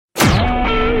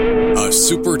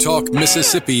SuperTalk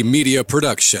Mississippi Media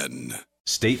production.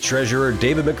 State Treasurer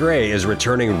David McRae is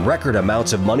returning record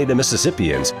amounts of money to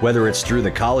Mississippians, whether it's through the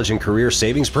College and Career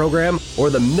Savings Program or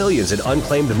the millions in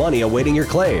unclaimed money awaiting your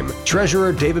claim.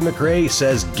 Treasurer David McRae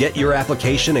says get your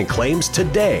application and claims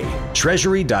today.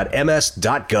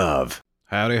 Treasury.ms.gov.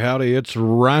 Howdy, it's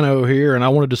Rhino here, and I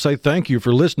wanted to say thank you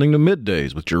for listening to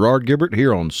MidDays with Gerard Gibert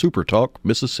here on SuperTalk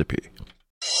Mississippi.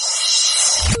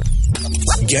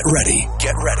 Get ready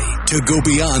to go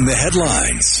beyond the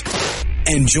headlines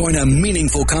and join a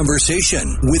meaningful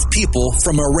conversation with people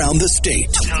from around the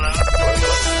state.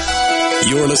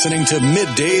 You're listening to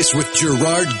MidDays with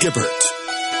Gerard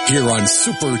Gibert here on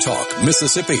SuperTalk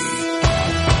Mississippi.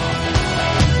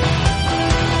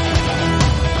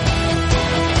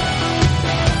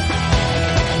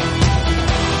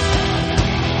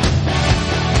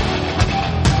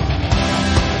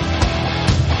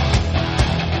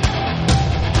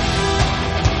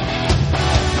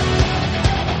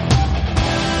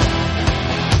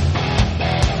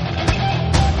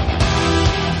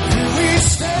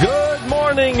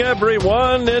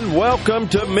 Everyone, and welcome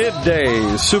to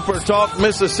MidDays, SuperTalk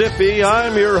Mississippi.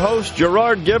 I'm your host,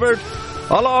 Gerard Gibert,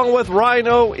 along with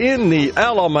Rhino in the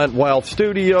Element Wealth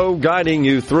studio, guiding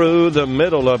you through the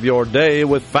middle of your day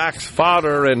with facts,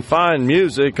 fodder, and fine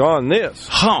music on this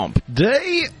Hump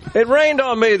Day. It rained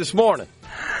on me this morning.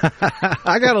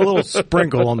 I got a little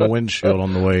sprinkle on the windshield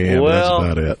on the way in. Well,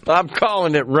 that's about it. I'm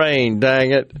calling it rain,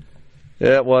 dang it.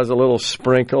 It was a little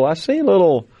sprinkle. I see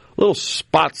little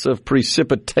spots of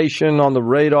precipitation on the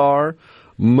radar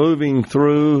moving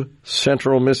through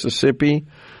central Mississippi.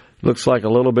 Looks like a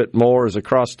little bit more is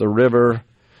across the river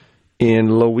in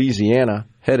Louisiana,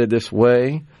 headed this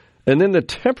way. And then the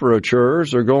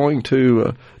temperatures are going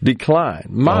to decline,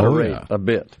 moderate a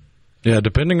bit. Yeah,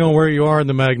 depending on where you are in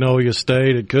the Magnolia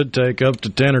State, it could take up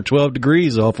to 10 or 12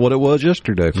 degrees off what it was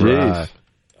yesterday.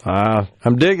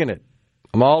 I'm digging it.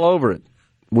 I'm all over it.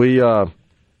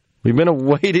 We've been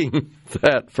awaiting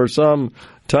that for some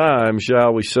time,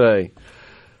 shall we say.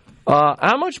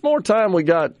 How much more time we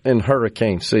got in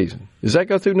hurricane season? Does that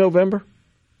go through November?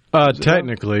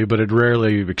 Technically, but it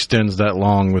rarely extends that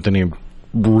long with any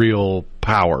real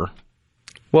power.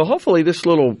 Well, hopefully this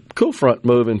little cool front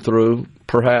moving through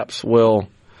perhaps will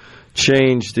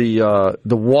change the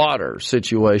water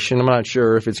situation. I'm not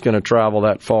sure if it's going to travel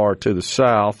that far to the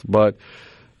south, but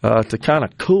to kind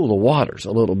of cool the waters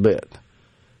a little bit.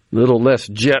 A little less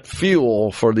jet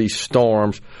fuel for these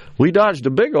storms. We dodged a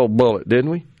big old bullet, didn't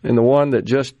we, in the one that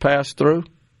just passed through?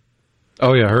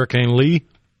 Oh, yeah, Hurricane Lee?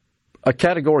 A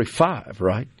Category 5,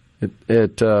 right?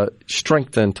 It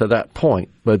strengthened to that point,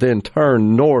 but then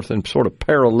turned north and sort of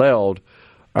paralleled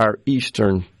our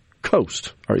eastern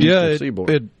coast, our eastern seaboard.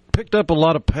 It picked up a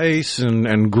lot of pace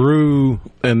and grew,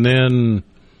 and then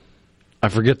I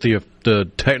forget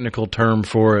the technical term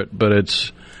for it, but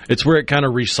it's where it kind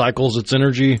of recycles its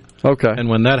energy. Okay. And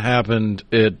when that happened,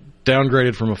 it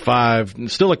downgraded from a 5,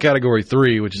 still a Category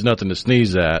 3, which is nothing to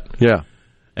sneeze at. Yeah.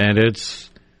 And it's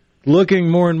looking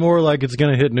more and more like it's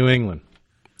going to hit New England.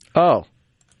 Oh,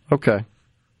 okay.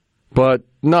 But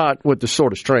not with the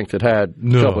sort of strength it had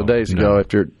a couple of days ago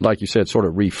after, like you said, sort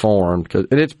of reformed.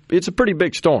 And it's a pretty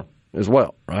big storm as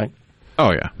well, right?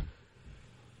 Oh, yeah.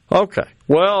 Okay.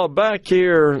 Well, back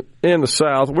here in the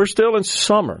South, we're still in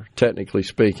summer, technically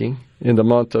speaking, in the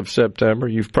month of September.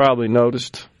 You've probably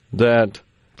noticed that.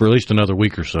 For at least another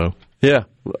week or so. Yeah,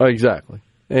 exactly.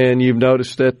 And you've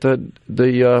noticed that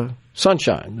the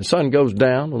sunshine, the sun goes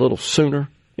down a little sooner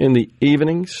in the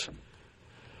evenings.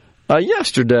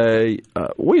 Yesterday,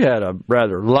 we had a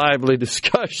rather lively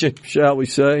discussion, shall we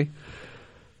say,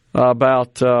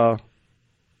 about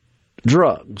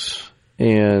drugs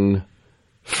and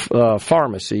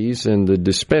pharmacies and the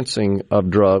dispensing of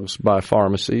drugs by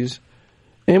pharmacies.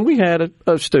 And we had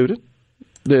a student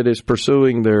that is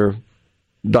pursuing their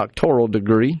doctoral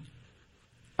degree.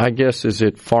 I guess, is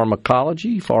it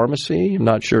pharmacology, pharmacy? I'm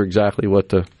not sure exactly what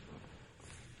the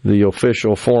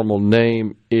official formal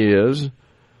name is.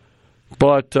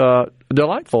 But a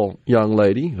delightful young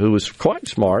lady who was quite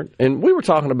smart. And we were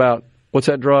talking about, what's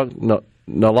that drug?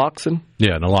 Naloxone?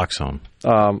 Yeah, naloxone.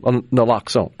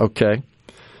 Naloxone, okay.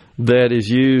 That is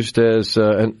used as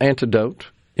an antidote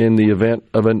in the event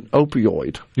of an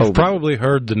opioid. You've probably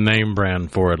heard the name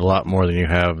brand for it a lot more than you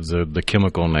have the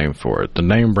chemical name for it. The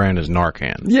name brand is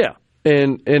Narcan. Yeah,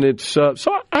 and it's so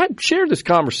I shared this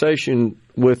conversation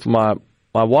with my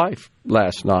wife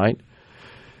last night,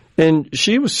 and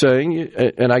she was saying,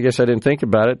 and I guess I didn't think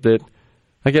about it, that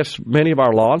I guess many of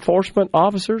our law enforcement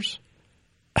officers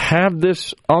have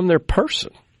this on their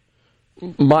person,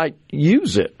 might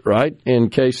use it, right, in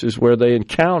cases where they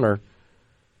encounter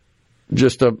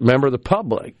just a member of the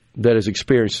public that has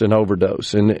experienced an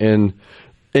overdose and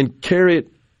carry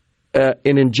it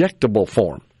in injectable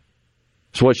form.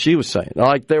 That's what she was saying.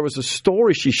 Like, there was a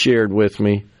story she shared with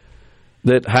me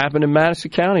that happened in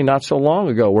Madison County not so long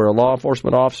ago, where a law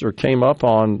enforcement officer came up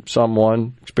on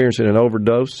someone experiencing an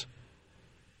overdose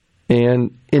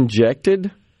and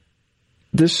injected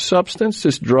this substance,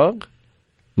 this drug,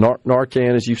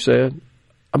 Narcan, as you said.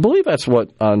 I believe that's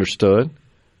what I understood.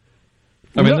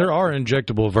 I mean, there are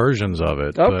injectable versions of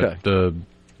it, okay.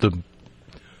 But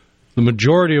the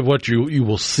majority of what you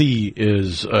will see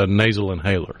is a nasal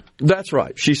inhaler. That's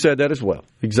right. She said that as well.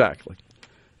 Exactly.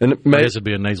 And I guess it'd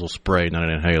be a nasal spray, not an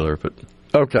inhaler, but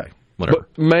okay. Whatever.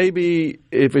 But maybe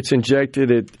if it's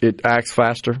injected, it acts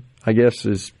faster, I guess,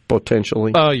 is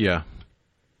potentially. Oh, yeah.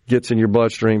 Gets in your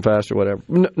bloodstream faster, whatever.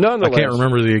 Nonetheless. I can't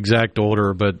remember the exact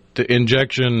order, but the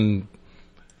injection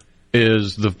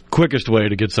is the quickest way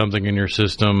to get something in your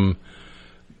system.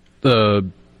 The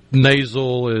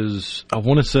nasal is, I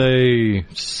want to say,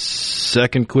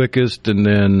 second quickest, and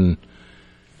then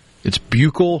it's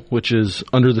buccal, which is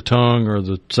under the tongue or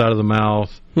the side of the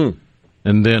mouth,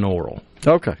 and then oral.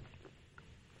 Okay.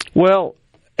 Well,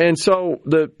 and so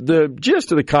the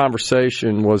gist of the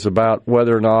conversation was about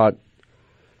whether or not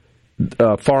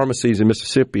pharmacies in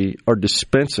Mississippi are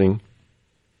dispensing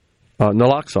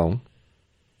naloxone.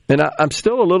 And I'm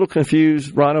still a little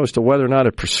confused, Rhino, as to whether or not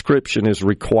a prescription is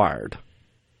required.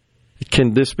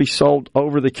 Can this be sold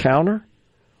over the counter,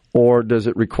 or does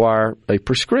it require a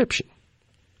prescription?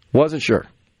 Wasn't sure.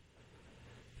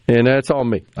 And that's on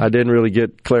me. I didn't really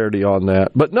get clarity on that.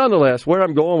 But nonetheless, where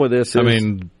I'm going with this is... I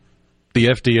mean, the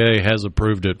FDA has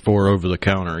approved it for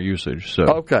over-the-counter usage. So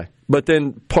okay. But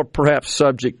then perhaps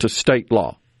subject to state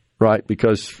law, right?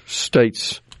 Because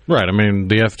states... Right. I mean,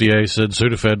 the FDA said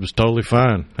Sudafed was totally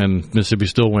fine, and Mississippi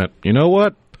still went, you know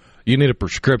what? You need a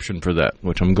prescription for that,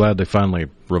 which I'm glad they finally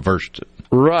reversed it.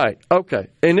 Right. Okay.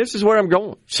 And this is where I'm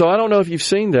going. So I don't know if you've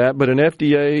seen that, but an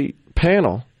FDA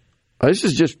panel, this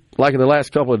is just like in the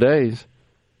last couple of days,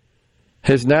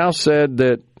 has now said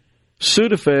that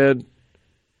Sudafed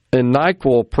and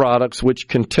NyQuil products, which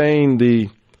contain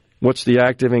what's the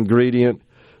active ingredient?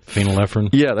 Phenylephrine.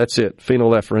 Yeah, that's it.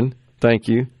 Phenylephrine. Thank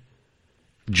you.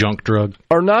 Junk drug.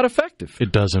 Are not effective.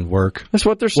 It doesn't work. That's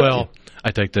what they're saying. Well,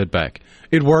 I take that back.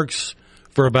 It works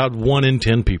for about 1 in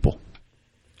 10 people.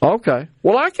 Okay.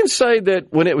 Well, I can say that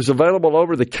when it was available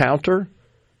over the counter,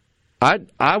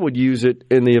 I would use it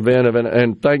in the event of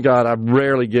and thank God I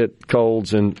rarely get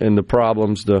colds and the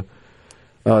problems, the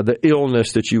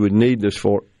illness that you would need this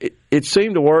for. It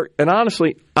seemed to work, and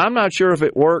honestly, I'm not sure if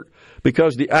it worked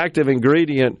because the active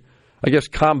ingredient, I guess,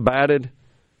 combated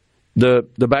the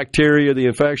bacteria, the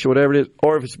infection, whatever it is,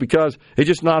 or if it's because it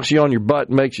just knocks you on your butt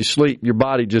and makes you sleep, your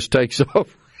body just takes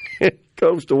over. It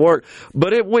goes to work.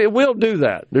 But it will do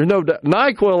that. There's no doubt.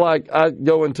 NyQuil, I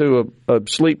go into a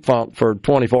sleep funk for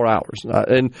 24 hours.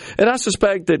 And I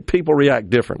suspect that people react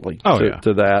differently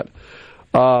to that.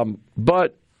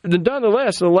 But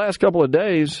nonetheless, in the last couple of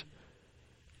days,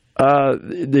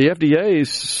 the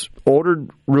FDA's ordered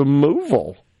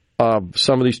removal of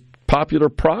some of these popular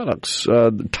products.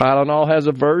 Tylenol has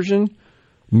a version,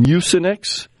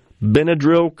 Mucinex,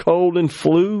 Benadryl cold and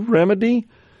flu remedy,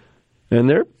 and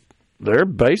they're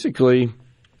basically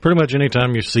pretty much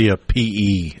anytime you see a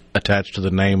PE attached to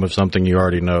the name of something you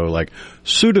already know, like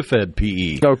Sudafed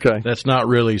PE. Okay, that's not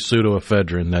really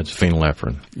pseudoephedrine. That's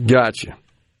phenylephrine. Gotcha.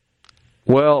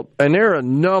 Well, and there are a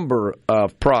number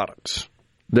of products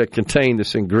that contain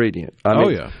this ingredient. I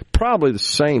mean, probably the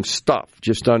same stuff,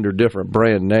 just under different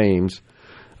brand names,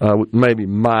 maybe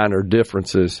minor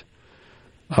differences.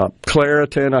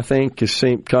 Claritin, I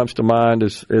think, comes to mind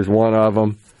as one of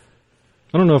them.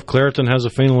 I don't know if Claritin has a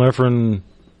phenylephrine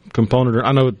component.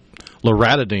 I know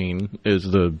loratadine is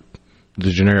the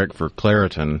generic for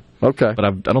Claritin. Okay. But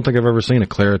I don't think I've ever seen a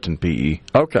Claritin PE.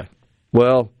 Okay.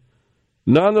 Well,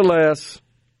 nonetheless,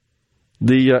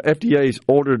 the FDA's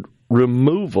ordered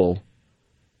removal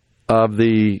of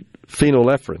the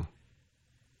phenylephrine.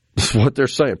 That's what they're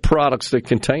saying. Products that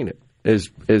contain it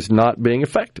is not being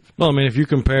effective. Well, I mean, if you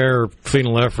compare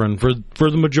phenylephrine, for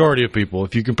the majority of people,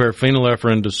 if you compare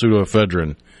phenylephrine to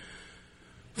pseudoephedrine,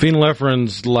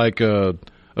 phenylephrine's like a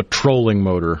trolling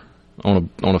motor on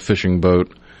a fishing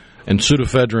boat, and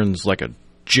pseudoephedrine's like a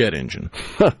jet engine.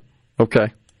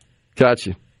 Okay.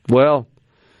 Gotcha. Well,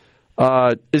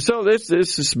 so this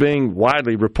is being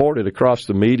widely reported across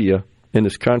the media in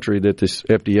this country that this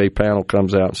FDA panel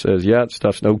comes out and says, yeah, that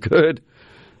stuff's no good.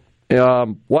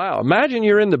 Wow. Imagine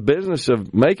you're in the business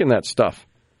of making that stuff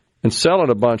and selling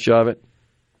a bunch of it.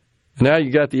 Now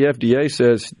you got the FDA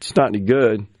says it's not any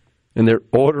good, and they're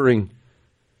ordering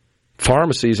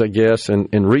pharmacies, I guess,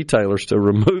 and retailers to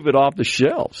remove it off the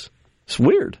shelves. It's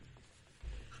weird.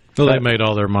 Well, they made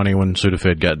all their money when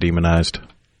Sudafed got demonized.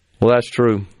 Well, that's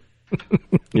true.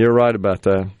 You're right about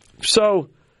that. So,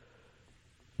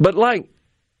 but like,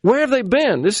 where have they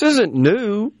been? This isn't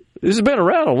new. This has been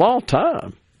around a long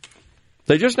time.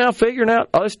 They just now figuring out,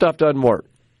 oh, this stuff doesn't work.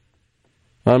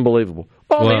 Unbelievable.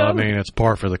 I mean, it's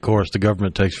par for the course. The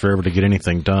government takes forever to get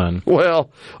anything done.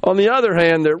 Well, on the other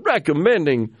hand, they're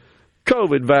recommending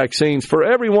COVID vaccines for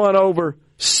everyone over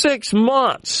 6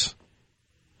 months.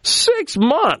 6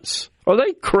 months. Are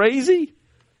they crazy?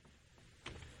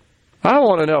 I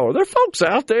want to know, are there folks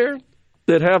out there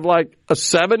that have like a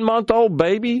 7-month-old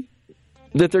baby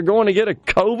that they're going to get a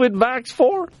COVID vax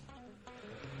for?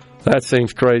 That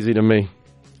seems crazy to me.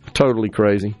 Totally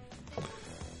crazy.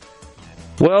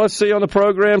 Well, let's see on the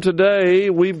program today.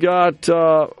 We've got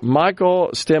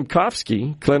Michael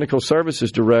Stemkovsky, Clinical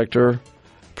Services Director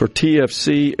for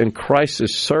TFC and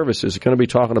Crisis Services. Going to be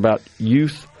talking about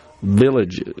youth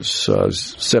villages.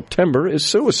 September is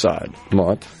Suicide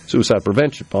Month, Suicide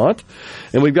Prevention Month.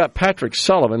 And we've got Patrick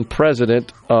Sullivan,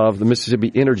 President of the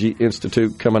Mississippi Energy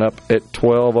Institute, coming up at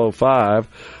 12:05.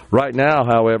 Right now,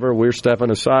 however, we're stepping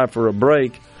aside for a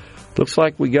break. Looks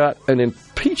like we got an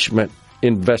impeachment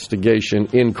investigation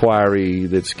inquiry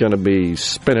that's going to be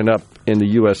spinning up in the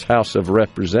U.S. House of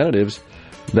Representatives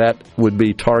that would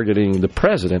be targeting the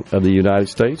President of the United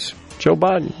States, Joe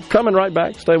Biden. Coming right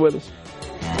back. Stay with us.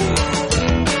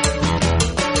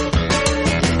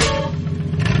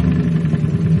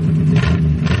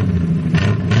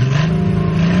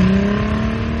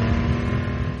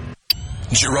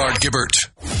 Gerard Gibert.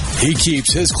 He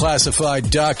keeps his classified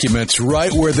documents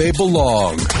right where they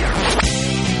belong.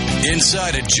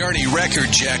 Inside a Journey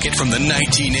record jacket from the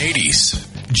 1980s.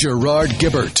 Gerard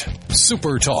Gibert.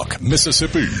 SuperTalk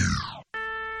Mississippi.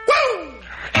 Woo!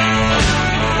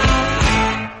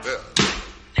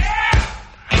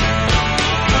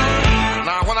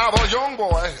 Now, when I was a young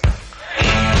boy,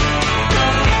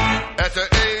 at the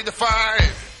age of 5,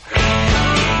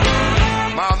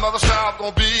 my mother said I was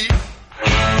going to be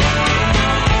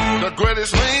the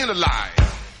greatest man alive.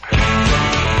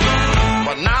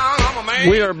 But now I'm a man.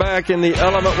 We are back in the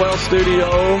Element Well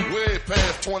studio. Way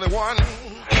past 21.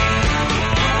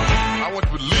 I want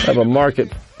to believe. Have a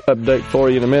market update for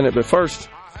you in a minute. But first,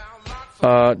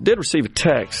 did receive a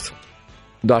text.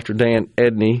 Dr. Dan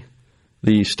Edney,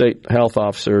 the state health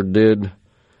officer, did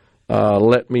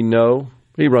let me know.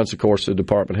 He runs, of course, the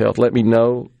Department of Health. Let me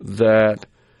know that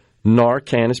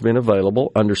Narcan has been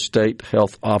available under state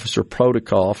health officer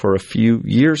protocol for a few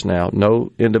years now.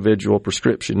 No individual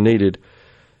prescription needed.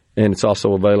 And it's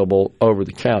also available over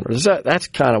the counter. That's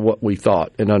kind of what we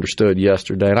thought and understood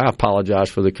yesterday. And I apologize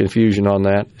for the confusion on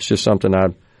that. It's just something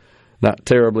I'm not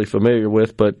terribly familiar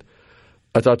with. But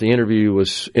I thought the interview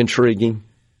was intriguing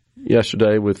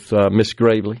yesterday with Miss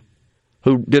Gravely,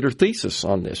 who did her thesis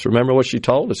on this. Remember what she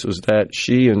told us was that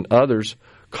she and others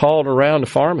called around to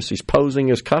pharmacies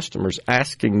posing as customers,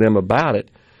 asking them about it.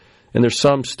 And there's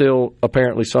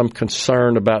apparently some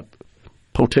concern about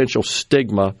potential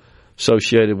stigma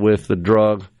associated with the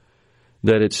drug,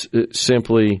 that it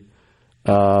simply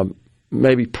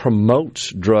maybe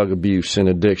promotes drug abuse and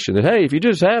addiction. That, hey, if you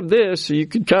just have this, you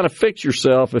can kind of fix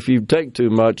yourself if you take too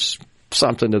much,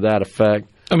 something to that effect.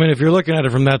 I mean, if you're looking at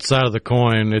it from that side of the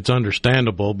coin, it's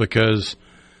understandable because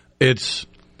it's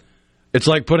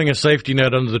like putting a safety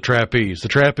net under the trapeze. The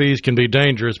trapeze can be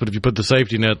dangerous, but if you put the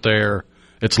safety net there,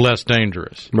 it's less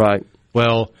dangerous. Right.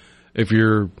 Well, if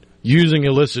you're using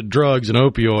illicit drugs and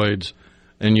opioids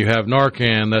and you have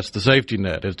Narcan, that's the safety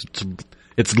net.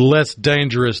 It's less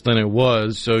dangerous than it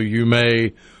was, so you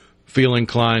may feel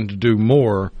inclined to do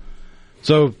more.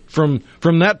 So from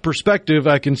that perspective,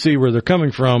 I can see where they're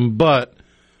coming from, but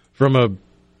from a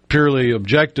purely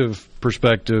objective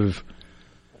perspective,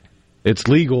 it's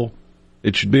legal.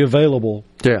 It should be available.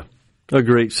 Yeah,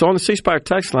 agreed. So on the C Spire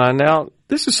text line, now,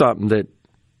 this is something that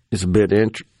is a bit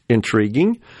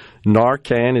intriguing.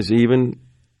 Narcan is even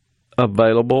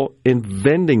available in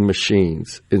vending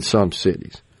machines in some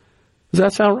cities. Does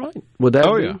that sound right? Would that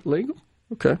be legal?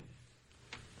 Okay.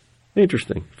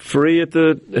 Interesting. Free at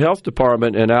the health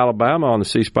department in Alabama on the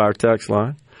C Spire text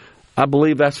line. I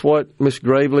believe that's what Ms.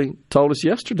 Gravely told us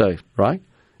yesterday, right?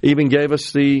 Even gave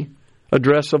us the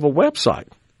address of a website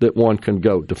that one can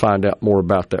go to find out more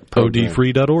about that program.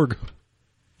 odfree.org.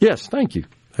 Yes, thank you.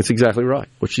 That's exactly right,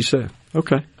 what she said.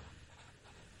 Okay.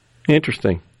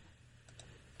 Interesting.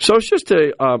 So it's just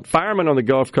a firemen on the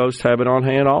Gulf Coast have it on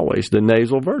hand always, the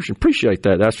nasal version. Appreciate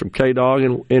that. That's from K-Dog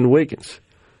in Wiggins.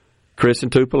 Chris in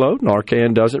Tupelo,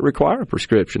 Narcan doesn't require a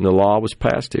prescription. The law was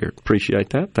passed here. Appreciate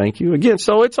that. Thank you. Again,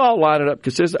 so it's all lining up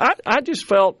consistent. I just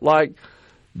felt like,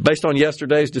 based on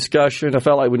yesterday's discussion, I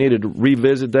felt like we needed to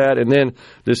revisit that. And then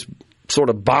this sort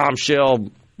of bombshell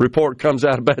report comes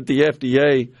out about the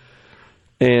FDA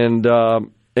and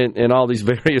all these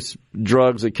various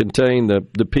drugs that contain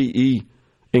the PE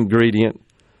ingredient.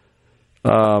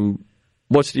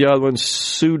 What's the other one?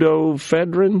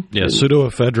 Pseudoephedrine? Yeah,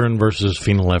 pseudoephedrine versus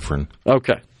phenylephrine.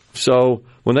 Okay. So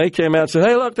when they came out and said,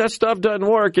 hey, look, that stuff doesn't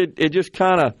work, it just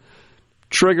kind of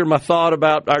triggered my thought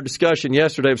about our discussion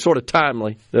yesterday. It was sort of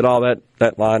timely that all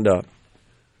that lined up.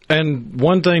 And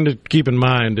one thing to keep in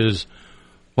mind is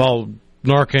while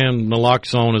Narcan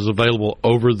naloxone is available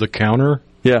over the counter,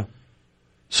 yeah,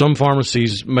 some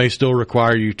pharmacies may still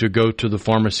require you to go to the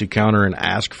pharmacy counter and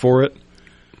ask for it.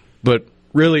 But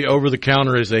really,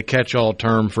 over-the-counter is a catch-all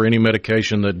term for any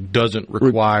medication that doesn't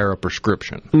require a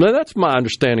prescription. Now, that's my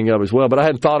understanding of it as well, but I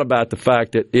hadn't thought about the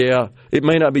fact that, it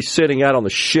may not be sitting out on the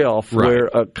shelf where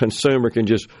a consumer can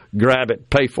just grab it,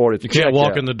 pay for it. You can't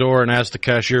walk in the door and ask the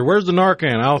cashier, where's the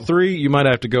Narcan? Aisle 3? You might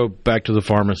have to go back to the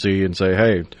pharmacy and say,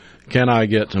 hey, can I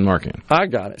get some Narcan? I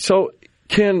got it. So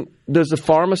does the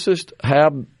pharmacist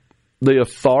have the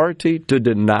authority to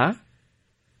deny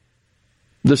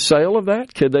the sale of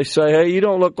that? Could they say, hey, you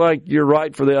don't look like you're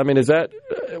right for that? I mean,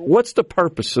 what's the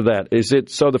purpose of that? Is it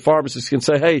so the pharmacist can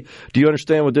say, hey, do you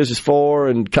understand what this is for,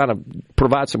 and kind of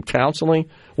provide some counseling?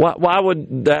 Why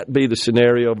would that be the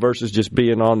scenario versus just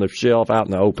being on the shelf out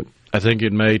in the open? I think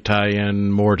it may tie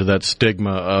in more to that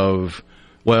stigma of,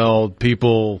 well,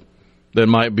 people that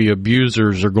might be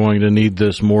abusers are going to need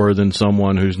this more than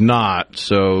someone who's not,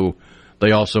 so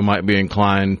they also might be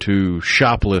inclined to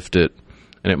shoplift it.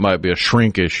 And it might be a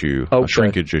shrinkage issue.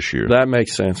 That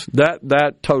makes sense.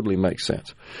 That totally makes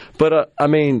sense. But, I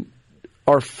mean,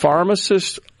 are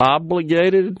pharmacists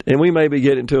obligated? And we may be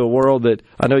getting into a world that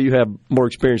I know you have more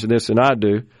experience in this than I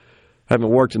do,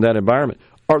 haven't worked in that environment.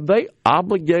 Are they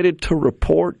obligated to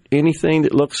report anything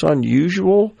that looks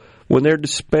unusual when they're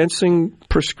dispensing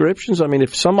prescriptions? I mean,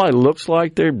 if somebody looks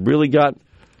like they've really got,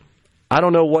 I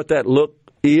don't know what that look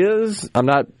is. I'm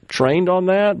not trained on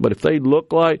that. But if they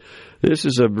look like this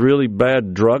is a really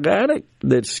bad drug addict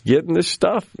that's getting this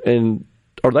stuff, and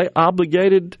are they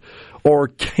obligated, or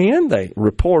can they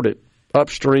report it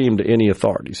upstream to any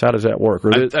authorities? How does that work?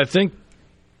 I think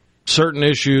certain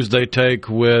issues they take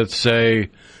with, say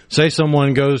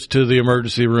someone goes to the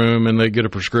emergency room and they get a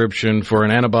prescription for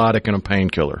an antibiotic and a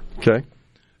painkiller. Okay.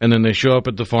 And then they show up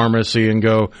at the pharmacy and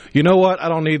go, you know what, I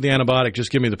don't need the antibiotic,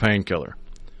 just give me the painkiller.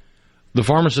 The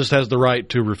pharmacist has the right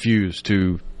to refuse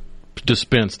to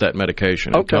dispense that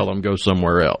medication and tell them go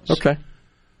somewhere else. Okay.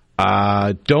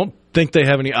 I don't think they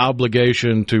have any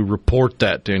obligation to report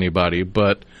that to anybody,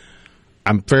 but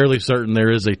I'm fairly certain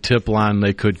there is a tip line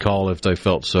they could call if they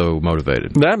felt so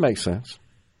motivated. That makes sense.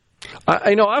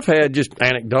 I've had, just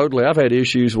anecdotally, I've had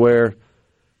issues where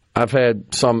I've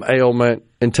had some ailment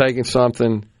and taken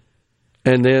something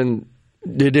and then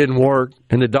it didn't work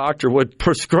and the doctor would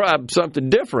prescribe something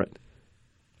different.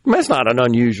 I mean, it's not an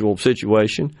unusual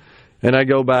situation. And I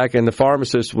go back and the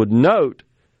pharmacist would note,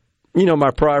 my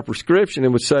prior prescription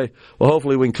and would say, well,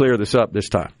 hopefully we can clear this up this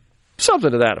time.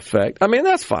 Something to that effect. I mean,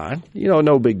 that's fine.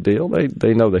 No big deal.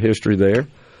 They know the history there.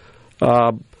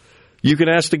 You can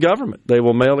ask the government. They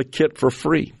will mail a kit for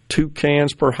free, 2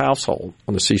 cans per household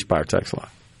on the C Spire text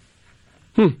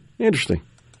line. Interesting.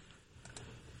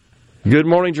 Good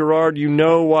morning, Gerard. You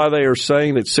know why they are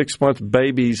saying that 6-month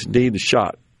babies need the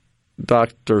shot.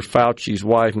 Dr. Fauci's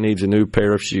wife needs a new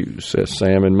pair of shoes, says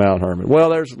Sam in Mount Hermon.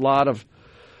 Well, there's a lot of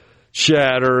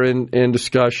chatter and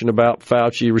discussion about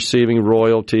Fauci receiving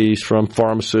royalties from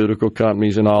pharmaceutical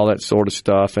companies and all that sort of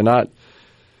stuff. And I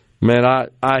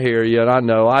hear you, and I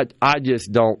know. I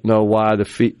just don't know why the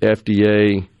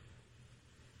FDA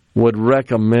would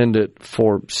recommend it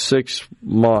for 6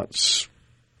 months,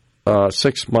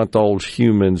 6-month-old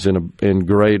humans and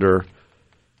greater.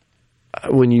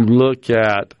 When you look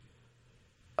at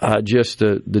just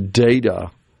the data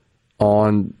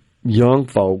on young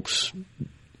folks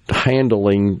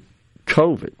handling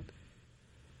COVID,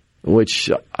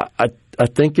 which I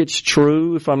think it's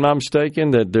true, if I'm not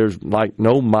mistaken, that there's like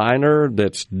no minor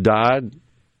that's died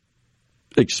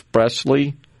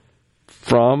expressly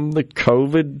from the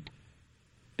COVID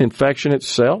infection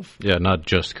itself. Yeah, not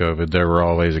just COVID. There were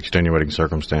always extenuating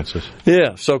circumstances.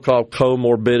 Yeah, so-called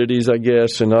comorbidities, I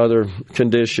guess, and other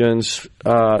conditions.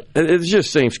 It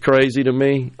just seems crazy to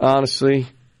me, honestly.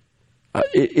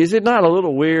 is it not a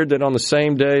little weird that on the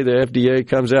same day the FDA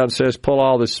comes out and says pull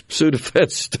all this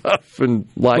Sudafed stuff and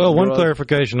Well, one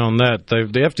clarification on that: the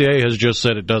FDA has just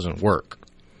said it doesn't work.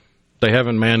 They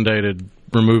haven't mandated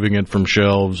removing it from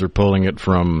shelves or pulling it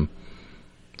from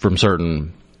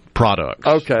certain products.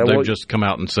 Okay, they've just come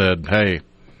out and said, "Hey,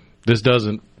 this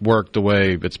doesn't work the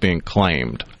way it's being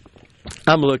claimed."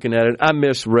 I'm looking at it. I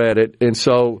misread it, and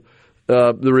so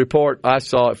the report I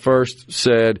saw at first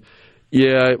said,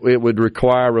 yeah, it would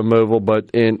require removal,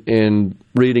 but in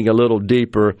reading a little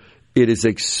deeper, it is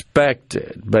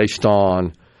expected, based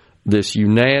on this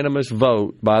unanimous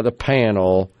vote by the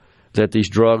panel, that these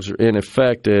drugs are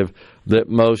ineffective, that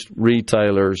most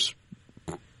retailers,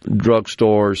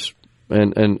 drugstores,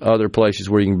 and other places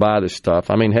where you can buy this stuff.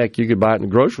 I mean, heck, you could buy it in the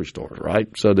grocery stores, right?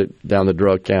 So that down the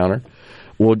drug counter.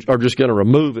 Are just going to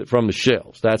remove it from the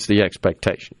shelves. That's the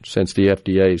expectation, since the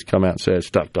FDA has come out and said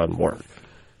stuff doesn't work.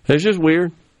 It's just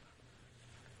weird.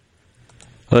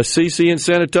 CC in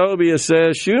Senatobia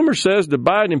says, Schumer says the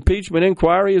Biden impeachment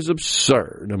inquiry is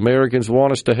absurd. Americans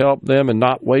want us to help them and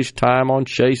not waste time on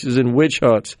chases and witch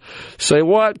hunts. Say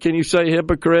what? Can you say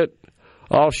hypocrite?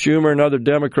 All Schumer and other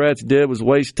Democrats did was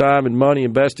waste time and money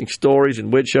investing stories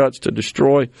and witch hunts to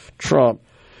destroy Trump.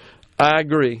 I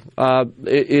agree.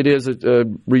 It is a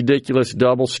ridiculous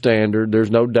double standard.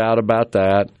 There's no doubt about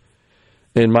that,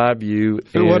 in my view.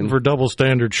 If it wasn't for double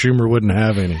standards, Schumer wouldn't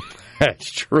have any.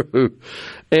 That's true.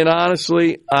 And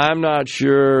honestly, I'm not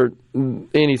sure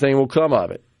anything will come of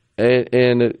it.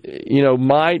 And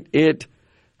might it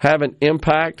have an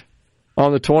impact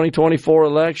on the 2024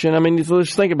 election? I mean,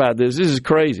 let's think about this. This is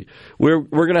crazy. We're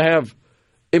going to have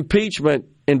impeachment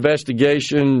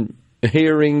investigation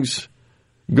hearings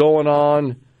going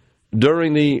on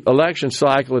during the election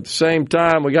cycle. At the same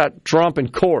time, we got Trump in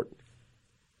court,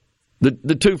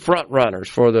 the two front runners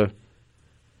for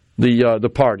the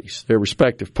parties, their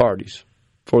respective parties,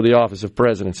 for the office of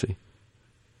presidency.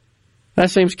 That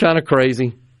seems kind of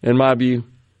crazy, in my view.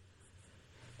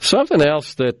 Something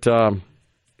else that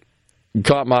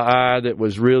caught my eye that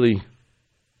was really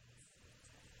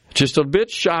just a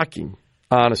bit shocking,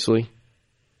 honestly,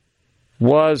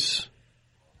 was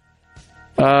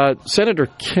Senator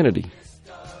Kennedy.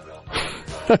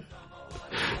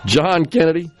 John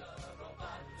Kennedy.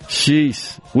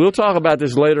 Jeez. We'll talk about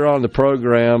this later on in the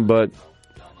program, but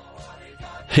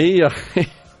he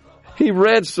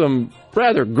read some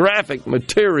rather graphic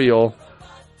material,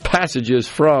 passages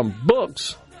from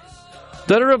books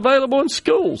that are available in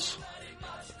schools.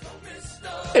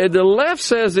 And the left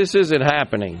says this isn't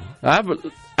happening. I've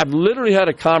literally had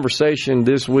a conversation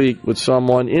this week with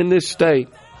someone in this state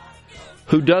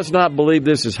who does not believe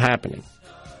this is happening.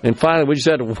 And finally, we just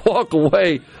had to walk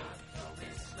away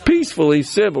peacefully,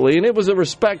 civilly, and it was a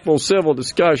respectful, civil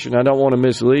discussion. I don't want to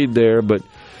mislead there, but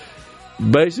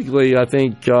basically I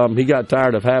think he got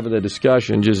tired of having the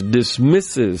discussion, just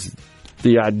dismisses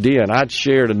the idea. And I'd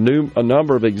shared a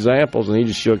number of examples, and he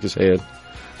just shook his head.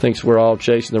 Thinks we're all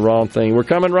chasing the wrong thing. We're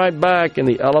coming right back in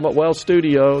the Element Wealth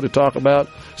studio to talk about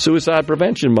Suicide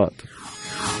Prevention Month.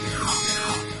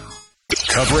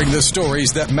 Covering the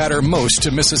stories that matter most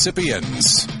to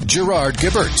Mississippians. Gerard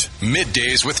Gibert.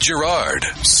 Middays with Gerard.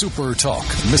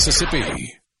 SuperTalk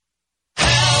Mississippi.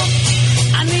 Help!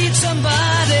 I need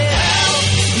somebody.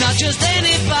 Help! Not just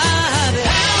anybody.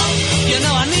 Help! You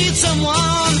know I need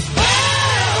someone.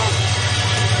 Help!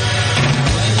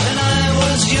 When I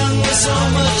was younger, so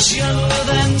much younger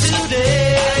than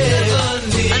today.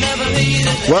 I never needed.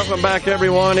 Welcome back,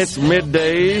 everyone. It's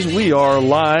Middays. We are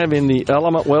live in the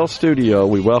Element Wealth studio.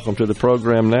 We welcome to the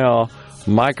program now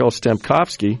Michael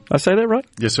Stemkovsky. I say that right?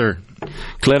 Yes, sir.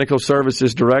 Clinical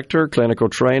Services Director, Clinical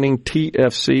Training,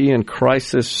 TFC, and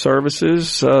Crisis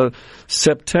Services.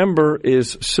 September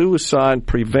is Suicide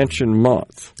Prevention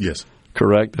Month. Yes.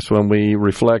 Correct? That's when we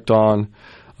reflect on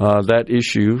that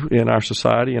issue in our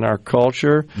society, in our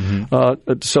culture.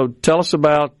 Mm-hmm. So tell us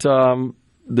about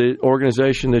the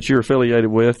organization that you're affiliated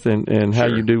with and how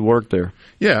you do work there.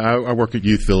 Yeah, I work at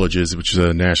Youth Villages, which is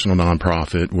a national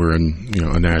nonprofit. We're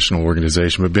a national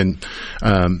organization. We've been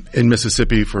in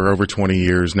Mississippi for over 20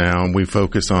 years now, and we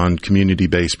focus on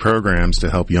community-based programs to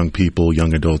help young people,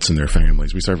 young adults, and their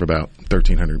families. We serve about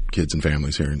 1,300 kids and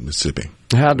families here in Mississippi.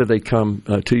 How do they come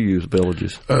to Youth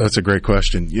Villages? That's a great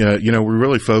question. Yeah, we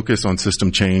really focus on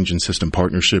system change and system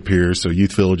partnership here. So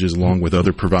Youth Villages, along with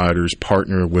other providers,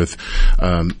 partner with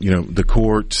the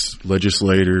courts,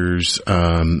 legislators,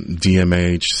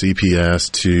 DMH, CPS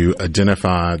to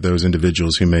identify those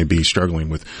individuals who may be struggling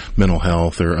with mental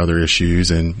health or other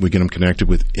issues, and we get them connected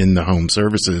with in-the-home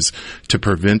services to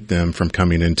prevent them from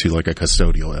coming into like a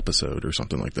custodial episode or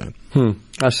something like that.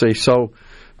 I see. So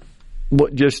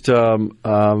What just from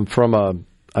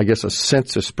a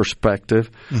census perspective,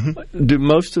 do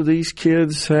most of these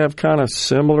kids have kind of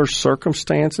similar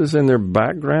circumstances in their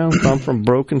background? Come from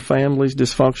broken families,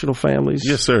 dysfunctional families?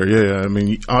 Yes, sir. Yeah. I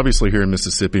mean, obviously here in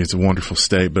Mississippi, it's a wonderful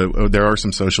state, but there are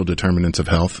some social determinants of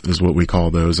health, is what we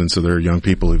call those. And so there are young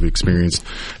people who've experienced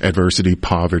adversity,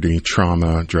 poverty,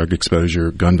 trauma, drug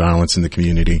exposure, gun violence in the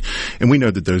community. And we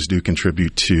know that those do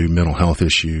contribute to mental health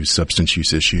issues, substance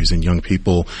use issues in young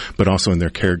people, but also in their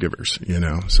caregivers,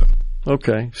 so.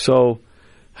 Okay, so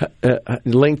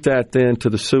link that then to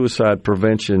the suicide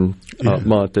prevention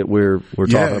month that we're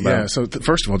talking about. Yeah, so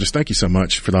first of all, just thank you so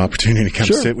much for the opportunity to come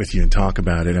sit with you and talk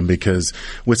about it. And because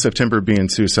with September being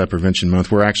Suicide Prevention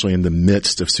Month, we're actually in the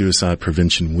midst of Suicide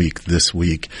Prevention Week this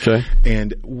week. Okay.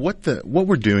 And what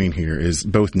we're doing here is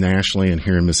both nationally and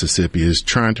here in Mississippi is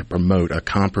trying to promote a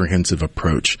comprehensive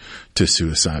approach to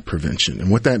suicide prevention. And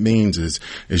what that means is,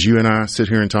 as you and I sit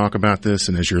here and talk about this,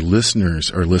 and as your listeners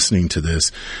are listening to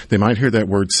this, they might hear that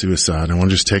word suicide. I want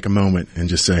to just take a moment and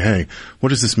just say, hey, what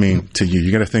does this mean to you?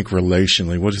 You got to think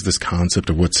relationally. What is this concept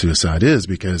of what suicide is?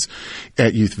 Because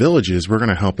at Youth Villages, we're going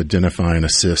to help identify and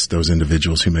assist those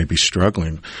individuals who may be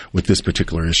struggling with this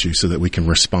particular issue so that we can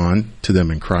respond to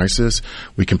them in crisis.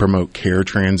 We can promote care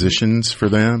transitions for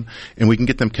them, and we can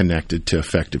get them connected to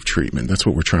effective treatment. That's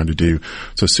what we're trying to do.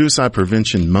 So Suicide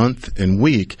Prevention Month and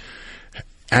Week,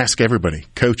 ask everybody,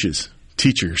 coaches,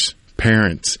 teachers,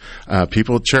 parents,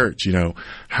 people at church,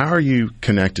 how are you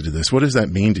connected to this? What does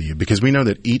that mean to you? Because we know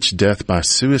that each death by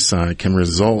suicide can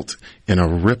result in a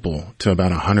ripple to about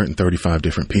 135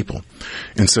 different people.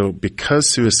 And so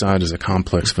because suicide is a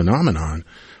complex phenomenon,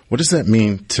 what does that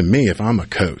mean to me if I'm a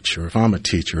coach or if I'm a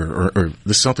teacher or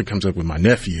this something comes up with my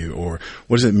nephew, or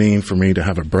what does it mean for me to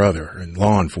have a brother in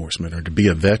law enforcement or to be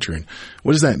a veteran?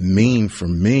 What does that mean for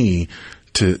me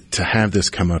to have this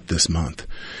come up this month?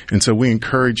 And so we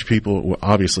encourage people,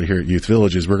 obviously here at Youth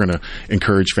Villages, we're going to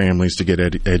encourage families to get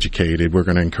educated. We're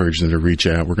going to encourage them to reach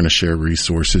out. We're going to share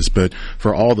resources. But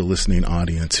for all the listening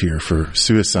audience here, for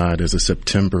suicide as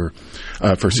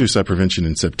for suicide prevention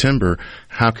in September,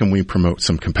 how can we promote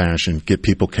some compassion, get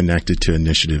people connected to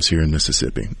initiatives here in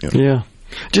Mississippi? Yeah.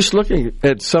 Just looking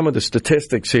at some of the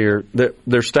statistics here,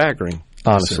 they're staggering,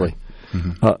 honestly,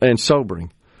 and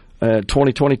sobering.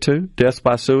 2022, deaths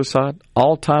by suicide,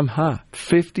 all-time high,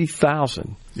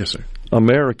 50,000. Yes, sir.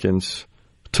 Americans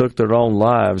took their own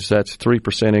lives. That's a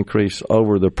 3% increase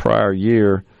over the prior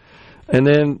year. And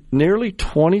then nearly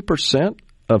 20%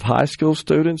 of high school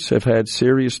students have had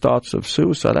serious thoughts of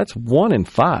suicide. That's 1 in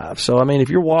 5. So, I mean, if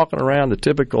you're walking around the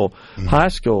typical high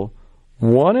school,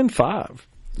 1 in 5.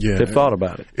 They've thought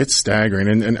about it. It's staggering.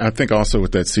 And I think also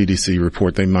with that CDC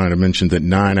report, they might have mentioned that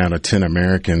 9 out of 10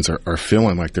 Americans are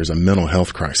feeling like there's a mental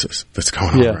health crisis that's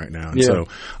going on right now. And so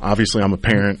obviously I'm a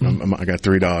parent. I got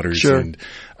 3 daughters. Sure. And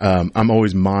I'm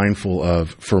always mindful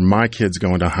of, for my kids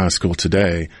going to high school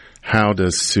today, how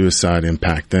does suicide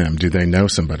impact them? Do they know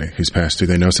somebody who's passed? Do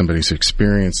they know somebody who's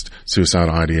experienced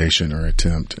suicidal ideation or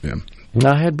attempt?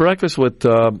 I had breakfast with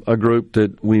a group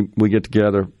that we get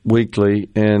together weekly,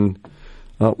 and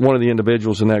one of the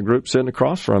individuals in that group sitting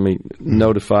across from me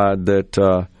notified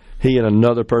that he and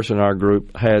another person in our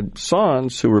group had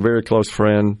sons who were very close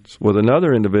friends with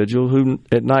another individual who,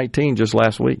 at 19, just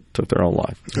last week, took their own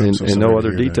life. And no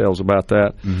other details about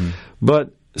that.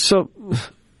 But So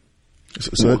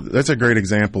that's a great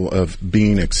example of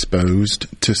being exposed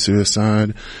to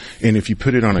suicide. And if you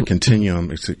put it on a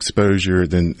continuum, it's exposure,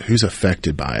 then who's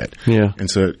affected by it? Yeah. And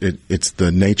so it's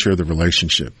the nature of the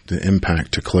relationship, the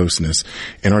impact to closeness.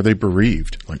 And are they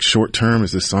bereaved? Like short term,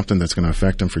 is this something that's going to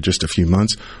affect them for just a few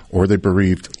months? Or are they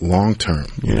bereaved long term?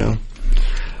 You know?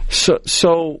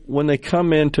 So when they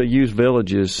come into Youth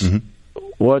Villages,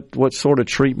 what sort of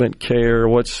treatment care?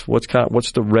 What's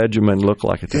the regimen look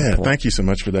like at that point? Thank you so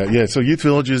much for that. Yeah, so Youth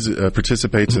Villages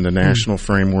participates in a national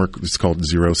framework. It's called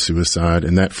Zero Suicide,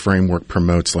 and that framework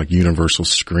promotes like universal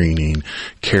screening,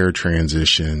 care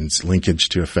transitions, linkage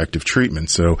to effective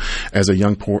treatment. So as a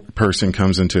young person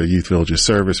comes into a Youth Villages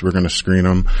service, we're going to screen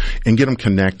them and get them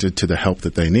connected to the help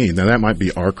that they need. Now that might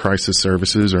be our crisis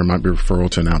services, or it might be referral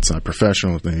to an outside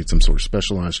professional if they need some sort of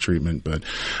specialized treatment. But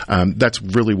that's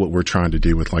really what we're trying to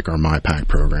do with like our MyPAC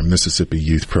program, Mississippi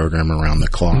Youth Program Around the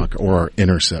Clock, or our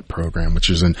Intercept program, which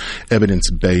is an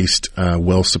evidence-based,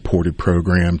 well-supported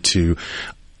program to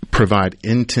provide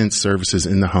intense services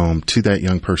in the home to that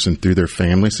young person through their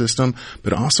family system,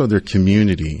 but also their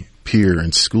community, peer,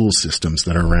 and school systems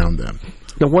that are around them.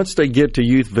 Now, once they get to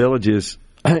Youth Villages,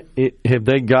 have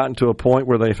they gotten to a point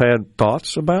where they've had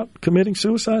thoughts about committing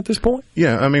suicide at this point?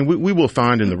 Yeah, I mean, we will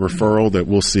find in the referral that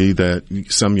we'll see that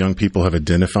some young people have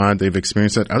identified they've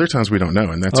experienced that. Other times we don't know,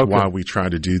 and that's why we try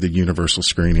to do the universal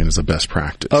screening as a best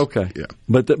practice. Okay. Yeah.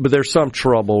 But there's some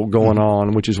trouble going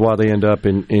on, which is why they end up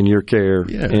in your care,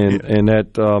 and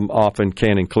that often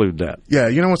can include that. Yeah,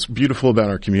 you know what's beautiful about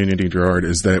our community, Gerard,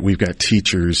 is that we've got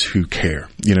teachers who care.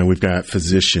 You know, we've got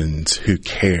physicians who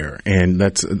care, and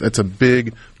that's a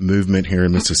big movement here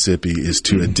in Mississippi is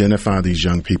to identify these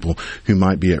young people who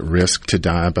might be at risk to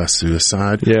die by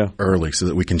suicide early so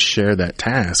that we can share that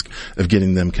task of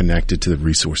getting them connected to the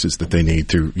resources that they need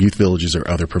through youth villages or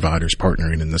other providers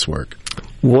partnering in this work.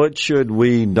 What should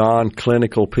we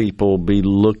non-clinical people be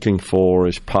looking for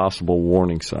as possible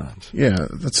warning signs? Yeah,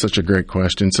 that's such a great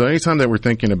question. So anytime that we're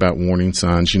thinking about warning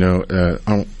signs,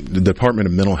 the Department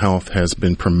of Mental Health has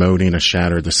been promoting a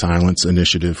Shatter the Silence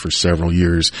initiative for several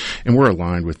years, and we're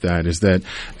aligned with that, is that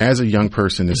as a young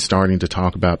person is starting to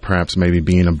talk about perhaps maybe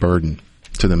being a burden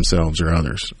to themselves or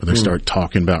others, or they start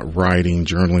talking about writing,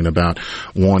 journaling about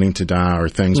wanting to die, or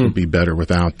things would be better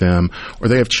without them, or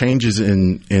they have changes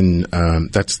in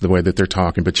that's the way that they're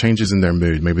talking, but changes in their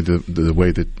mood, maybe the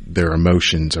way that their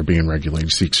emotions are being regulated, you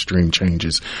see extreme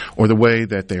changes, or the way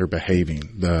that they're behaving,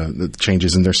 the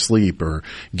changes in their sleep, or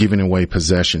giving away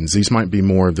possessions. These might be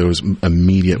more of those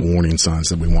immediate warning signs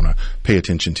that we want to pay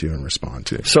attention to and respond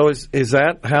to. So is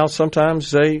that how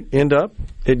sometimes they end up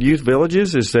at youth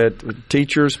villages? Is that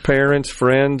teachers, parents,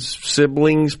 friends,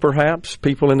 siblings, perhaps,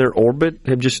 people in their orbit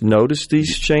have just noticed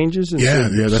these changes? And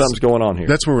something's going on here.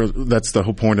 That's the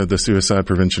whole point of the Suicide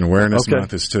Prevention Awareness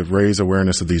Month, is to raise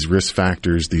awareness of these risk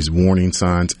factors, these warning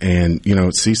signs, and,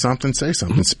 see something, say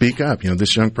something, speak up.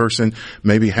 This young person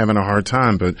may be having a hard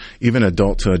time, but even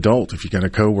adult to adult, if you got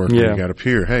a coworker, you got a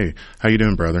peer, hey, how you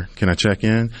doing, brother? Can I check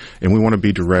in? And we want to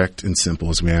be direct and simple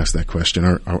as we ask that question.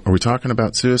 Are we talking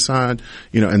about suicide?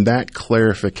 And that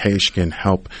clarification can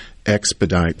help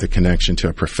expedite the connection to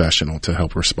a professional to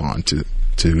help respond to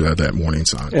that warning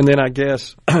sign. And then I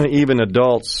guess even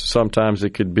adults, sometimes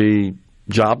it could be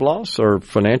job loss or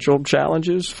financial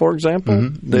challenges, for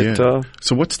example.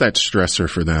 So what's that stressor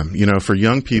for them? For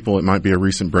young people, it might be a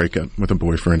recent breakup with a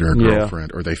boyfriend or a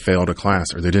girlfriend, or they failed a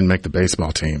class, or they didn't make the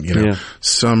baseball team.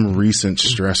 Some recent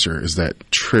stressor is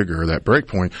that trigger, that break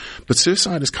point. But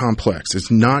suicide is complex.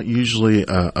 It's not usually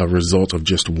a result of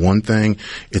just one thing.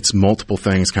 It's multiple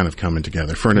things kind of coming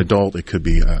together. For an adult, it could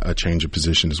be a change of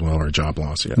position as well, or a job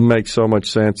loss. Yeah. Makes so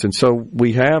much sense. And so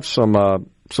we have some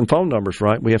phone numbers,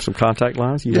 right? We have some contact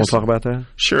lines. You want to talk about that?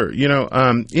 Sure.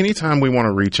 Anytime we want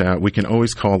to reach out, we can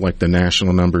always call the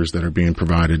national numbers that are being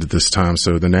provided at this time.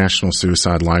 So the National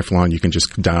Suicide Lifeline, you can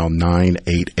just dial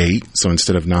 988. So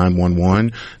instead of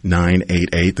 911,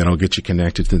 988. That'll get you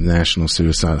connected to the National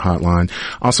Suicide Hotline.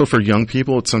 Also, for young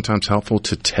people, it's sometimes helpful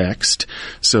to text.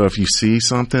 So if you see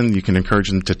something, you can encourage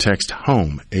them to text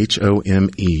HOME, HOME,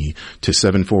 to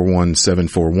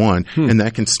 741-741, and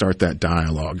that can start that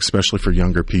dialogue, especially for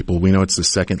younger people. We know it's the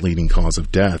second leading cause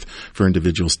of death for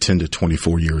individuals 10 to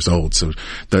 24 years old. So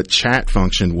the chat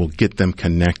function will get them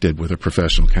connected with a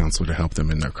professional counselor to help them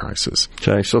in their crisis.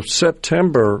 Okay, so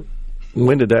September,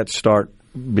 when did that start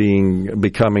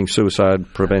becoming Suicide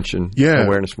Prevention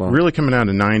Awareness Month? Really coming out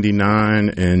of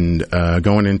 99 and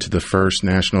going into the first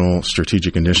National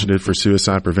Strategic Initiative for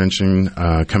Suicide Prevention,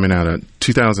 coming out of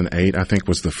 2008, I think,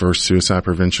 was the first Suicide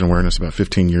Prevention Awareness, about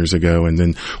 15 years ago. And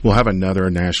then we'll have another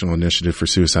National Initiative for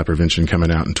Suicide Prevention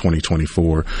coming out in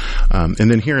 2024. And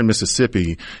then here in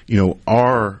Mississippi,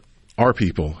 our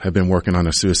people have been working on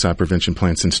a suicide prevention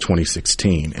plan since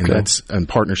 2016, and that's in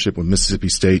partnership with Mississippi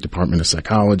State Department of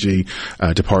Psychology,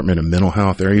 Department of Mental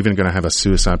Health. They're even going to have a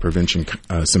suicide prevention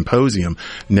symposium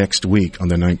next week on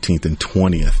the 19th and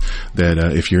 20th. That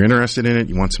if you're interested in it,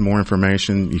 you want some more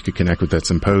information, you could connect with that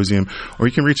symposium, or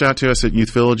you can reach out to us at youth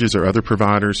villages or other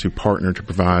providers who partner to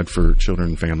provide for children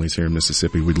and families here in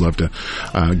Mississippi. We'd love to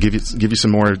give you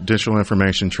some more additional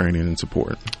information, training, and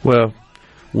support. Well,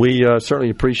 we certainly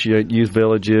appreciate youth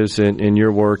villages and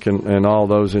your work and all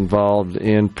those involved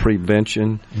in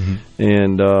prevention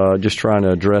and just trying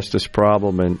to address this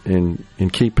problem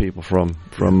and keep people from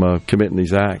committing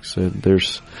these acts. I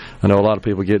know a lot of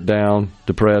people get down,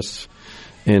 depressed,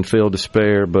 and feel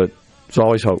despair, but there's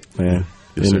always hope, man.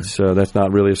 Yes, and that's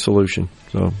not really a solution.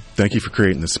 So thank you for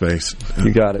creating this space.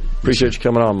 You got it. Appreciate you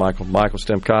coming on, Michael. Michael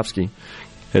Stemkowski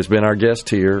has been our guest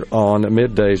here on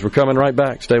Middays. We're coming right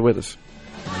back. Stay with us.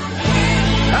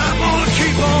 I'm gonna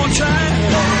keep on trying.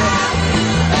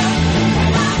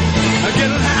 I'm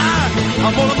getting high.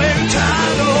 I'm gonna make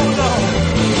time. Oh Lord,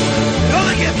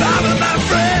 gonna get by with my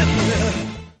friend.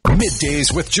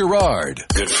 Middays with Gerard.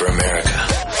 Good for America.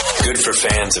 Good for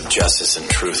fans of justice and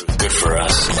truth. Good for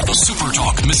us.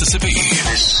 SuperTalk Mississippi.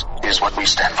 This is what we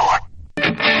stand for.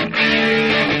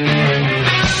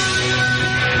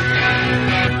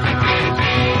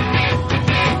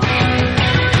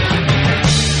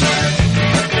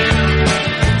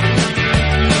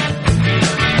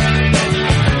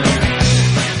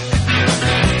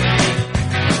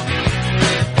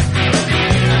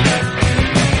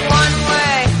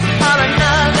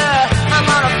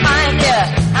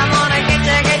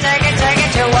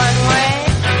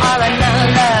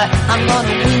 I'm gonna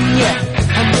win ya.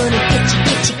 I'm gonna get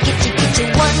you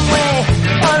one way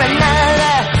or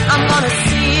another. I'm gonna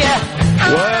see ya.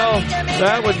 Well,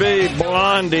 that would be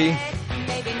Blondie.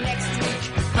 Maybe next week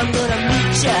I'm gonna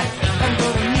meet ya.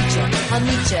 I'll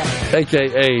meet ya.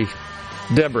 A.K.A.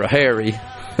 Deborah Harry.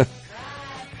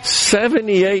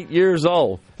 78 years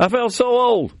old. I felt so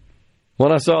old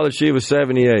when I saw that she was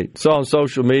 78. Saw on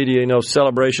social media,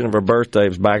 celebration of her birthday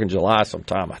was back in July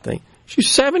sometime, I think. She's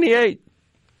 78.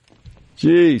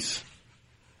 Jeez.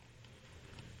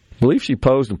 I believe she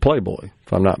posed in Playboy,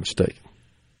 if I'm not mistaken.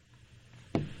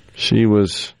 She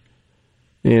was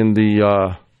in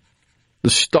the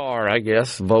star, I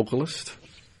guess, vocalist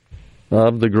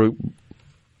of the group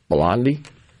Blondie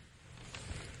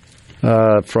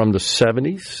from the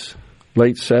 70s,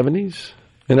 late 70s.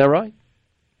 Isn't that right?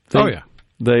 Oh, yeah.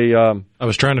 They. I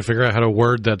was trying to figure out how to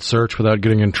word that search without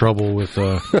getting in trouble with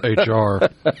HR.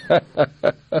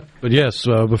 But yes,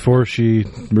 before she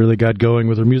really got going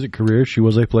with her music career, she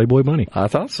was a Playboy bunny. I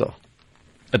thought so.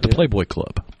 At the Playboy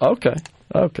Club. Okay.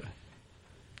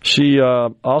 She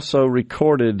also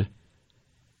recorded,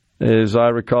 as I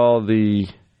recall, the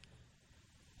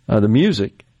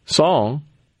music song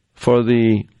for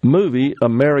the movie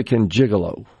American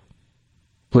Gigolo. I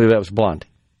believe that was Blondie.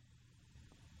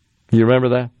 You remember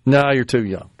that? No, you're too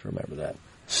young to remember that.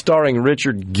 Starring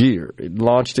Richard Gere. It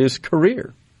launched his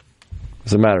career.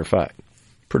 As a matter of fact,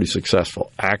 pretty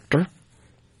successful actor.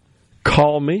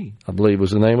 Call Me, I believe,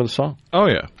 was the name of the song. Oh,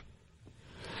 yeah.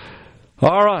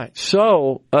 All right.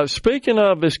 So, speaking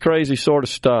of this crazy sort of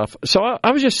stuff, so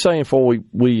I was just saying before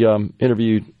we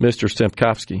interviewed Mr.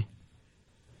 Stempkowski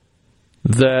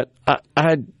that I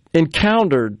had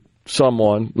encountered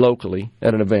someone locally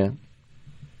at an event.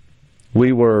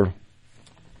 We were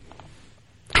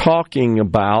talking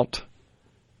about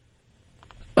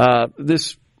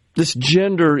this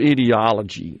gender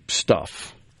ideology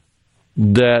stuff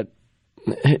that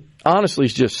honestly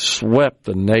has just swept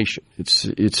the nation.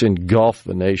 It's engulfed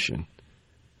the nation.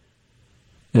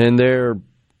 And there are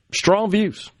strong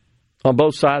views on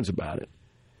both sides about it.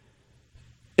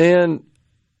 And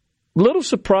a little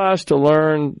surprised to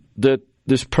learn that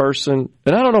this person,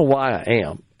 and I don't know why I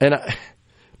am,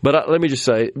 but let me just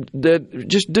say, that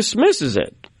just dismisses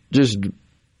it. Just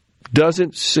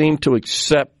doesn't seem to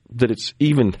accept that it's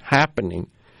even happening.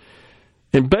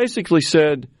 And basically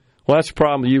said, well, that's the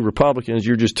problem with you Republicans.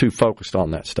 You're just too focused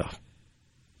on that stuff.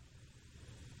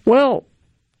 Well,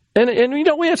 and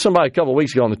we had somebody a couple of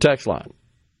weeks ago on the text line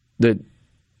that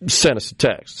sent us a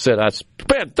text. Said, I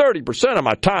spent 30% of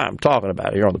my time talking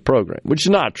about it here on the program, which is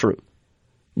not true.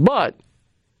 But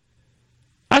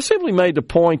I simply made the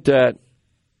point that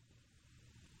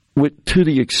to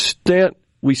the extent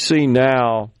we see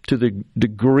now, to the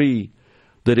degree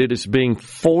that it is being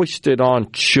foisted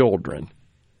on children,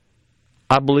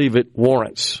 I believe it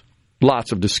warrants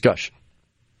lots of discussion.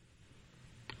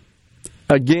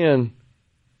 Again,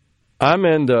 I'm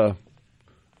in the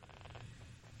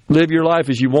live your life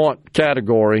as you want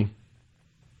category.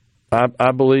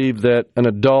 I believe that an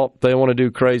adult, they want to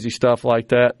do crazy stuff like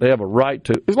that, they have a right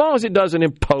to, as long as it doesn't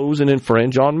impose and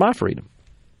infringe on my freedom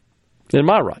and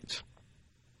my rights.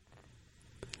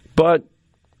 But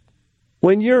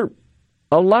when you're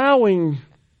allowing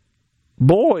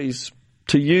boys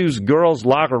to use girls'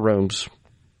 locker rooms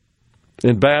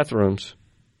and bathrooms,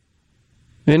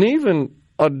 and even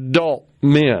adult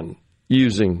men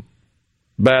using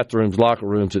bathrooms, locker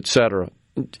rooms, etc.,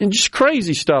 and just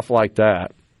crazy stuff like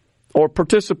that, or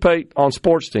participate on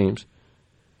sports teams,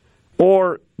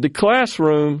 or the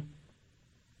classroom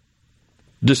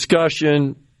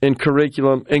discussion and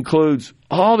curriculum includes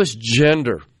all this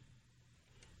gender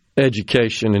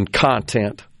education and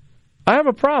content, I have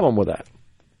a problem with that.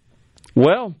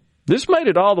 Well, this made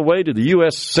it all the way to the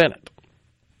U.S. Senate.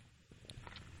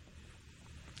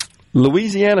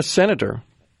 Louisiana Senator,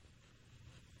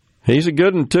 he's a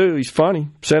good one too, he's funny,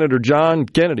 Senator John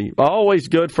Kennedy, always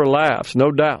good for laughs,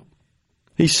 no doubt.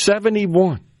 He's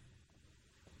 71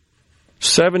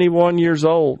 years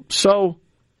old. So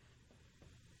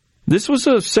This was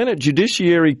a Senate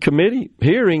Judiciary Committee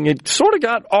hearing. It sort of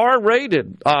got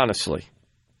R-rated, honestly.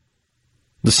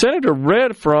 The senator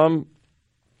read from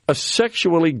a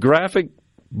sexually graphic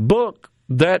book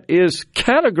that is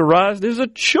categorized as a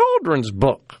children's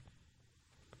book.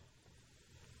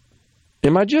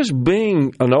 Am I just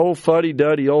being an old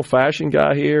fuddy-duddy, old-fashioned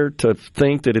guy here to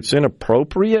think that it's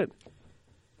inappropriate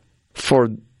for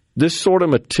this sort of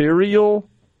material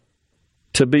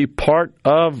to be part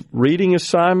of reading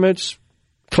assignments,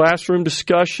 classroom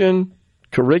discussion,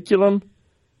 curriculum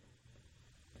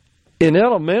in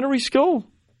elementary school?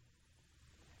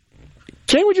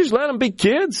 Can't we just let them be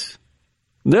kids?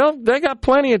 They got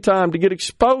plenty of time to get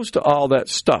exposed to all that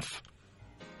stuff.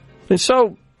 And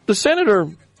so the senator,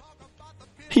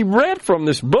 he read from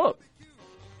this book,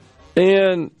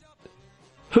 and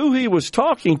who he was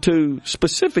talking to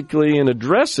specifically and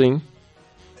addressing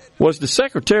was the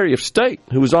Secretary of State,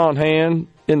 who was on hand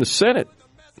in the Senate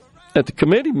at the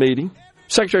committee meeting,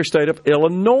 Secretary of State of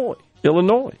Illinois,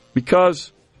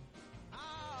 because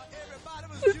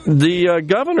the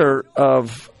governor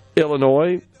of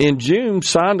Illinois in June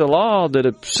signed a law that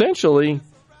essentially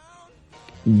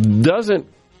doesn't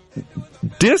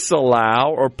disallow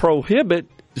or prohibit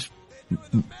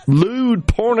lewd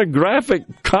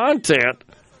pornographic content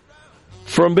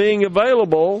from being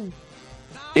available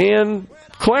in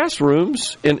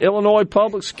classrooms in Illinois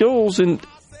public schools and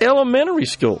elementary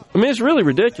school. I mean, it's really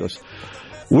ridiculous.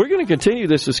 We're going to continue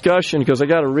this discussion because I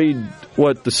got to read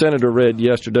what the senator read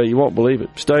yesterday. You won't believe it.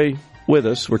 Stay with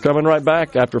us. We're coming right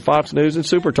back after Fox News and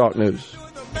SuperTalk News.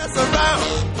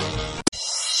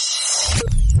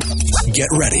 Get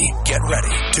ready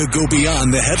to go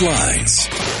beyond the headlines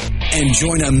and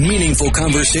join a meaningful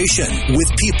conversation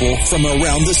with people from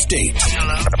around the state.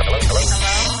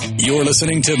 You're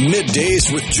listening to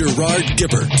MidDays with Gerard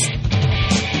Gibert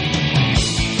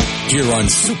here on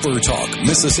SuperTalk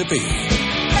Mississippi.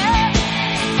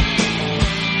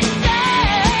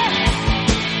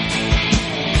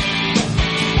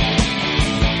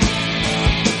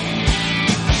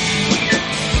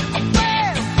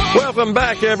 Welcome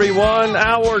back, everyone.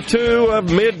 Hour 2 of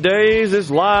MidDays is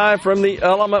live from the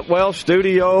Element Wealth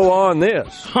studio on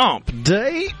this Hump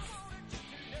Day.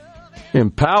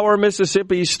 Empower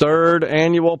Mississippi's third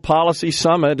annual policy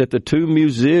summit at the two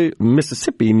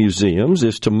Mississippi museums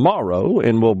is tomorrow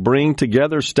and will bring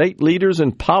together state leaders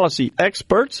and policy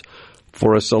experts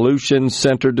for a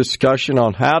solution-centered discussion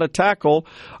on how to tackle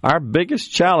our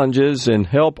biggest challenges and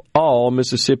help all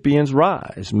Mississippians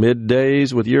rise.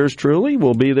 MidDays with yours truly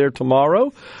will be there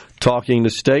tomorrow, talking to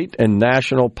state and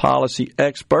national policy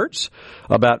experts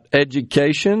about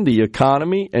education, the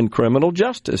economy, and criminal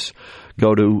justice.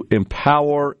 Go to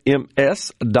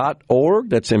empowerms.org.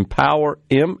 That's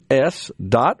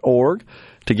empowerms.org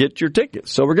to get your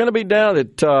tickets. So we're going to be down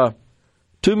at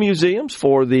two museums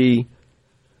for the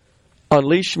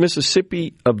Unleash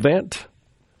Mississippi event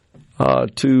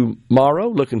tomorrow.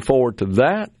 Looking forward to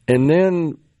that. And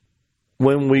then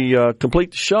when we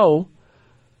complete the show,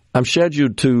 I'm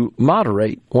scheduled to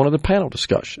moderate one of the panel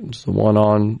discussions, the one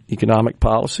on economic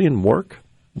policy and work,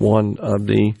 one of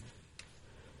the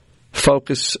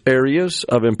focus areas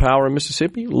of Empower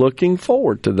Mississippi. Looking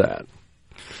forward to that.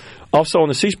 Also on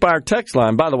the C Spire text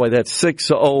line, by the way, that's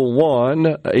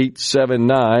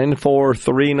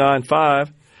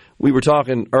 601-879-4395. We were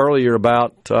talking earlier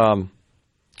about the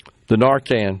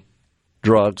Narcan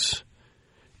drugs,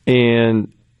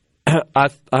 and I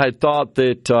had thought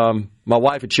that my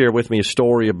wife had shared with me a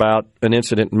story about an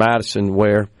incident in Madison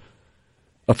where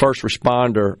a first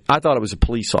responder, I thought it was a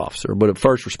police officer, but a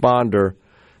first responder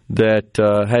that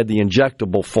had the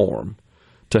injectable form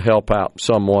to help out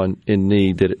someone in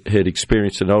need that had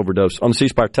experienced an overdose. On the C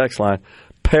Spire text line,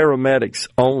 paramedics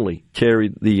only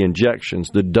carry the injections.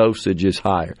 The dosage is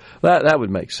higher. That would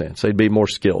make sense. They'd be more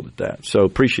skilled at that. So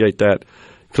appreciate that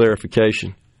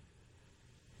clarification.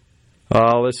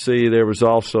 Let's see. There was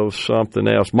also something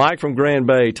else. Mike from Grand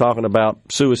Bay talking about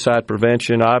suicide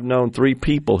prevention. I've known 3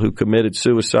 people who committed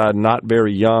suicide, not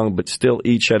very young, but still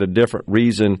each had a different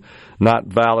reason. Not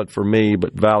valid for me,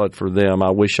 but valid for them.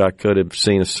 I wish I could have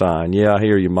seen a sign. Yeah, I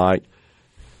hear you, Mike.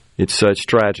 It's such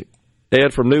tragic.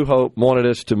 Ed from New Hope wanted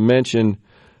us to mention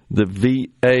the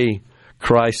VA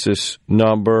crisis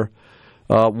number,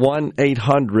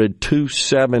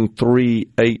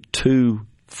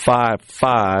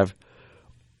 1-800-273-8255,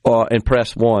 and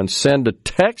press 1. Send a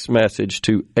text message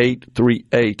to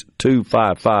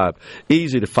 838-255.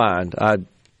 Easy to find. I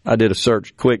did a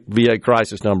search, quick VA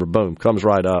crisis number, boom, comes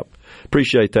right up.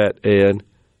 Appreciate that, Ed.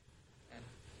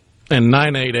 And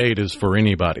 988 is for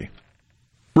anybody.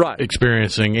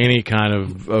 experiencing any kind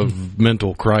of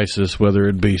mental crisis, whether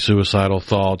it be suicidal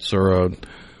thoughts or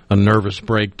a nervous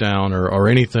breakdown or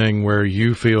anything where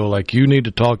you feel like you need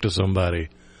to talk to somebody,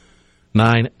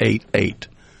 988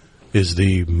 is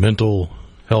the mental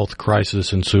health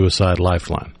crisis and suicide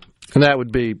lifeline. And that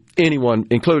would be anyone,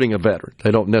 including a veteran.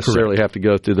 They don't necessarily have to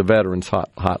go through the veterans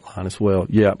hotline as well.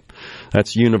 Yep,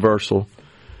 that's universal.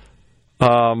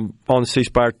 On the C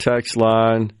Spire text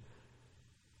line,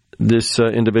 this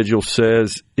individual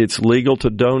says it's legal to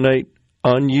donate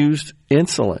unused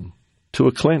insulin to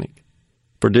a clinic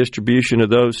for distribution to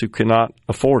those who cannot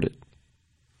afford it.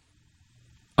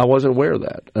 I wasn't aware of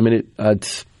that. I mean, I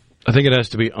think it has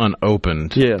to be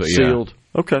unopened. Yeah, sealed.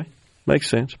 Yeah. Okay, makes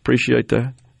sense. Appreciate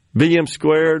that. VM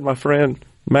Squared, my friend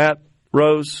Matt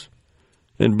Rose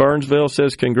in Burnsville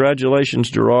says, congratulations,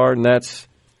 Gerard. And that's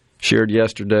shared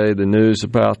yesterday, the news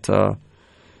about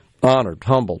honored,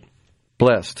 humbled,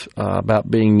 blessed about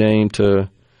being named to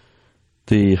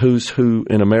the Who's Who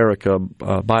in America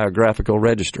biographical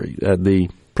registry. The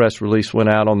press release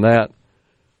went out on that.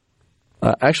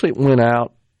 Actually, it went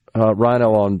out,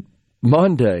 Rhino, on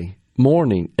Monday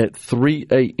morning at 3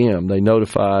 a.m. They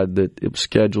notified that it was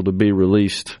scheduled to be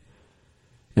released,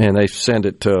 and they sent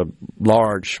it to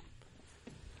large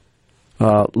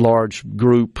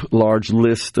group, large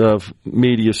list of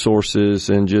media sources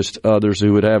and just others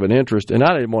who would have an interest. And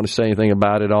I didn't want to say anything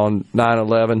about it on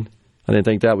 9/11. I didn't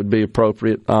think that would be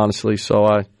appropriate, honestly.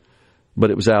 But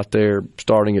it was out there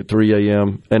starting at 3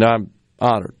 a.m. And I'm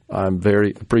honored. I'm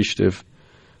very appreciative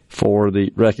for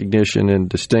the recognition and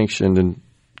distinction, and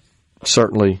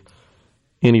certainly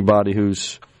anybody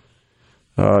who's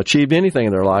achieved anything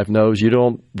in their life knows you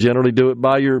don't generally do it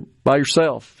by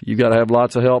yourself. You got to have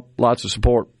lots of help, lots of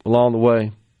support along the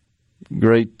way.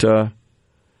 Great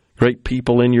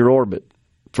people in your orbit.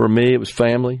 For me, it was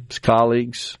family, it was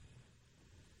colleagues,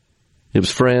 it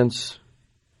was friends,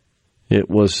 it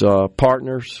was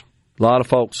partners. A lot of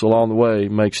folks along the way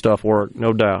make stuff work,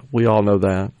 no doubt. We all know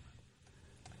that.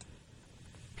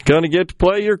 Going to get to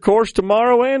play your course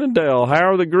tomorrow, Annandale.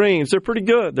 How are the greens? They're pretty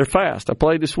good. They're fast. I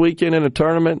played this weekend in a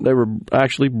tournament. They were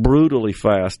actually brutally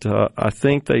fast. I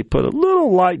think they put a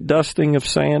little light dusting of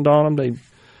sand on them.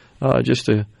 They just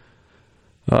to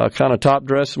kind of top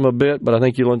dress them a bit, but I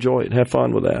think you'll enjoy it. Have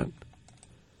fun with that.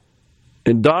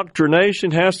 Indoctrination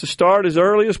has to start as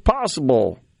early as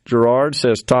possible, Gerard,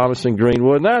 says Thomas in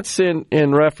Greenwood. And that's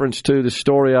in reference to the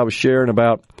story I was sharing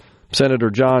about Senator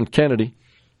John Kennedy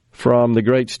from the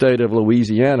great state of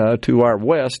Louisiana to our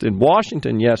west in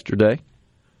Washington yesterday.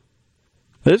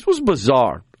 This was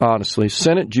bizarre, honestly.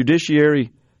 Senate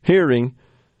Judiciary hearing,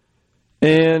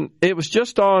 and it was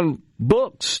just on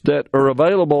books that are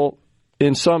available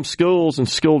in some schools and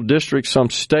school districts, some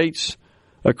states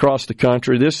across the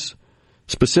country. This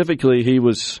specifically, he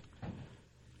was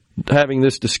having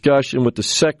this discussion with the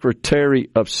Secretary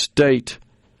of State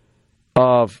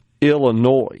of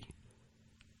Illinois.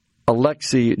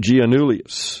 Alexei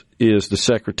Giannoulias is the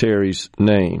secretary's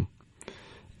name.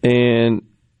 And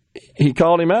he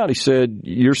called him out. He said,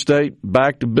 your state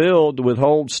backed a bill to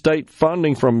withhold state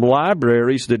funding from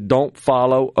libraries that don't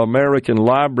follow American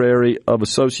Library of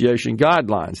Association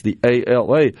guidelines, the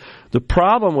ALA. The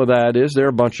problem with that is they're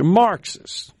a bunch of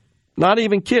Marxists. Not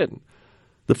even kidding.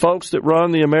 The folks that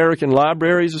run the American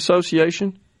Libraries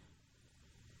Association,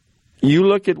 you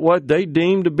look at what they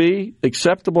deem to be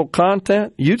acceptable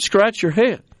content, you'd scratch your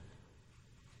head.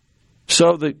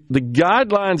 So the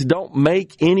guidelines don't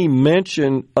make any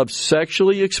mention of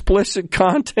sexually explicit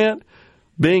content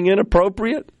being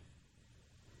inappropriate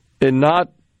and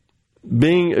not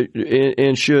being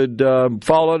and should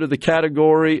fall under the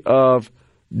category of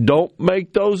don't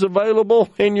make those available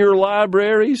in your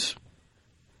libraries.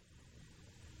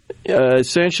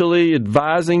 Essentially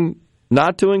advising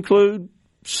not to include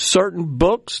certain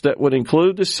books that would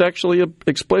include the sexually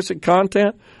explicit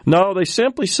content. No, they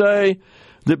simply say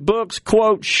that books,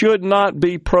 quote, should not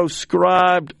be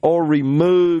proscribed or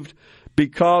removed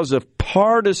because of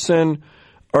partisan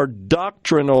or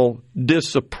doctrinal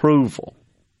disapproval.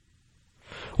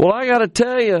 Well, I got to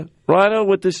tell you, Rhino,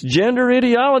 with this gender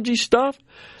ideology stuff,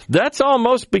 that's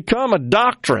almost become a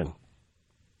doctrine.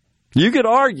 You could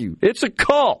argue it's a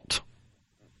cult.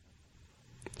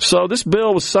 So this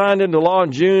bill was signed into law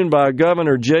in June by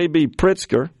Governor J.B.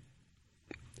 Pritzker.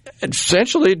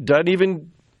 Essentially, it doesn't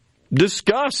even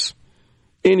discuss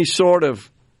any sort of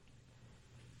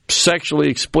sexually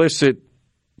explicit,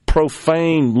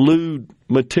 profane, lewd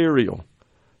material.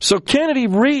 So Kennedy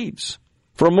reads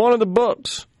from one of the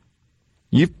books.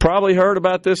 You've probably heard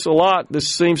about this a lot. This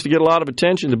seems to get a lot of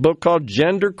attention. The book called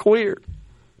Gender Queer,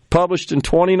 published in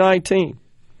 2019.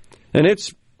 And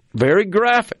it's very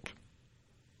graphic.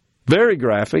 Very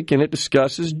graphic, and it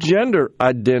discusses gender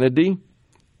identity,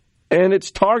 and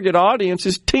its target audience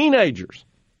is teenagers.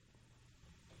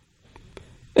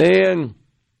 And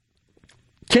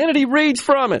Kennedy reads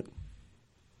from it.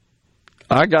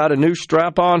 I got a new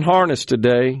strap-on harness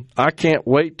today. I can't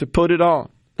wait to put it on.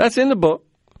 That's in the book.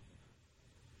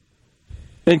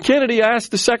 And Kennedy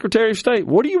asked the Secretary of State,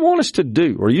 what do you want us to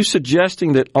do? Are you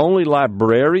suggesting that only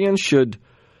librarians should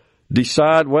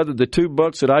decide whether the two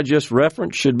books that I just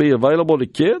referenced should be available to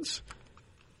kids?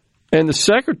 And the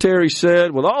Secretary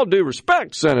said, with all due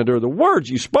respect, Senator, the words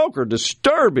you spoke are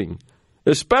disturbing,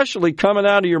 especially coming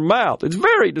out of your mouth. It's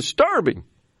very disturbing.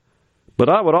 But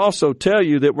I would also tell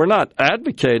you that we're not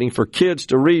advocating for kids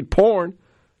to read porn.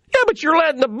 Yeah, but you're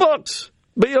letting the books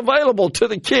be available to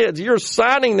the kids. You're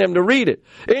assigning them to read it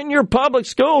in your public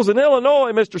schools in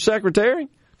Illinois, Mr. Secretary.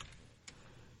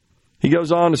 He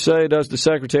goes on to say, does the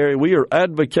Secretary, we are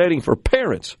advocating for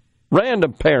parents,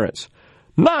 random parents,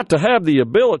 not to have the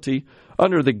ability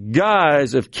under the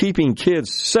guise of keeping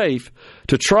kids safe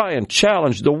to try and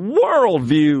challenge the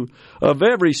worldview of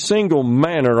every single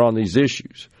manner on these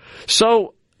issues.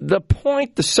 So the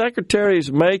point the Secretary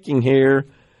is making here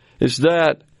is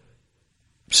that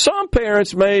some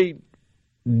parents may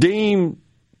deem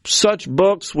such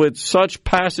books with such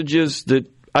passages that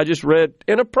I just read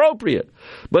inappropriate,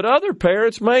 but other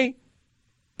parents may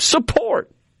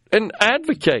support and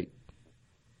advocate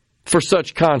for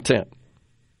such content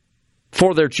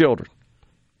for their children.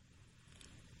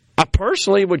 I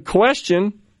personally would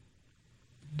question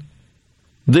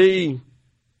the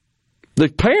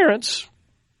parents'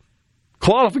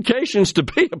 qualifications to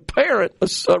be a parent,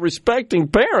 a respecting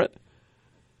parent.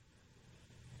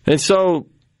 And so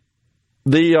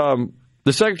the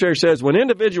Secretary says when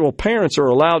individual parents are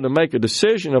allowed to make a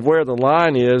decision of where the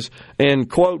line is and,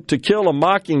 quote, To Kill a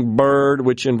Mockingbird,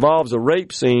 which involves a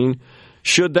rape scene,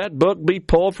 should that book be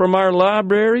pulled from our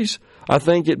libraries? I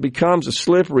think it becomes a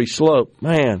slippery slope.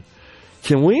 Man,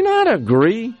 can we not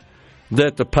agree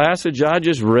that the passage I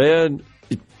just read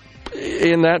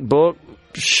in that book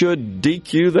should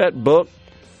DQ that book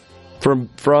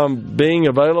from being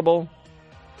available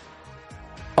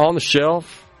on the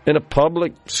shelf in a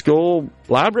public school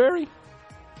library?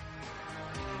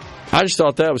 I just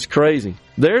thought that was crazy.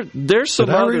 There's some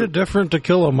Did I read it different, To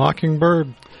Kill a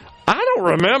Mockingbird? I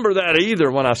don't remember that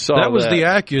either when I saw that. That was the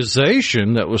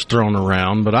accusation that was thrown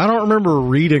around, but I don't remember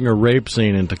reading a rape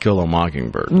scene in To Kill a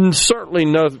Mockingbird. Certainly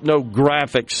no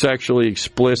graphic, sexually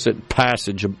explicit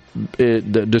passage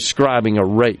describing a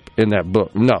rape in that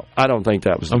book. No, I don't think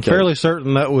that was the case. I'm fairly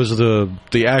certain that was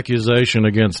the accusation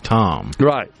against Tom.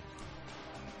 Right.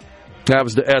 That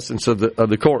was the essence of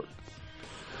the court.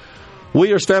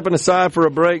 We are stepping aside for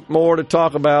a break. More to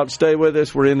talk about. Stay with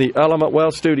us. We're in the Element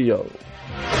Well studio.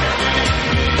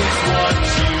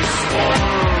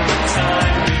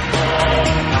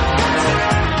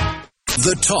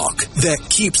 The talk that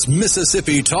keeps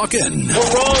Mississippi talking.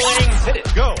 We're rolling. Hit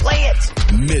it. Go. Play it.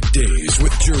 Middays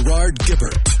with Gerard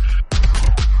Gibert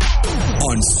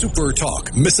on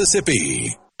SuperTalk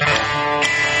Mississippi.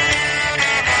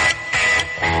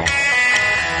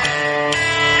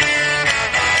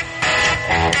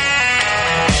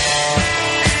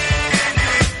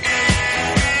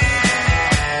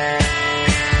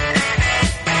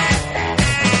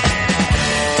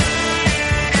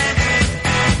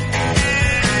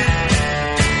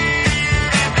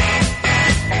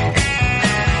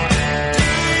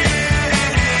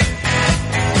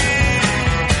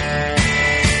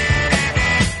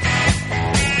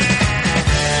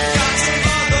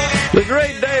 The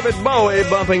great David Bowie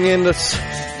bumping into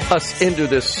us into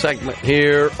this segment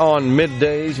here on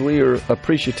Middays. We are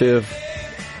appreciative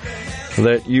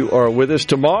that you are with us.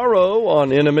 Tomorrow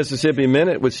on In a Mississippi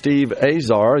Minute with Steve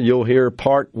Azar, you'll hear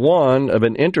part one of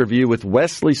an interview with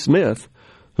Wesley Smith,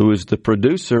 who is the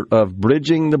producer of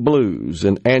Bridging the Blues,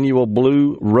 an annual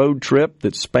blue road trip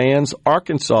that spans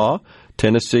Arkansas,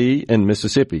 Tennessee, and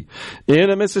Mississippi. In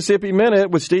a Mississippi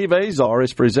Minute with Steve Azar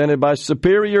is presented by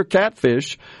Superior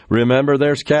Catfish. Remember,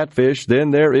 there's catfish, then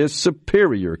there is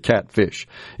Superior Catfish.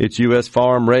 It's U.S.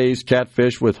 farm-raised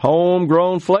catfish with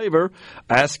homegrown flavor.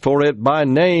 Ask for it by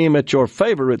name at your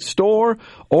favorite store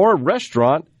or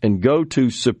restaurant and go to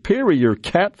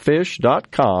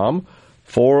superiorcatfish.com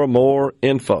for more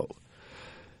info.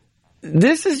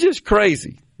 This is just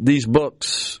crazy, these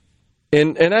books.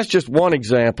 And that's just one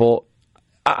example.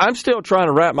 I'm still trying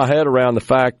to wrap my head around the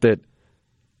fact that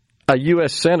a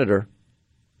U.S. senator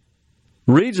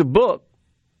reads a book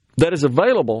that is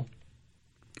available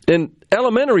in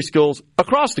elementary schools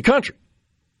across the country,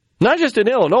 not just in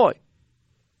Illinois,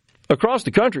 across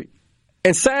the country.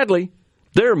 And sadly,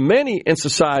 there are many in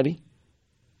society,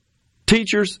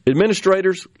 teachers,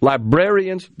 administrators,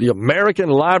 librarians, the American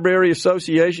Library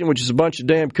Association, which is a bunch of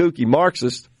damn kooky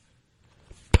Marxists,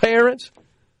 parents,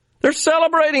 they're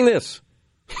celebrating this.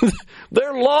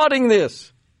 They're lauding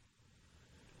this.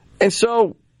 And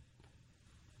so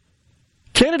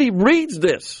Kennedy reads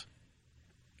this.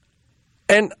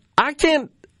 And I can't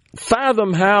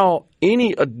fathom how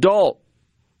any adult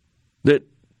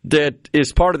that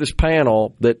is part of this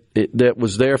panel that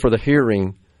was there for the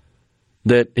hearing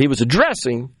that he was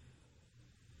addressing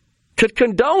could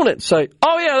condone it and say,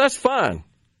 oh, yeah, that's fine.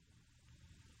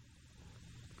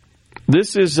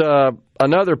 This is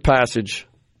another passage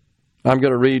I'm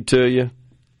going to read to you.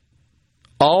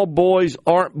 All Boys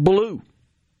Aren't Blue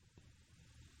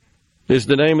is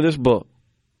the name of this book.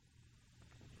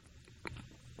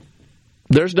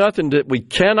 There's nothing that we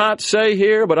cannot say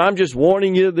here, but I'm just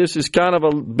warning you, this is kind of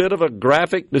a bit of a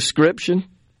graphic description.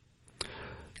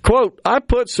 Quote, I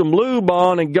put some lube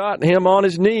on and got him on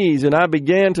his knees, and I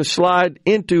began to slide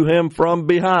into him from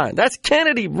behind. That's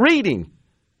Kennedy reading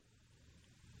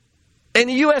in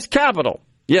the U.S. Capitol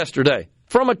yesterday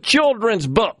from a children's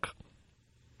book.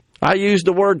 I use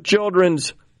the word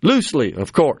children's loosely,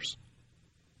 of course.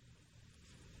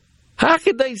 How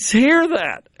could they hear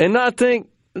that and not think,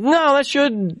 no, that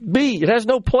shouldn't be. It has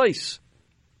no place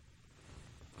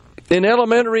in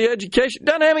elementary education. It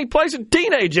doesn't have any place in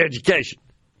teenage education.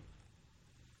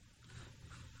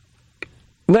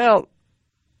 Now,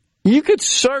 you could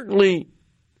certainly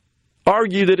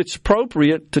argue that it's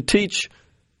appropriate to teach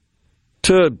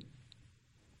to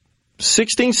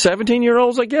 16,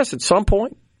 17-year-olds, I guess, at some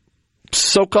point,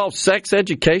 so-called sex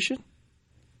education.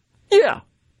 Yeah,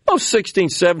 most 16,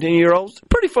 17-year-olds are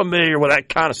pretty familiar with that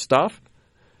kind of stuff.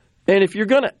 And if you're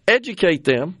going to educate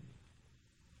them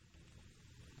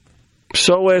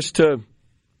so as to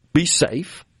be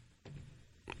safe,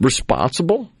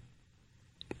 responsible,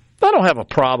 I don't have a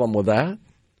problem with that.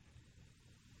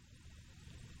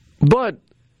 But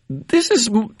this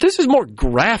is more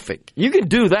graphic. You can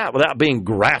do that without being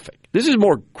graphic. This is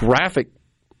more graphic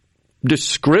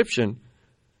description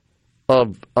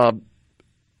of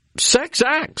sex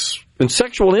acts and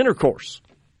sexual intercourse.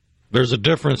 There's a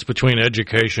difference between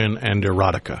education and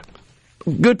erotica.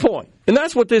 Good point. And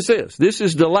that's what this is. This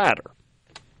is the latter.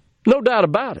 No doubt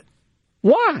about it.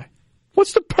 Why?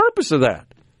 What's the purpose of that?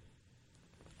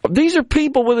 These are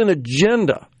people with an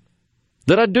agenda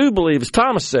that I do believe, as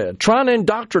Thomas said, trying to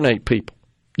indoctrinate people,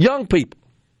 young people.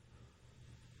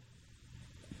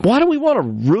 Why do we want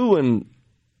to ruin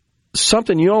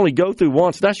something you only go through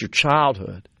once? That's your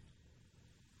childhood.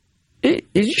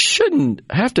 You shouldn't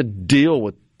have to deal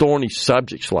with thorny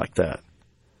subjects like that.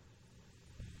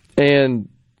 And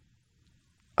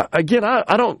again,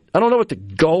 I don't know what the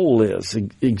goal is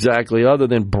exactly, other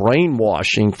than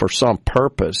brainwashing for some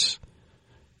purpose.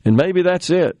 And maybe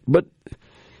that's it. But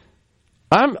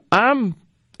I'm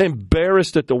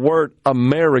embarrassed that the word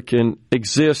American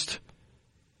exists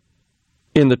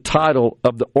in the title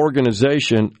of the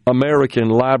organization American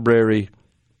Library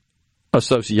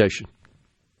Association.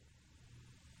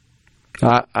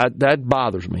 That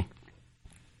bothers me.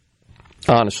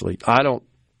 Honestly, I don't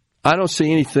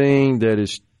see anything that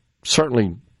is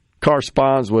certainly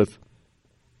corresponds with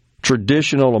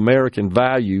traditional American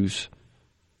values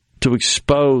to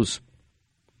expose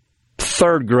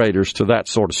third graders to that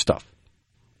sort of stuff.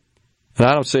 And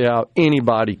I don't see how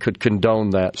anybody could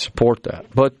condone that, support that.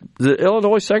 But the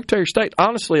Illinois Secretary of State,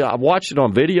 honestly, I watched it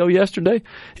on video yesterday.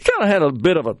 He kind of had a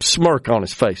bit of a smirk on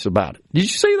his face about it. Did you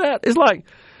see that? It's like,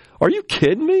 are you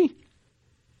kidding me?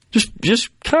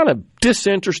 Just kind of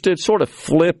disinterested, sort of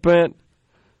flippant,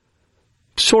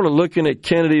 sort of looking at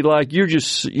Kennedy like you're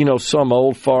just, some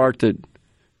old fart that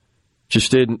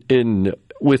just in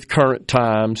with current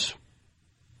times.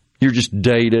 You're just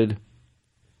dated.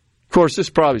 Of course, this is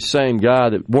probably the same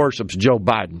guy that worships Joe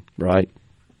Biden, right?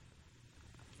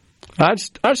 I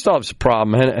just thought it was a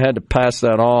problem. I had to pass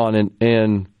that on.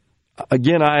 And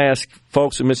again, I ask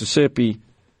folks in Mississippi,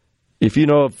 if you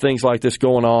know of things like this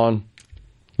going on,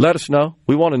 let us know.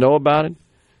 We want to know about it.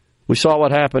 We saw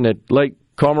what happened at Lake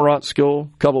Cormorant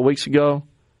School a couple of weeks ago.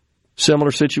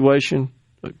 Similar situation.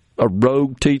 A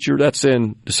rogue teacher, that's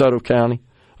in DeSoto County.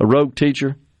 A rogue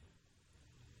teacher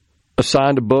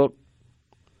assigned a book.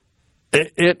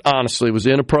 It honestly was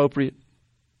inappropriate.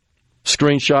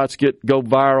 Screenshots go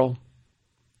viral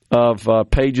of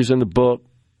pages in the book.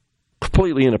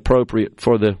 Completely inappropriate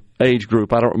for the age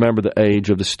group. I don't remember the age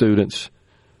of the students.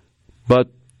 But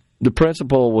the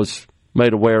principal was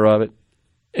made aware of it,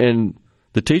 and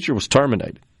the teacher was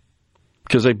terminated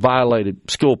because they violated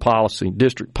school policy,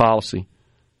 district policy.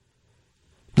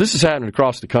 This is happening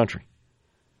across the country.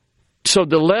 So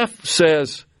the left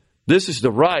says this is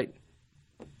the right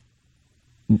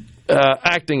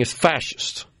acting as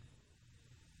fascists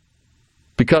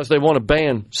because they want to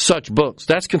ban such books.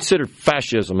 That's considered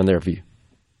fascism in their view.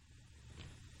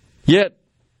 Yet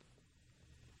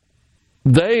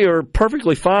they are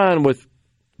perfectly fine with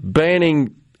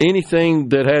banning anything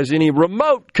that has any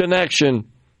remote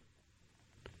connection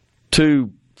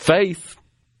to faith,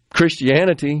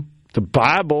 Christianity, the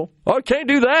Bible. Oh, I can't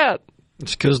do that.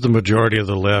 It's because the majority of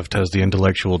the left has the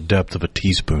intellectual depth of a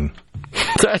teaspoon.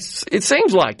 It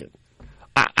seems like it.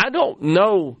 I don't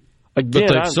know. Again,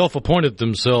 but they've self-appointed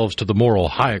themselves to the moral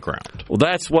high ground. Well,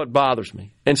 that's what bothers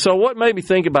me. And so what made me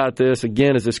think about this,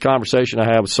 again, is this conversation I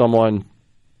had with someone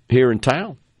here in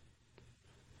town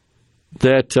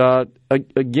that,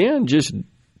 again, just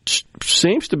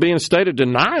seems to be in a state of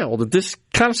denial that this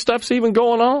kind of stuff's even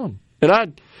going on.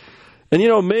 And you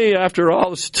know me, after all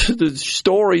the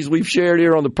stories we've shared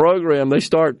here on the program, they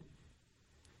start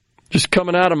just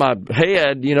coming out of my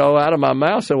head, out of my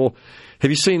mouth. Say, well,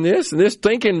 have you seen this and this?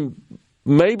 Thinking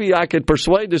maybe I could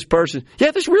persuade this person,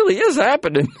 yeah, this really is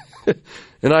happening.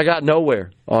 And I got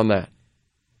nowhere on that.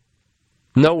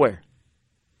 Nowhere.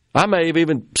 I may have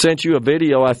even sent you a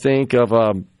video, I think, of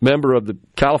a member of the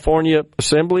California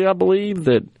Assembly, I believe,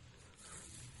 that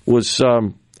was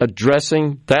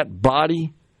addressing that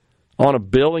body on a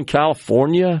bill in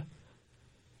California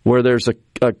where there's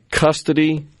a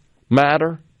custody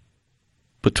matter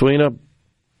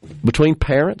between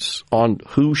parents on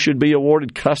who should be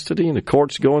awarded custody, and the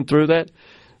court's going through that.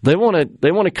 They want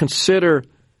to consider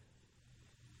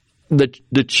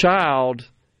the child,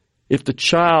 if the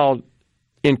child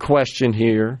in question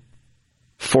here,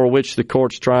 for which the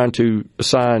court's trying to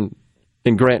assign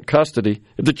and grant custody,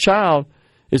 if the child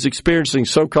is experiencing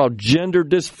so-called gender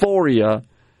dysphoria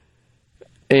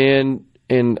and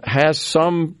has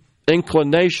some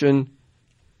inclination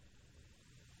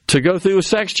to go through a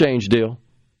sex change deal,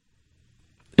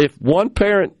 if one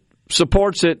parent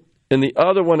supports it and the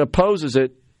other one opposes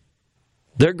it,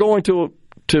 they're going to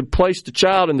place the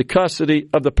child in the custody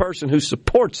of the person who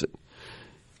supports it.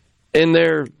 And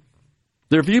their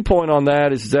viewpoint on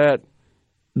that is that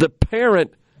the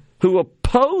parent who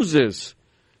opposes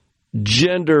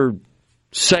gender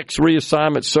sex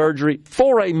reassignment surgery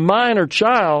for a minor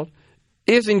child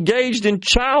is engaged in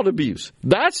child abuse.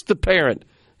 That's the parent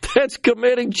that's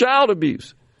committing child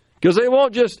abuse. Because they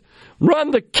won't just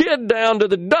run the kid down to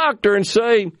the doctor and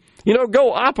say,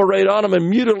 go operate on them and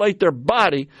mutilate their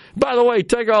body. By the way,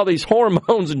 take all these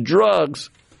hormones and drugs,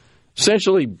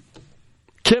 essentially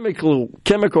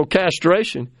chemical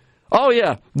castration. Oh,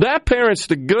 yeah, that parent's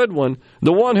the good one.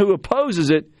 The one who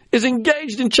opposes it is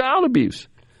engaged in child abuse.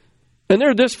 And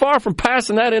they're this far from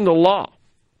passing that into law.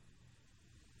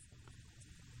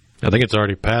 I think it's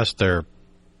already passed their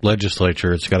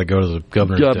legislature. It's got to go to the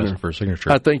governor's desk for a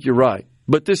signature. I think you're right.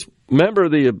 But this member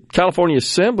of the California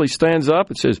Assembly stands up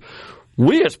and says,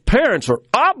 we as parents are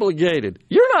obligated.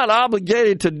 You're not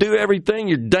obligated to do everything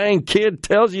your dang kid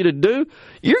tells you to do.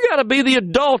 You got to be the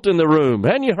adult in the room.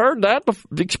 Hadn't you heard that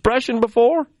expression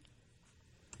before?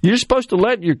 You're supposed to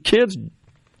let your kids...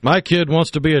 My kid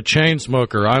wants to be a chain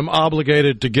smoker. I'm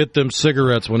obligated to get them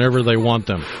cigarettes whenever they want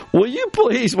them. Will you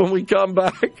please, when we come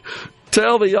back,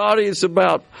 tell the audience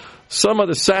about some of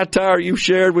the satire you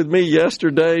shared with me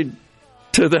yesterday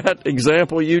to that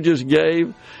example you just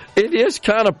gave? It is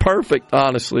kind of perfect,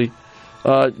 honestly.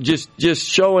 Just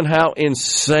showing how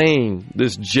insane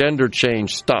this gender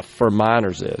change stuff for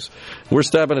minors is. We're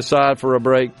stepping aside for a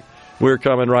break. We're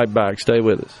coming right back. Stay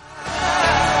with us.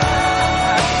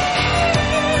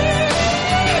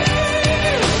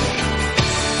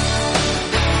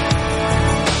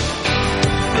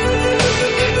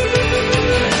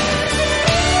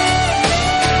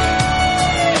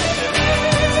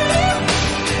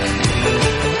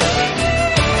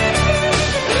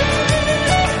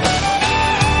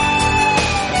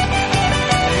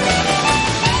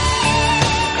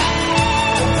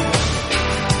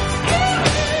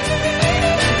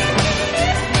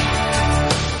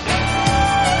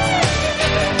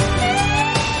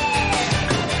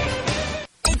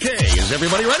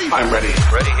 Everybody ready? I'm ready.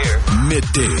 Ready here.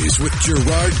 Middays with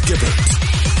Gerard Gibert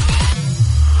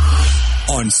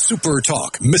on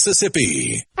SuperTalk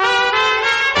Mississippi.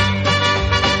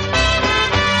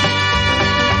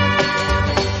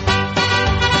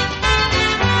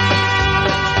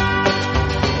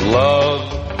 Love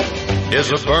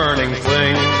is a burning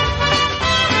thing,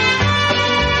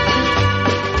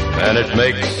 and it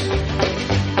makes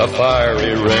a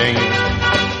fiery ring.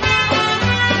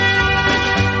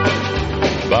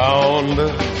 Bound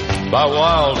by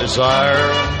wild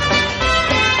desire.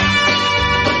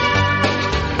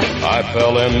 I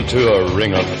fell into a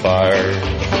ring of fire.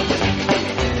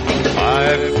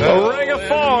 A Ring of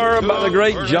Fire by the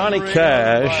great Johnny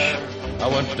Cash. I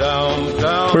went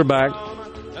down. We're back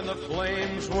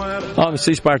on the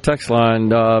C Spire text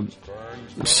line.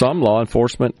 Some law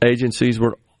enforcement agencies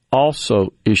were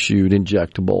also issued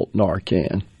injectable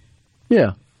Narcan.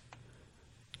 Yeah.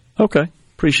 Okay.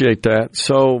 Appreciate that.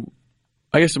 So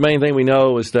I guess the main thing we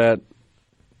know is that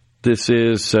this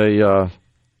is a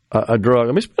drug. I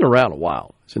mean, it's been around a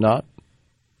while, is it not?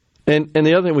 And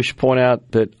the other thing we should point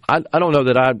out that I don't know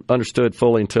that I understood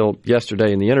fully until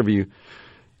yesterday in the interview,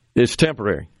 it's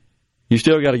temporary. You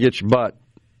still got to get your butt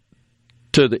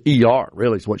to the ER,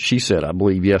 really, is what she said, I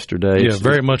believe, yesterday. Yeah,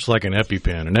 very much like an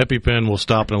EpiPen. An EpiPen will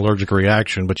stop an allergic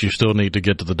reaction, but you still need to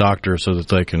get to the doctor so that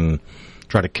they can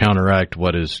try to counteract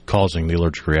what is causing the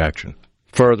allergic reaction.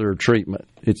 Further treatment.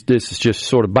 This is just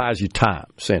sort of buys you time,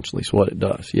 essentially, is what it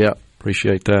does. Yeah,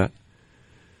 appreciate that.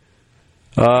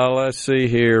 Let's see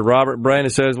here. Robert Brandon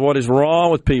says, what is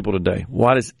wrong with people today?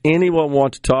 Why does anyone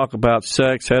want to talk about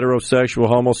sex, heterosexual,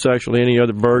 homosexual, any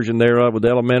other version thereof with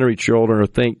elementary children or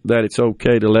think that it's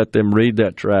okay to let them read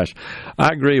that trash?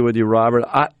 I agree with you, Robert.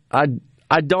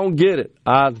 I don't get it.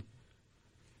 I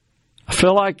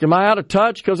feel like, am I out of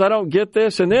touch because I don't get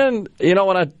this? And then,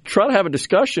 when I try to have a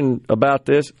discussion about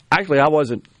this, actually I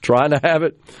wasn't trying to have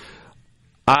it.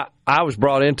 I was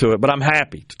brought into it, but I'm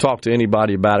happy to talk to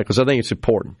anybody about it because I think it's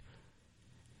important.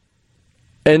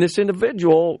 And this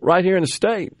individual right here in the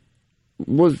state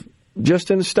was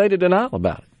just in a state of denial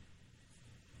about it.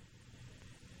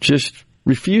 Just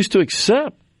refused to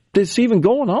accept this even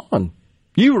going on.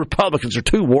 You Republicans are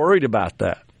too worried about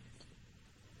that.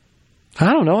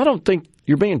 I don't know. I don't think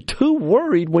you're being too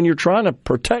worried when you're trying to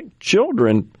protect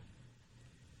children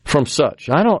from such.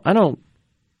 I don't.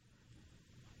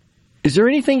 Is there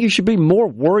anything you should be more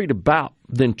worried about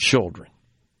than children?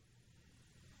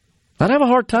 I'd have a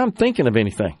hard time thinking of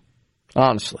anything,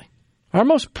 honestly. Our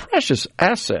most precious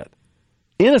asset,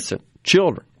 innocent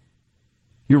children.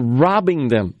 You're robbing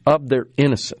them of their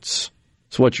innocence.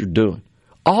 That's what you're doing.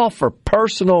 All for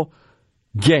personal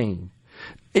gain.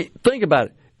 Think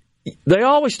about it. They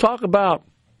always talk about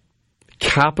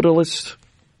capitalists,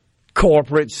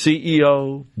 corporate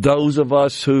CEO, those of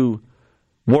us who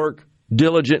work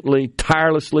diligently,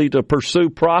 tirelessly to pursue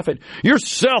profit. You're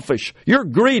selfish. You're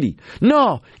greedy.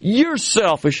 No, you're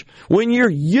selfish when you're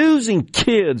using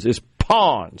kids as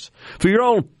pawns for your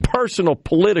own personal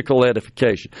political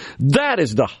edification. That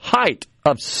is the height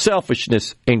of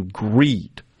selfishness and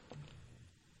greed.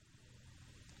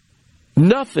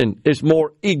 Nothing is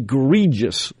more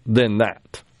egregious than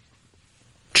that.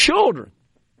 Children,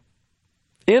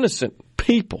 innocent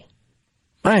people,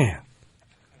 man.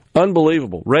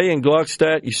 Unbelievable. Ray in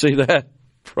Gluckstadt, you see that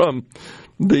from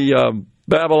the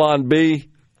Babylon Bee,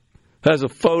 has a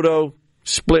photo,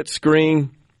 split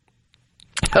screen,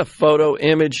 a photo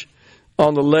image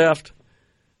on the left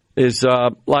is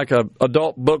like a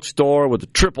adult bookstore with a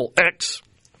triple X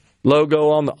logo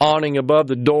on the awning above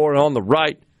the door. On the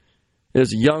right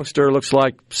is a youngster, looks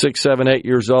like 6, 7, 8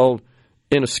 years old,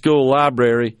 in a school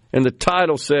library, and the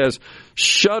title says,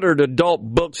 "Shuttered adult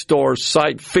bookstores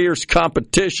cite fierce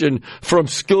competition from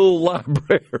school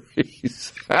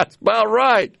libraries." That's about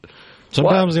right.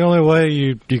 Sometimes the only way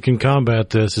you can combat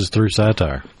this is through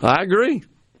satire. I agree.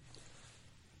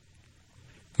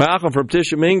 Malcolm from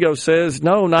Tishomingo says,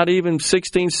 no, not even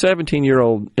 16,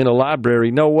 17-year-old in a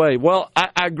library. No way. Well,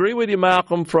 I agree with you,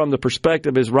 Malcolm, from the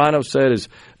perspective, as Rhino said, is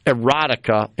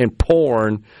erotica and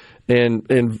porn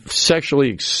and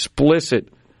sexually explicit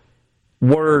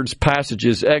words,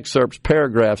 passages, excerpts,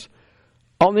 paragraphs.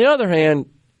 On the other hand,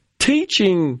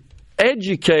 teaching,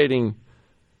 educating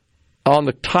on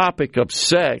the topic of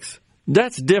sex,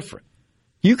 that's different.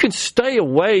 You can stay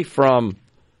away from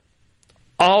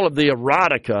all of the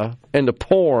erotica and the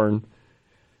porn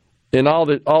and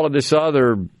all of this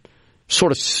other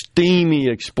sort of steamy,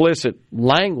 explicit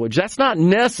language. That's not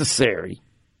necessary.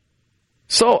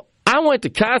 So I went to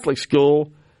Catholic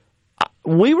school.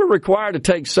 We were required to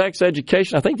take sex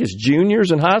education, I think it's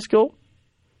juniors in high school.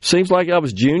 Seems like I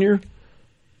was junior.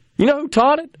 You know who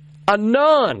taught it? A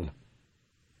nun.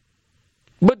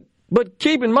 But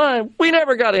keep in mind, we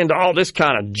never got into all this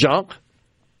kind of junk.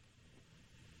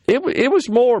 It was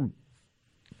more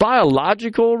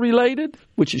biological related,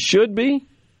 which it should be,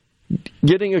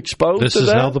 getting exposed to that. This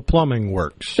is how the plumbing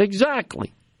works.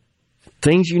 Exactly.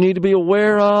 Things you need to be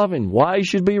aware of and why you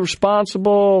should be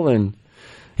responsible and,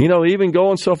 even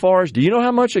going so far as, do you know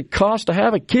how much it costs to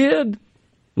have a kid,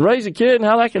 raise a kid, and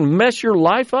how that can mess your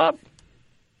life up?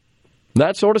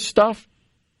 that sort of stuff.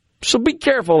 So be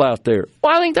careful out there.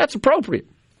 Well, I think that's appropriate.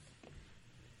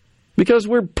 Because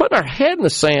we're putting our head in the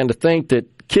sand to think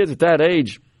that kids at that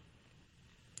age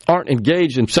aren't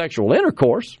engaged in sexual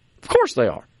intercourse. Of course they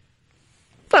are.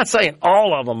 I'm not saying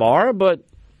all of them are, but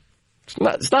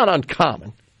it's not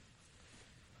uncommon.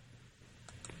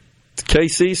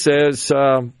 KC says,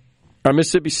 our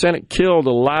Mississippi Senate killed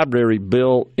a library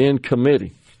bill in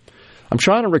committee. I'm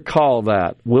trying to recall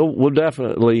that. We'll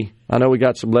definitely, I know we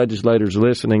got some legislators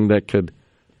listening that could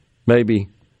maybe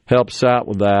help us out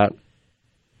with that.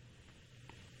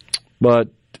 But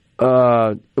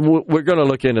we're going to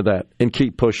look into that and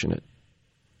keep pushing it.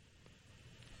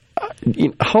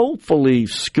 Hopefully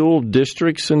school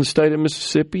districts in the state of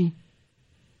Mississippi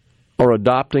are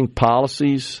adopting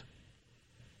policies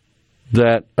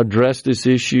that address this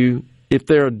issue. If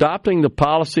they're adopting the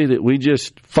policy that we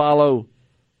just follow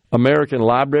American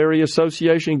Library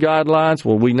Association guidelines,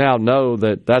 well, we now know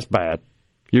that that's bad.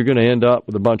 You're going to end up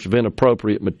with a bunch of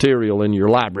inappropriate material in your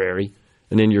library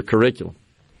and in your curriculum.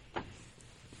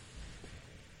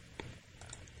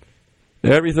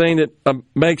 Everything that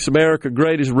makes America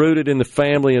great is rooted in the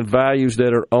family and values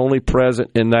that are only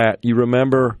present in that. You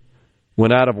remember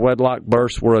when out-of-wedlock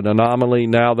births were an anomaly,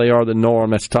 now they are the norm.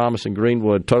 That's Thomas and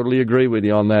Greenwood. Totally agree with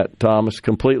you on that, Thomas.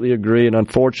 Completely agree. And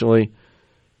unfortunately,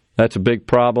 that's a big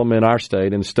problem in our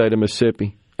state, in the state of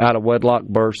Mississippi. Out-of-wedlock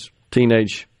births,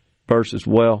 teenage births as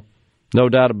well. No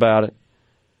doubt about it.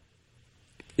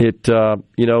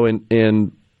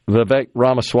 In Vivek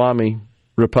Ramaswamy,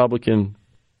 Republican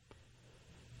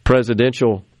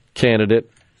presidential candidate,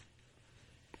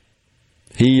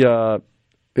 he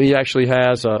actually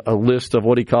has a list of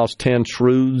what he calls 10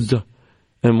 truths,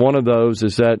 and one of those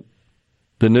is that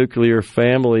the nuclear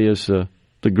family is the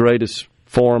greatest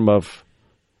form of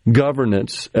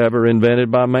governance ever invented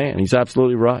by man. He's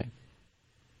absolutely right.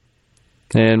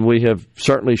 And we have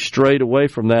certainly strayed away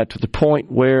from that to the point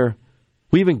where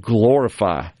we even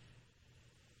glorify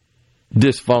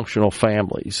dysfunctional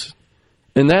families.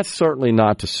 And that's certainly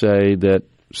not to say that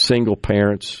single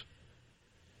parents,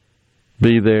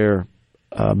 be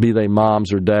they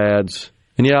moms or dads,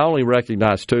 and I only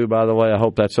recognize two, by the way, I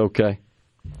hope that's okay,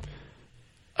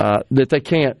 that they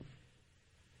can't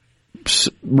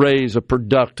raise a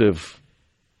productive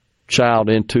child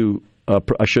into a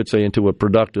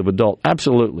productive adult.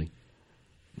 Absolutely.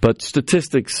 But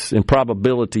statistics and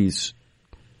probabilities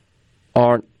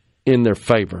aren't in their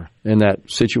favor in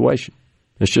that situation.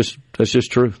 That's just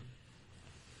truth.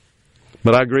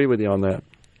 But I agree with you on that.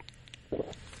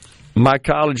 My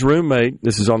college roommate,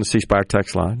 this is on the C Spire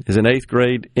text line, is an 8th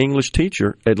grade English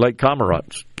teacher at Lake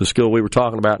Comoros, the school we were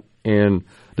talking about in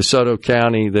DeSoto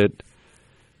County that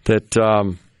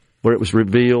where it was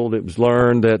revealed, it was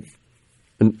learned that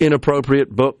an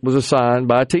inappropriate book was assigned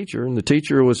by a teacher, and the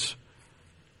teacher was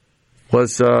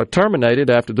terminated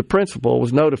after the principal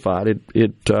was notified.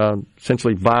 It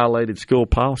essentially violated school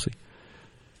policy.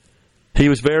 He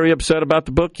was very upset about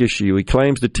the book issue. He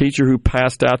claims the teacher who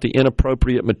passed out the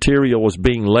inappropriate material was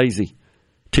being lazy.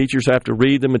 Teachers have to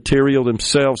read the material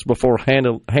themselves before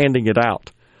handing it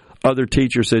out. Other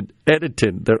teachers had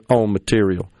edited their own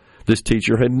material. This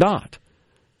teacher had not.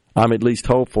 I'm at least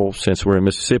hopeful, since we're in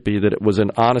Mississippi, that it was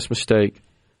an honest mistake,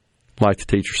 like the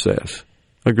teacher says.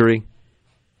 Agree?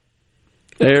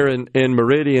 Aaron in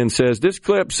Meridian says, this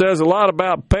clip says a lot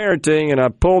about parenting, and I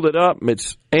pulled it up.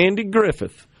 It's Andy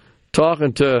Griffith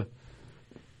talking to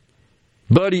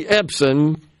Buddy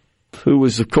Ebsen, who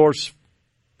was, of course,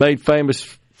 made famous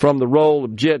from the role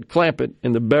of Jed Clampett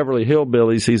in the Beverly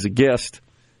Hillbillies. He's a guest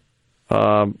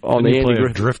on the Andy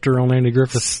Griffith. Drifter on Andy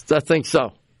Griffith? I think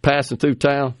so. Passing through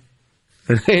town.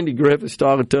 And Andy Griffith's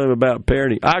talking to him about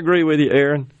parenting. I agree with you,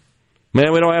 Aaron.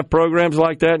 Man, we don't have programs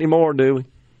like that anymore, do we?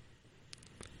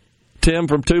 Tim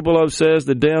from Tupelo says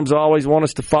the Dems always want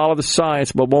us to follow the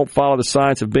science, but won't follow the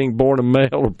science of being born a male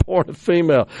or born a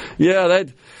female. Yeah,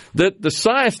 the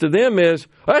science to them is,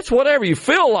 that's whatever you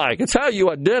feel like. It's how you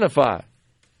identify.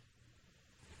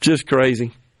 Just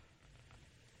crazy.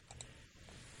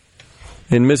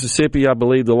 In Mississippi, I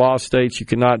believe the law states you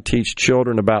cannot teach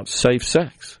children about safe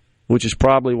sex, which is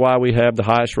probably why we have the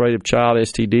highest rate of child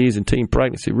STDs and teen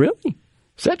pregnancy. Really?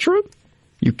 Is that true?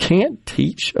 You can't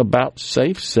teach about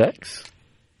safe sex?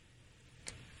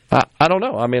 I don't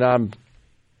know. I mean,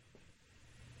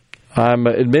 I'm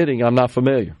admitting I'm not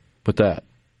familiar with that.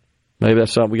 Maybe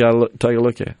that's something we got to take a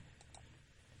look at.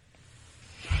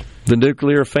 The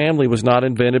nuclear family was not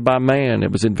invented by man.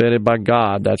 It was invented by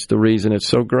God. That's the reason it's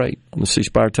so great on the C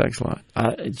Spire text line.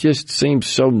 It just seems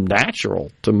so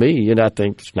natural to me, and I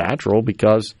think it's natural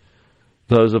because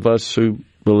those of us who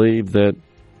believe that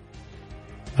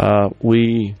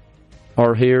We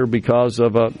are here because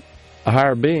of a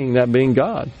higher being, that being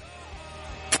God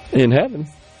in heaven,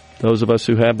 those of us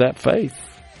who have that faith.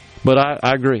 But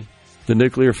I agree. The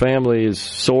nuclear family is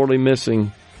sorely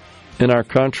missing in our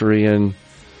country, and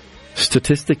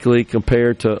statistically,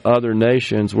 compared to other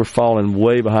nations, we're falling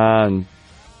way behind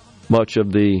much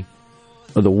of the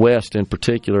West in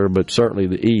particular, but certainly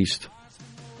the East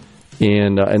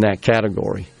in that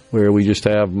category, where we just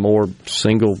have more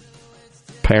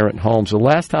single-parent homes. The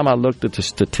last time I looked at the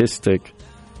statistic,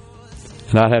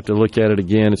 and I'd have to look at it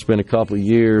again, it's been a couple of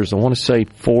years, I want to say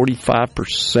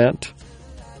 45%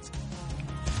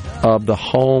 of the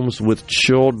homes with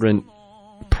children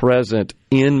present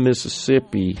in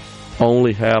Mississippi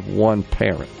only have one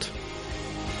parent,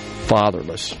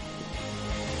 fatherless,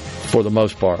 for the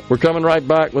most part. We're coming right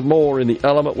back with more in the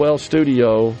Element Well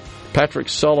studio. Patrick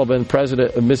Sullivan,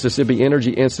 president of Mississippi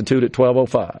Energy Institute at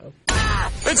 12:05.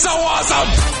 It's so awesome!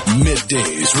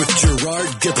 Middays with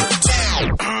Gerard Gibert.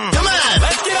 Come on,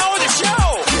 let's get on with the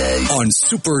show! On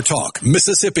SuperTalk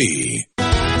Mississippi.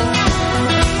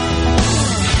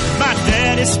 My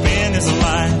daddy spent his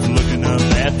life looking up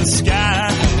at the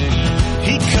sky.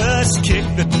 He cussed,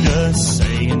 kicked the dust,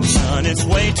 saying, son, it's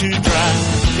way too dry.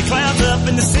 The clouds up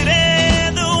in the city,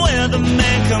 the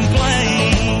weatherman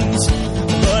complains.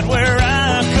 But where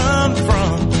I come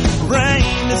from,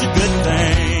 rain is a good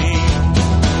thing.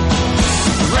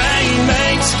 Rain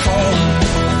makes corn,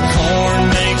 corn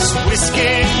makes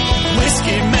whiskey,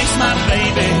 whiskey makes my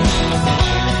baby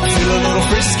feel a little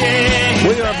frisky.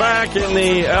 We are back in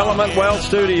the Element Well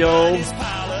studio.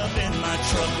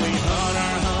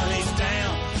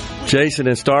 Jason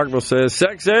in Starkville says,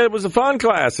 sex ed was a fun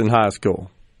class in high school.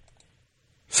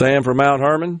 Sam from Mount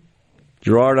Herman.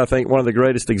 Gerard, I think one of the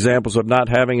greatest examples of not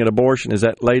having an abortion is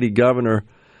that lady governor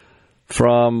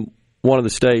from one of the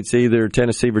states, either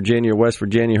Tennessee, Virginia, or West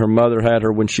Virginia. Her mother had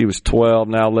her when she was 12.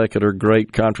 Now look at her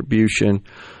great contribution.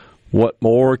 What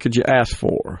more could you ask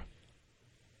for?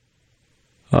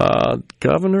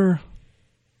 Governor?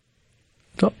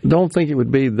 Don't think it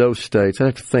would be those states. I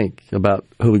have to think about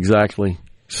who exactly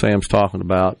Sam's talking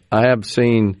about. I have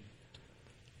seen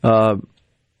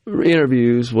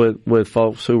interviews with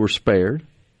folks who were spared,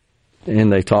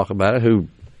 and they talk about it, who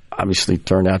obviously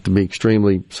turned out to be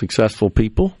extremely successful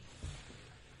people.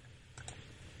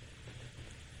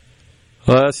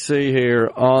 Let's see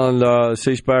here on the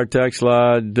C-Spire text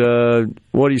line.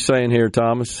 What are you saying here,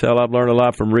 Thomas? Hell, I've learned a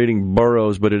lot from reading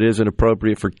Burroughs, but it isn't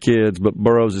appropriate for kids. But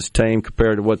Burroughs is tame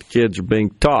compared to what the kids are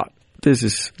being taught. This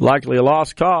is likely a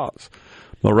lost cause.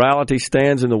 Morality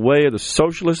stands in the way of the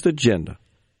socialist agenda.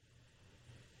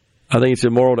 I think it's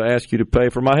immoral to ask you to pay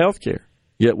for my health care,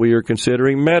 yet we are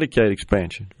considering Medicaid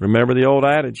expansion. Remember the old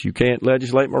adage, you can't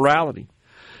legislate morality.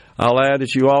 I'll add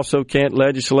that you also can't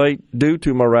legislate due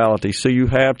to morality, so you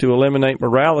have to eliminate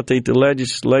morality to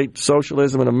legislate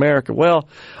socialism in America. Well,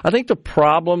 I think the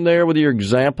problem there with your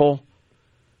example,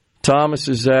 Thomas,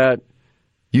 is that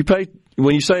you pay.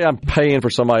 When you say I'm paying for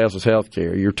somebody else's health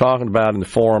care, you're talking about in the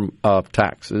form of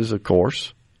taxes, of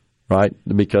course, right?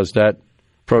 Because that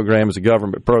program is a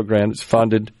government program that's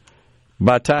funded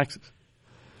by taxes.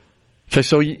 Okay,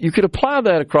 so you could apply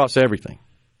that across everything.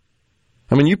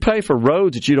 I mean, you pay for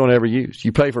roads that you don't ever use.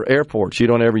 You pay for airports you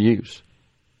don't ever use.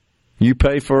 You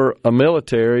pay for a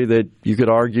military that you could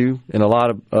argue, and a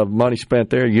lot of money spent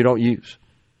there, you don't use.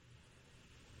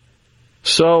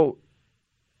 So,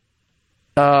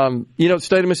 the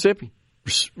state of Mississippi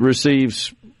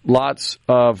receives lots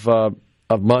of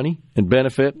money and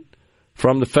benefit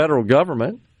from the federal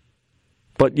government,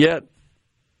 but yet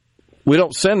we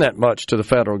don't send that much to the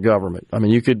federal government. I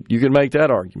mean, you could make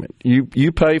that argument.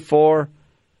 You pay for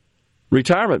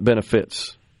retirement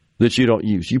benefits that you don't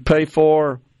use. You pay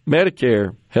for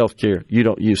Medicare health care you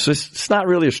don't use. So it's not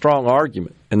really a strong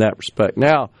argument in that respect.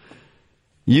 Now,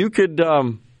 you could,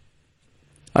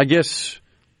 I guess,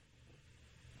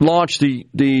 launch the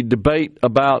debate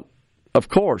about, of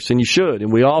course, and you should,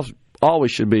 and we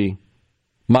always should be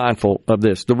mindful of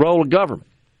this, the role of government.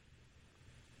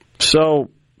 So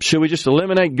should we just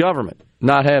eliminate government,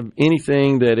 not have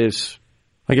anything that is,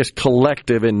 I guess,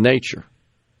 collective in nature,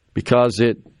 because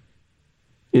it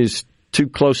is too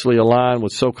closely aligned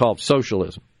with so-called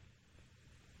socialism,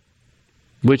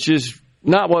 which is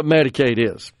not what Medicaid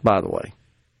is, by the way.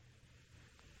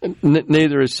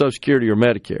 Neither is Social Security or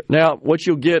Medicare. Now, what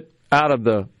you'll get out of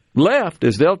the left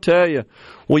is they'll tell you,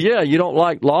 well, yeah, you don't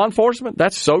like law enforcement?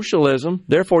 That's socialism.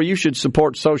 Therefore, you should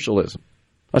support socialism.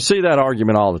 I see that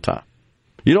argument all the time.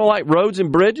 You don't like roads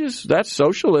and bridges? That's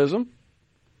socialism.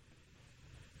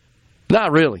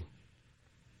 Not really.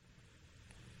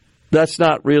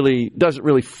 doesn't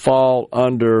really fall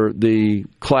under the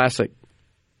classic,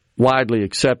 widely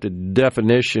accepted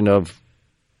definition of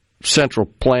central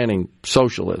planning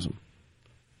socialism.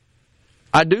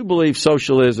 I do believe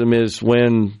socialism is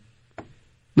when,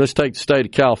 let's take the state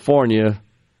of California,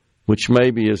 which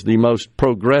maybe is the most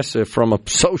progressive from a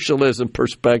socialism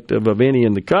perspective of any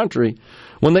in the country,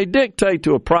 when they dictate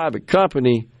to a private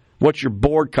company what your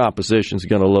board composition is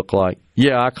going to look like.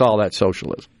 Yeah, I call that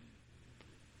socialism.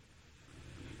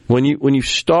 When you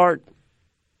start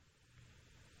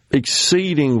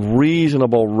exceeding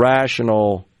reasonable,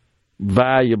 rational,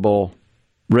 valuable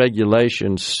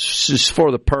regulations just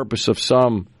for the purpose of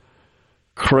some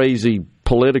crazy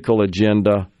political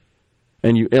agenda,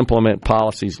 and you implement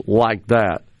policies like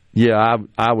that, yeah,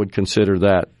 I would consider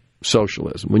that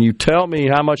socialism. When you tell me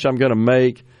how much I'm going to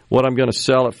make, what I'm going to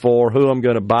sell it for, who I'm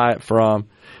going to buy it from,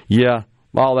 yeah,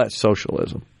 all that's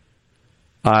socialism.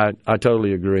 I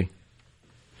totally agree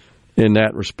in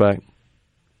that respect.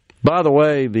 By the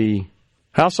way, the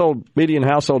median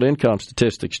household income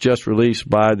statistics just released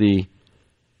by the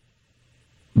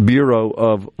Bureau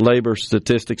of Labor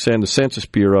Statistics and the Census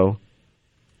Bureau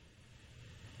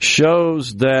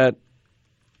shows that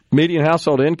median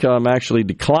household income actually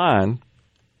declined,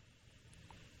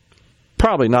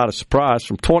 probably not a surprise,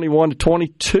 from 21 to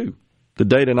 22. The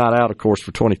data not out, of course,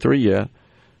 for 23 yet.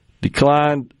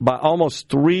 Declined by almost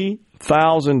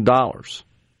 $3,000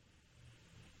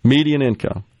 median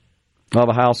income of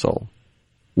a household.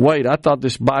 Wait, I thought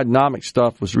this Bidenomics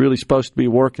stuff was really supposed to be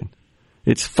working.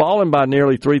 It's fallen by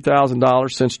nearly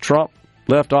 $3,000 since Trump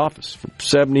left office, from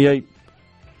 78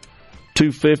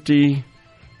 $250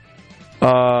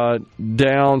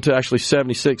 down to actually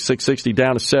 76 $660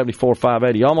 down to 74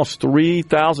 $580, almost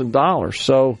 $3,000.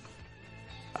 So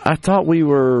I thought we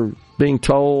were being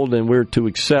told and we're to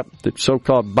accept that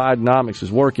so-called Bidenomics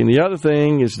is working. The other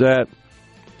thing is that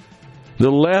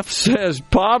the left says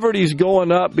poverty's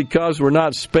going up because we're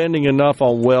not spending enough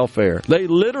on welfare. They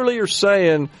literally are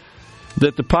saying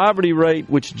that the poverty rate,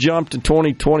 which jumped in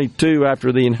 2022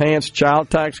 after the enhanced child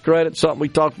tax credit, something we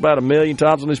talked about a million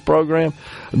times on this program,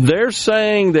 they're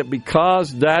saying that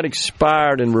because that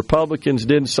expired and Republicans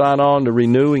didn't sign on to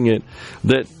renewing it,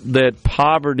 that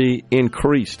poverty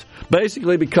increased.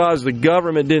 Basically because the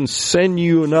government didn't send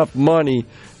you enough money,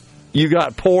 you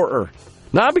got poorer.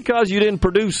 Not because you didn't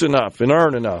produce enough and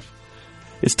earn enough.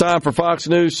 It's time for Fox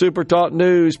News Super Talk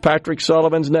News. Patrick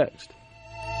Sullivan's next.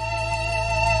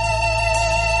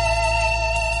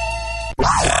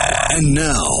 And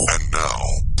now,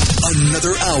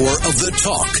 another hour of the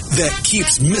talk that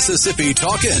keeps Mississippi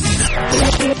talking.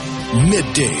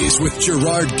 Middays with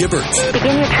Gerard Gibert.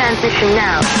 Begin your transition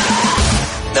now.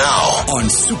 Now on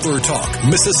SuperTalk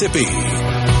Mississippi.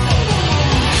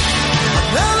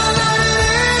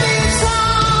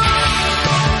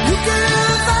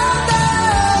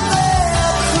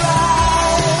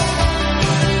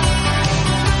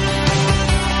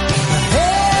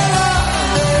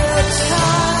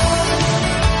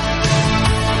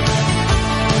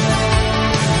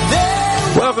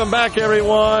 Welcome back,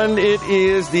 everyone. It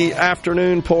is the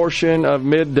afternoon portion of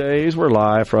Middays. We're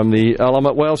live from the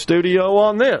Element Well studio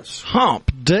on this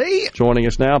Hump Day. Joining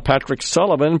us now, Patrick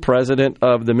Sullivan, president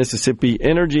of the Mississippi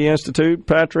Energy Institute.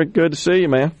 Patrick, good to see you,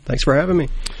 man. Thanks for having me.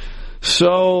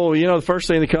 So, the first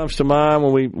thing that comes to mind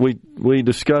when we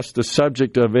discuss the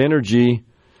subject of energy,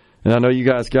 and I know you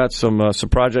guys got some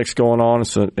projects going on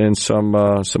and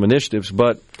some initiatives,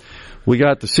 but we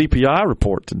got the CPI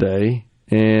report today.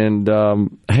 And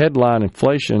headline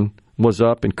inflation was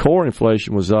up and core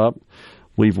inflation was up.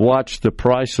 We've watched the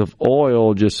price of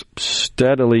oil just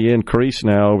steadily increase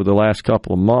now over the last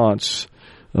couple of months.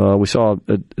 We saw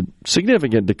a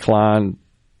significant decline,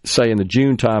 say, in the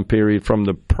June time period from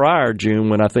the prior June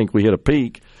when I think we hit a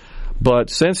peak. But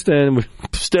since then, we're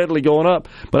steadily going up.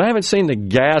 But I haven't seen the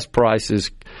gas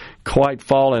prices quite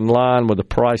fall in line with the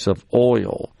price of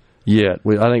oil yet.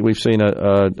 I think we've seen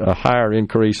a higher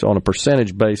increase on a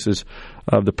percentage basis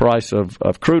of the price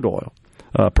of crude oil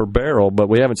per barrel, but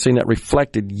we haven't seen that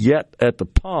reflected yet at the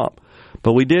pump.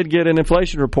 But we did get an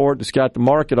inflation report that's got the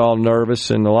market all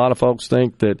nervous, and a lot of folks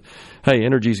think that, hey,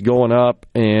 energy's going up,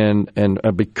 and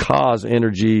because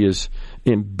energy is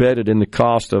embedded in the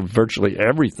cost of virtually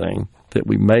everything that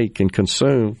we make and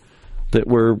consume, that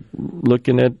we're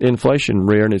looking at inflation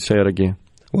rearing its head again.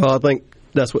 Well, I think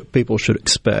that's what people should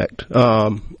expect.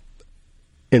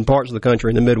 In parts of the country,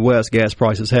 in the Midwest, gas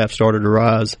prices have started to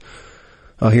rise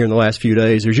here in the last few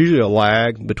days. There's usually a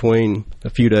lag between a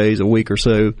few days, a week or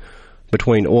so,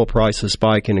 between oil prices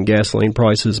spiking and gasoline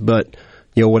prices. But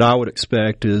what I would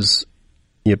expect is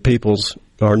people's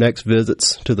our next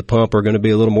visits to the pump are going to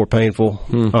be a little more painful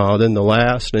than the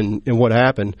last. And what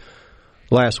happened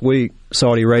last week,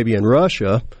 Saudi Arabia and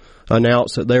Russia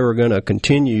announced that they were going to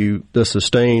continue the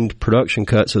sustained production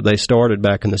cuts that they started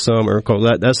back in the summer,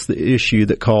 because that's the issue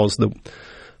that caused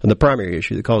the primary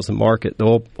issue that caused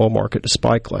the oil market to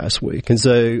spike last week. And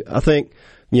so I think,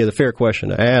 the fair question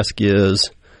to ask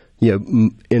is,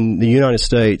 in the United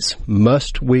States,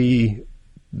 must we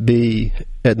be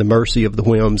at the mercy of the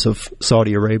whims of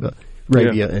Saudi Arabia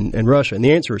and Russia? And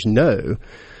the answer is no.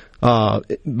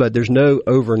 But there's no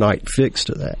overnight fix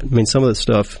to that. I mean, some of the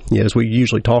stuff, as we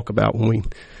usually talk about when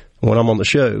I'm on the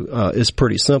show, is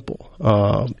pretty simple.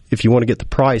 If you want to get the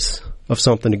price of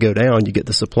something to go down, you get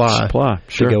the supply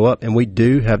to go up. And we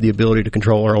do have the ability to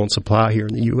control our own supply here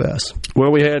in the U.S.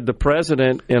 Well, we had the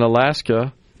president in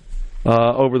Alaska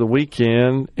over the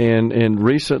weekend and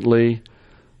recently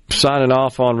signing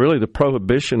off on really the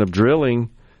prohibition of drilling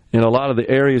in a lot of the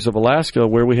areas of Alaska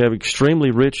where we have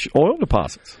extremely rich oil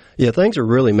deposits. Yeah, things are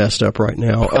really messed up right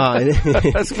now.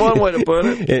 That's one way to put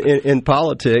it. In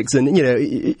politics. And,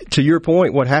 to your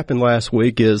point, what happened last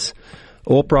week is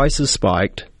oil prices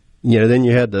spiked. Then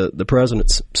you had the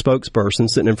president's spokesperson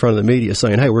sitting in front of the media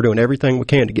saying, hey, we're doing everything we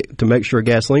can to make sure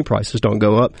gasoline prices don't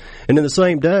go up. And in the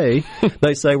same day,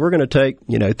 they say we're going to take,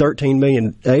 13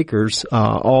 million acres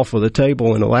off of the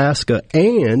table in Alaska,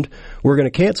 and we're going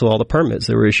to cancel all the permits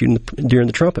that were issued during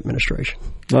the Trump administration.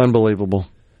 Unbelievable.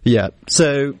 Yeah.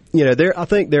 So, I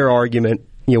think their argument,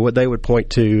 what they would point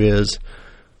to is,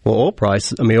 well, oil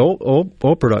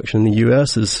production in the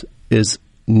U.S. is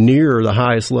near the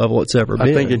highest level it's ever been.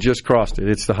 I think it just crossed it.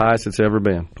 It's the highest it's ever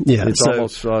been. Yeah, it's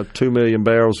almost 2 million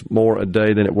barrels more a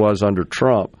day than it was under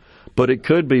Trump. But it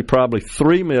could be probably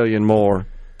 3 million more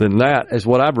than that, is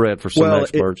what I've read for some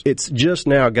experts. It's just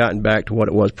now gotten back to what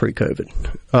it was pre-COVID.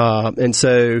 And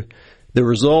so the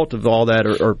result of all that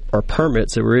are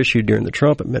permits that were issued during the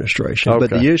Trump administration. Okay.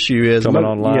 But the issue is,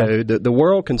 the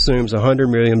world consumes 100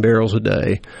 million barrels a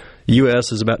day. The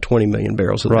U.S. is about 20 million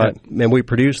barrels a day, and we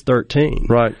produce 13.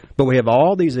 Right. But we have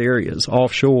all these areas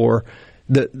offshore.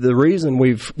 The reason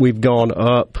we've gone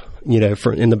up,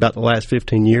 in about the last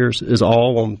 15 years is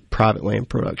all on private land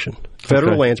production.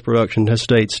 Federal land production has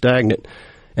stayed stagnant,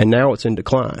 and now it's in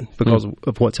decline because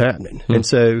of what's happening. And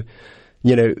so,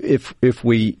 if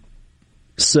we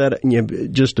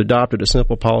just adopted a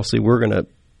simple policy, we're going to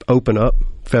open up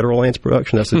federal lands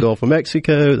production. That's the Gulf of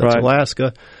Mexico. That's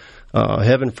Alaska.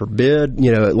 Heaven forbid,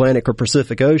 Atlantic or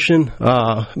Pacific Ocean.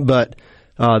 But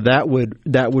that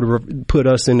would put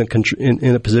us in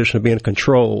a position of being in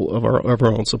control of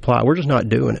our own supply. We're just not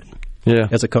doing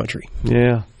it. As a country.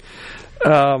 Yeah.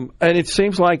 And it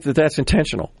seems like that's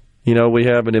intentional. We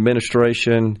have an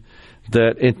administration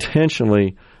that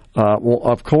intentionally,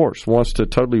 of course, wants to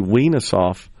totally wean us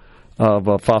off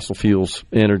of fossil fuels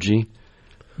energy,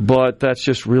 but that's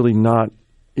just really not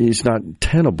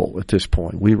tenable at this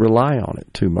point. We rely on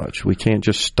it too much. We can't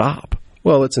just stop.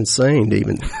 Well, it's insane to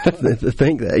even to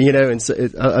think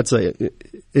that. I'd say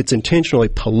it's intentionally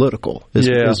political. That's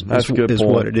a good point.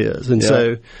 What it is. And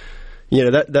so,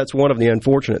 that's one of the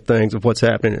unfortunate things of what's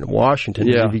happening in Washington.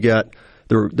 You got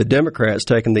the Democrats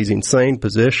taking these insane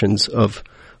positions of,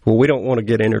 well, we don't want to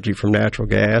get energy from natural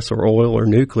gas or oil or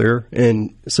nuclear,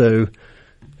 and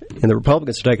the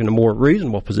Republicans are taking a more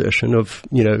reasonable position of,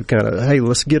 hey,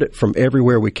 let's get it from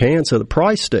everywhere we can so the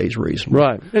price stays reasonable.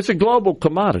 Right. It's a global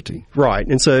commodity. Right.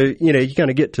 And so, you kind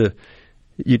of get to,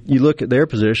 you look at their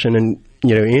position and,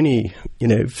 any,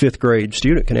 fifth grade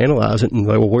student can analyze it and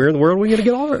go, well, where in the world are we going to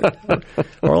get all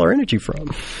our energy from?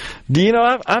 Do you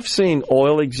know, I've seen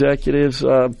oil executives,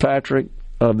 Patrick,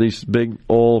 of these big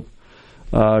oil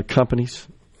companies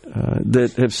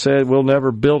that have said we'll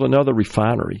never build another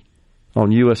refinery on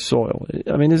U.S. soil.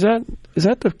 I mean, is that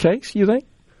the case, you think?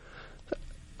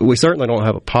 We certainly don't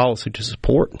have a policy to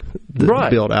support the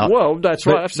build out. Well, that's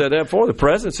right. I've said that before. The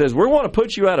president says, we want to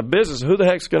put you out of business. Who the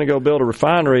heck's going to go build a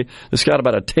refinery that's got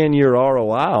about a 10-year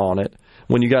ROI on it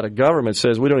when you got a government that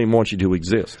says we don't even want you to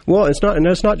exist? Well, it's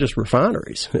not just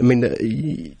refineries. I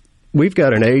mean, we've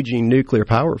got an aging nuclear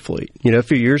power fleet. A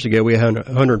few years ago we had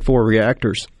 104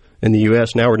 reactors in the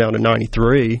U.S. Now we're down to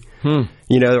 93.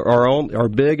 Our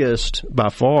biggest, by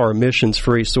far,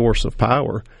 emissions-free source of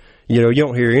power. You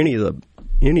don't hear any of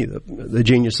the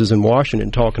geniuses in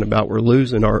Washington talking about we're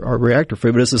losing our reactor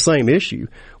fleet, but it's the same issue.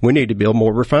 We need to build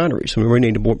more refineries. We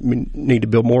need to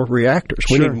build more reactors.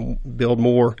 We need to build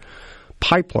more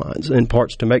pipelines and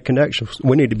parts to make connections.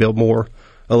 We need to build more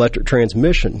electric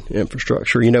transmission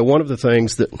infrastructure. One of the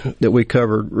things that we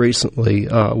covered recently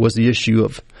was the issue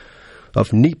of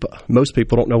NEPA. Most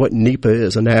people don't know what NEPA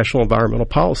is, a National Environmental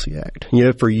Policy Act.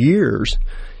 For years,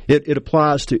 it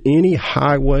applies to any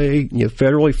highway,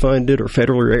 federally funded or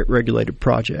federally regulated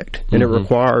project. And it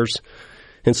requires,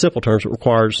 in simple terms,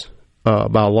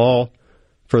 by law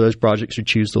for those projects to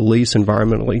choose the least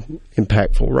environmentally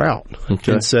impactful route.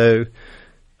 Okay. And so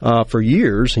for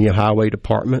years, highway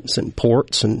departments and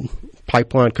ports and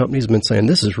pipeline companies have been saying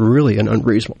this is really an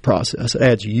unreasonable process. It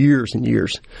adds years and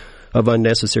years of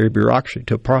unnecessary bureaucracy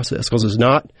to a process because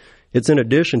it's in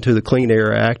addition to the Clean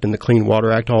Air Act and the Clean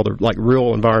Water Act, all the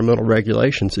real environmental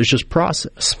regulations. It's just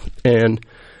process. And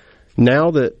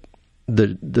now that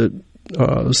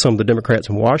some of the Democrats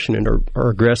in Washington are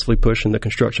aggressively pushing the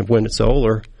construction of wind and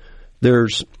solar,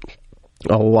 there's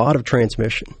a lot of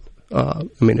transmission.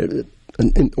 An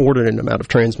inordinate amount of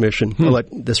transmission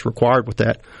that's required with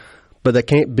that. But they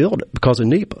can't build it because of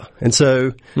NEPA. And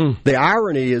so the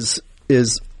irony is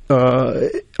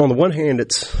on the one hand,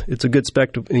 it's a good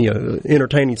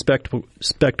entertaining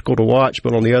spectacle to watch,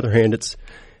 but on the other hand, it's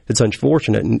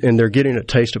unfortunate, and they're getting a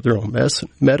taste of their own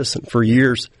medicine. For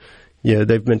years,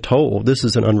 they've been told this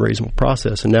is an unreasonable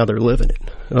process, and now they're living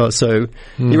it. So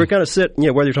you were kind of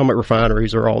sitting, whether you're talking about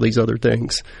refineries or all these other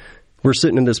things, we're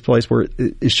sitting in this place where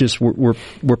it's just we're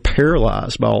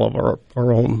paralyzed by all of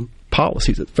our own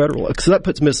policies at the federal level. So that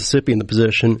puts Mississippi in the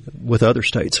position with other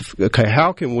states. Okay,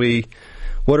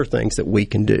 what are things that we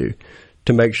can do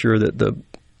to make sure that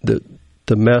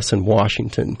the mess in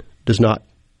Washington does not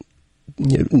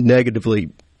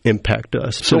negatively impact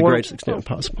us to the greatest extent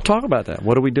possible? Talk about that.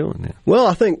 What are we doing now? Well,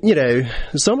 I think,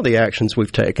 some of the actions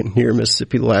we've taken here in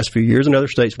Mississippi the last few years, and other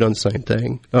states have done the same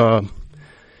thing.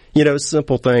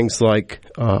 Simple things like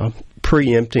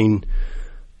preempting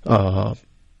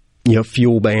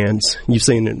fuel bans. You've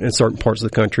seen in certain parts of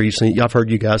the country. I've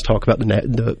heard you guys talk about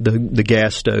the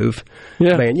gas stove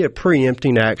ban.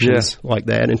 Preempting actions like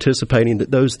that, anticipating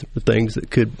that those are the things that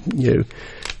could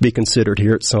be considered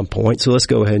here at some point. So let's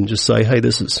go ahead and just say, hey,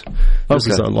 this is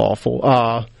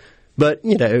unlawful. But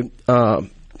in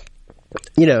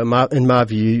my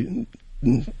view,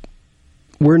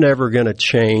 we're never going to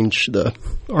change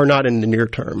or not in the near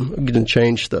term, going to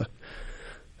change the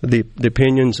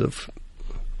opinions of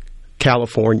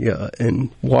California and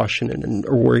Washington and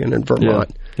Oregon and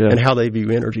Vermont and how they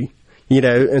view energy.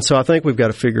 And so I think we've got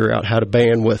to figure out how to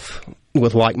ban with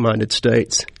like-minded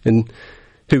states and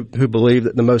who believe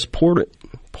that the most important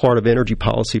part of energy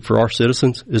policy for our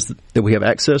citizens is that we have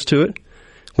access to it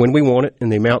when we want it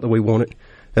and the amount that we want it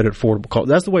at an affordable cost.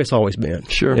 That's the way it's always been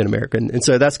in America. And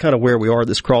so that's kind of where we are at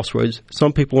this crossroads.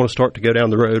 Some people want to start to go down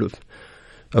the road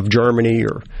of Germany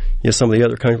or some of the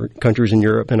other countries in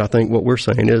Europe. And I think what we're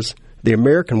saying is the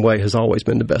American way has always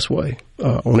been the best way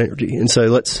on energy. And so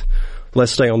let's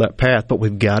stay on that path, but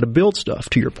we've got to build stuff,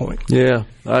 to your point. Yeah,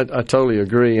 I totally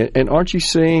agree. And aren't you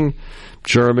seeing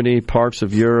Germany, parts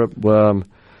of Europe,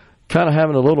 kind of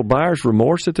having a little buyer's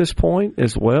remorse at this point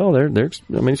as well?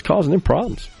 It's causing them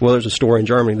problems. Well, there's a story in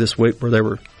Germany this week where they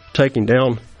were taking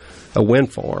down a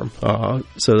wind farm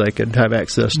so they could have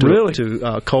access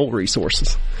to coal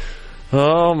resources.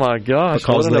 Oh my gosh!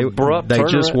 Because they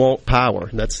just want power.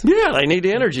 They need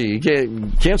energy.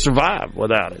 You can't survive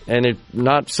without it, and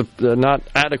not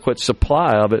adequate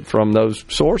supply of it from those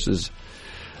sources.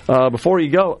 Before you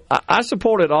go, I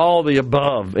supported all the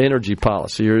above energy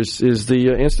policy. Is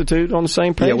the Institute on the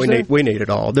same page? Yeah, we need it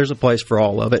all. There's a place for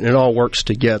all of it, and it all works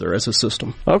together as a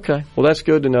system. Okay. Well, that's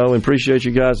good to know, and appreciate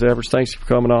you guys' efforts. Thanks for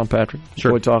coming on, Patrick.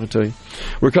 Sure. Enjoyed talking to you.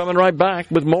 We're coming right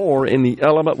back with more in the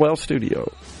Element Wealth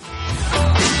studio.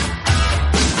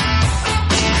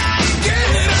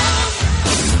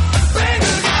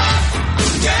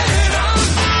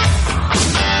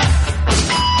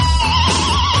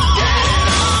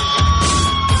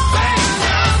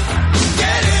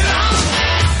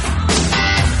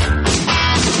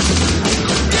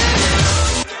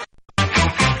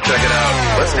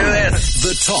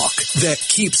 The talk that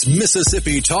keeps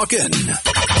Mississippi talking.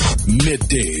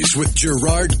 Middays with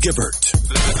Gerard Gibert.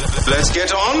 Let's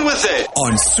get on with it.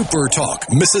 On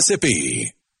SuperTalk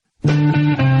Mississippi.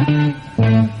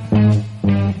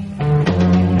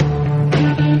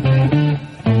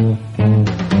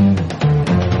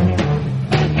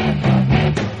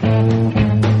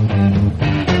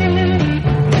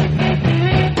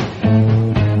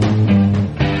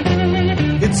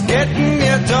 It's getting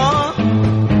near dawn.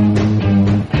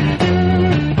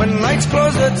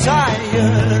 Close the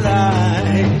tired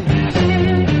eyes.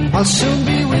 I'll soon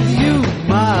be with you,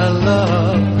 my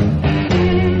love.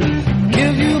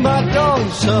 Give you my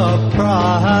dog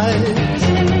surprise.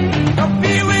 I'll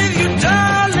be with you,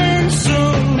 darling,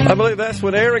 soon. I believe that's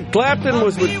when Eric Clapton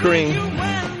was with Cream.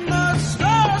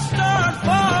 start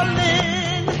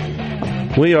falling.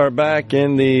 We are back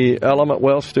in the Element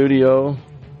Wealth studio.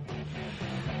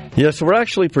 Yes, we're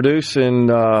actually producing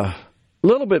a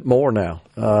little bit more now.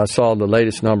 I saw the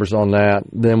latest numbers on that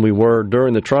than we were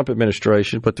during the Trump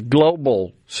administration, but the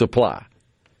global supply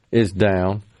is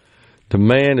down.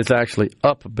 Demand is actually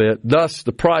up a bit. Thus,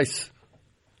 the price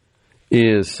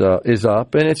is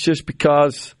up, and it's just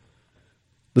because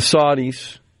the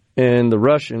Saudis and the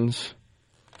Russians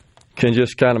can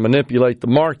just kind of manipulate the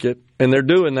market, and they're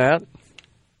doing that.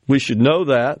 We should know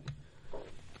that.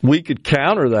 We could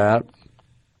counter that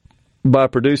by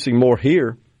producing more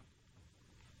here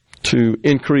to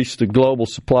increase the global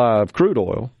supply of crude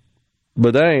oil,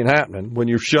 but that ain't happening when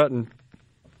you're shutting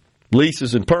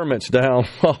leases and permits down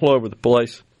all over the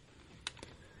place.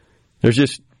 There's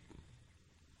just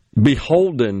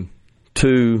beholden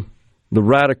to the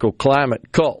radical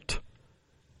climate cult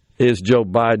is Joe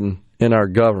Biden and our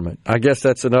government. I guess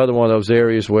that's another one of those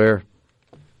areas where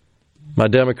my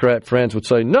Democrat friends would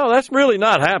say, no, that's really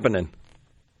not happening.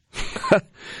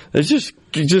 There's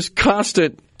just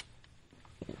constant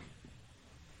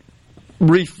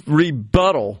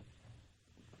rebuttal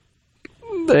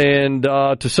and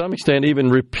to some extent even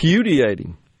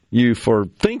repudiating you for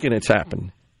thinking it's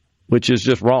happened, which is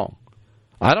just wrong.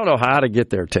 I don't know how to get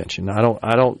their attention. I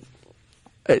don't.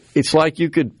 It's like you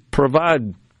could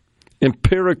provide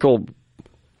empirical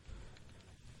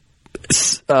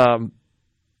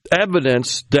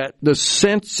evidence that the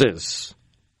senses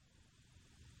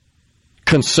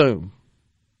consume.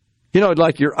 You know,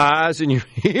 like your eyes and your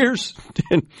ears,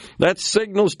 and that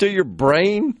signals to your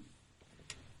brain.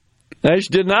 They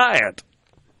just deny it.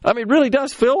 I mean, it really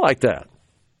does feel like that.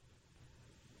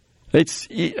 It's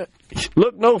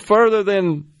look no further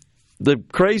than the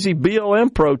crazy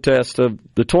BLM protest of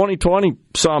the 2020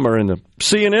 summer and the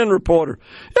CNN reporter.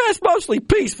 Yeah, it's mostly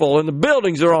peaceful and the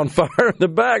buildings are on fire in the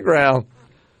background.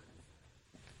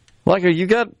 Like, you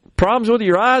got problems with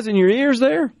your eyes and your ears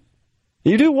there?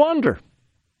 You do wonder.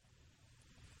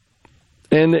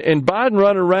 And Biden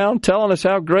running around telling us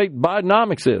how great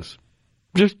Bidenomics is.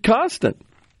 Just constant.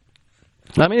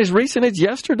 I mean, as recent as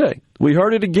yesterday. We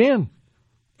heard it again.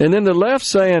 And then the left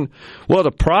saying, well,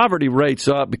 the poverty rate's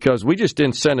up because we just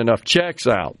didn't send enough checks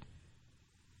out.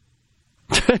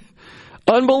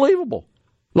 Unbelievable.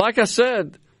 Like I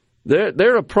said,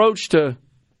 their approach to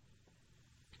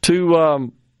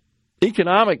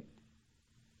economic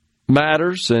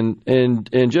matters and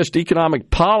just economic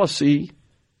policy,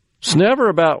 it's never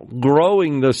about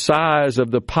growing the size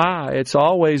of the pie. It's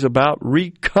always about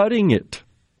recutting it.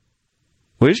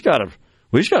 We just got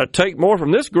to take more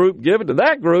from this group, give it to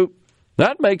that group.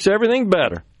 That makes everything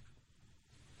better.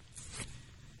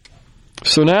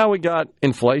 So now we got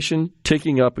inflation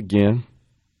ticking up again.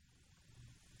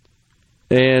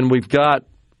 And we've got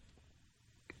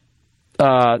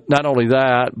not only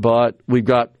that, but we've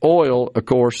got oil, of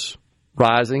course,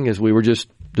 rising, as we were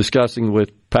just discussing with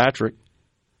Patrick.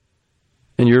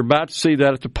 And you're about to see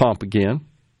that at the pump again.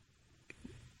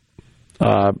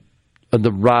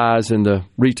 The rise in the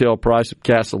retail price of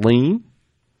gasoline.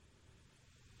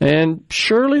 And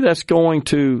surely that's going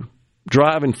to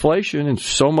drive inflation and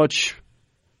so much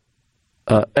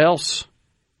else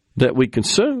that we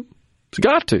consume. It's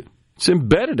got to. It's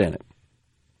embedded in it.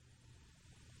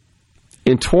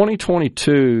 In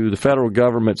 2022, the federal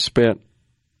government spent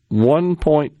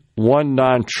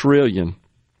 $1.19 trillion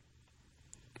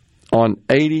on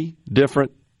 80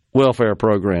 different welfare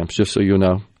programs, just so you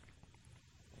know.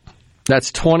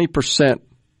 That's 20%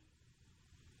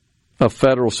 of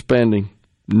federal spending,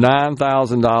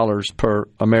 $9,000 per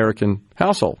American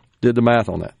household. Did the math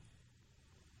on that.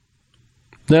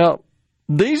 Now,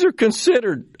 these are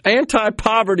considered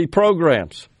anti-poverty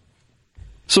programs.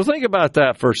 So think about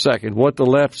that for a second, what the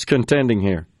left's contending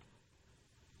here.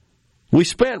 We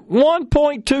spent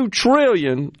 $1.2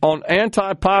 trillion on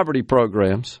anti-poverty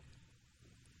programs,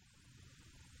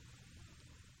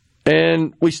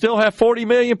 and we still have 40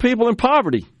 million people in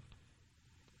poverty.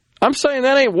 I'm saying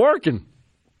that ain't working.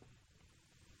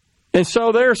 And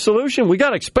so their solution, we got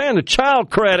to expand the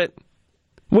child credit,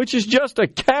 which is just a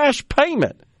cash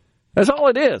payment. That's all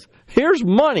it is. Here's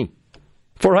money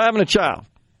for having a child.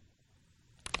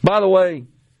 By the way,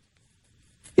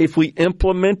 if we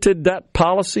implemented that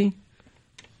policy,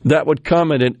 that would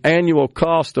come at an annual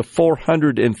cost of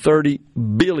 $430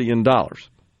 billion.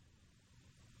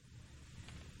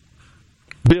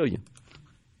 Billion.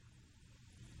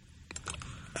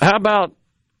 How about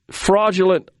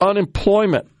fraudulent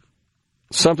unemployment?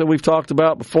 Something we've talked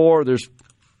about before. There's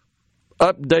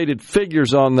updated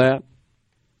figures on that.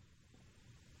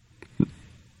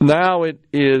 Now it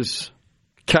is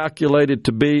calculated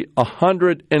to be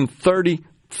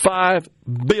 $135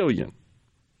 billion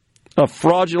of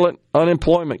fraudulent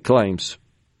unemployment claims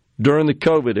during the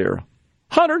COVID era.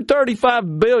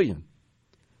 $135 billion.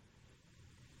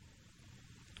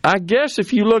 I guess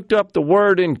if you looked up the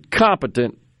word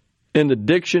incompetent in the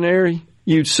dictionary,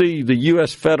 you'd see the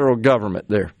U.S. federal government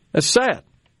there. That's sad.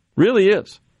 Really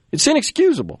is. It's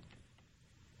inexcusable.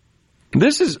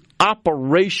 This is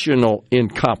operational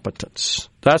incompetence.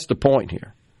 That's the point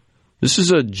here. This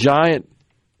is a giant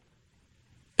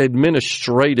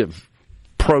administrative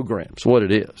program, is what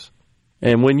it is.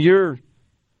 And when you're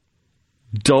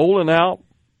doling out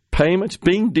payments,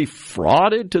 being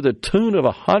defrauded to the tune of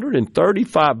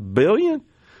 $135 billion,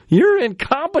 you're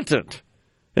incompetent.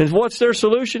 And what's their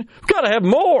solution? We've got to have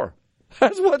more.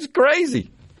 That's what's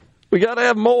crazy. We got to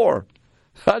have more.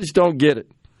 I just don't get it.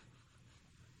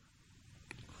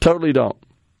 Totally don't.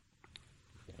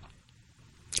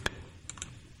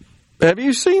 Have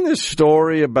you seen this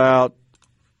story about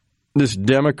this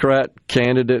Democrat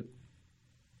candidate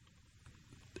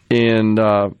in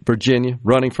Virginia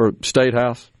running for state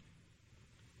house?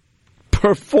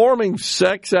 Performing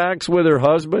sex acts with her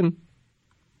husband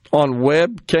on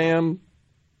webcam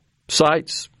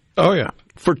sites. Oh, yeah.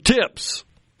 For tips.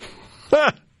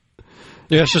 Yeah,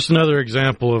 it's just another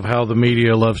example of how the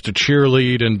media loves to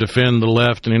cheerlead and defend the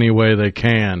left in any way they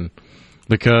can,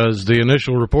 because the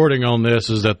initial reporting on this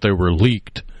is that they were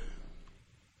leaked.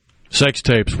 Sex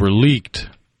tapes were leaked.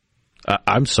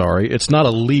 I'm sorry, it's not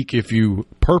a leak if you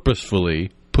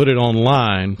purposefully put it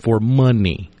online for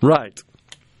money. Right.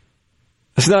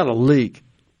 It's not a leak.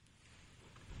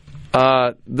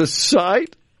 The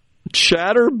site,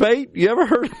 Chatterbait, you ever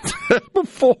heard of that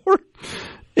before?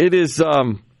 It is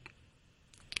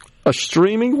a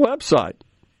streaming website.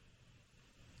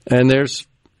 And it's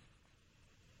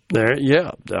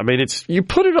you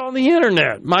put it on the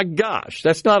internet. My gosh,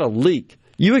 that's not a leak.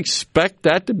 You expect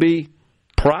that to be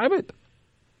private?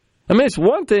 I mean, it's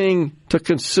one thing to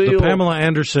conceal. The Pamela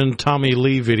Anderson Tommy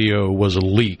Lee video was a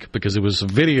leak because it was a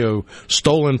video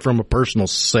stolen from a personal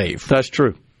safe. That's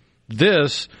true.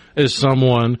 This is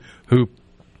someone who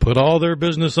put all their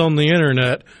business on the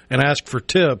internet and asked for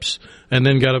tips and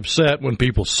then got upset when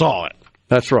people saw it.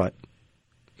 That's right.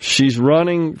 She's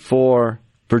running for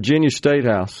Virginia State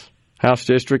House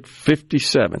District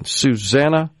 57.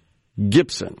 Susanna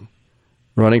Gibson,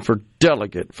 running for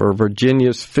delegate for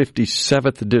Virginia's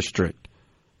 57th district.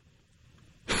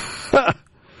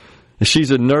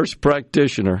 She's a nurse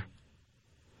practitioner.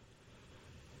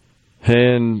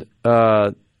 And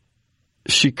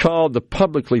she called the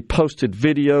publicly posted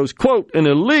videos, quote, an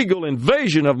illegal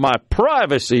invasion of my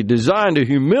privacy designed to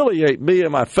humiliate me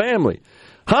and my family.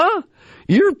 Huh?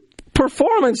 You're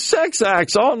performing sex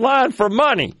acts online for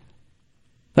money.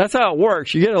 That's how it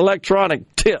works. You get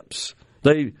electronic tips.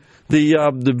 The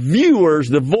viewers,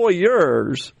 the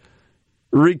voyeurs,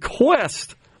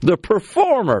 request the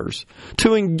performers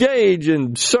to engage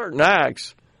in certain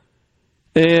acts,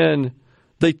 and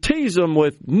they tease them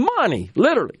with money,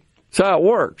 literally. That's how it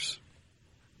works.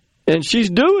 And she's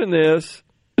doing this,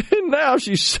 and now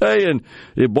she's saying,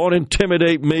 it won't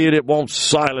intimidate me and it won't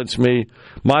silence me.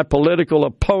 My political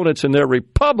opponents and their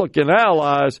Republican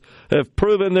allies have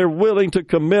proven they're willing to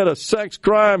commit a sex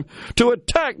crime to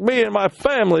attack me and my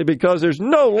family because there's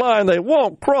no line they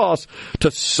won't cross to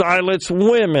silence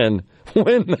women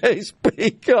when they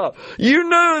speak up. You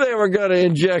knew they were going to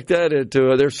inject that into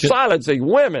her. They're silencing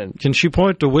women. Can she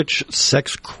point to which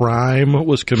sex crime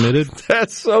was committed?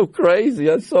 That's so crazy.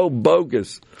 That's so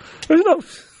bogus. There's no...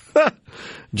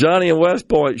 Johnny in West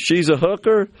Point, she's a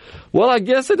hooker. Well, I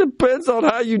guess it depends on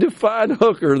how you define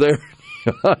hooker there,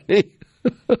 Johnny.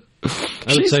 I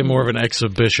would say more of an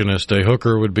exhibitionist. A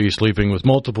hooker would be sleeping with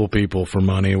multiple people for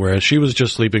money, whereas she was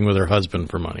just sleeping with her husband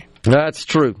for money. That's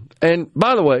true. And,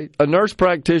 by the way, a nurse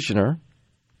practitioner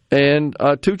and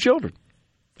 2 children.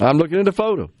 I'm looking at a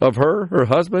photo of her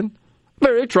husband.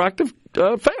 Very attractive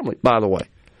family, by the way.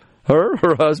 Her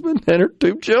husband, and her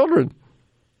 2 children.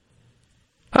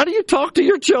 How do you talk to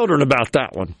your children about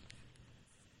that one?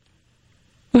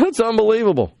 That's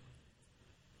unbelievable.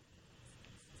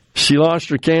 She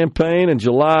launched her campaign in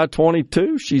July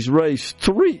 22. She's raised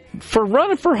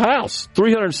running for House,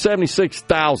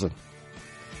 $376,000.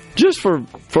 Just for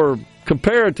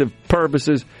comparative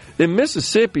purposes, in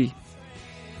Mississippi,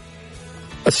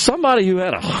 somebody who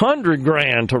had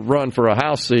 $100,000 to run for a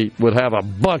House seat would have a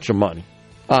bunch of money.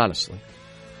 Honestly,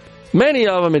 many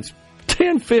of them it's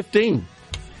 10, 15.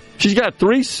 She's got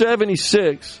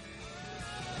 376,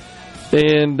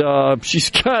 and she's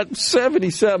got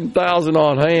 $77,000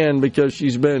 on hand because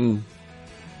she's been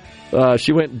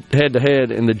She went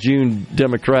head-to-head in the June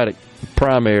Democratic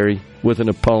primary with an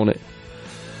opponent.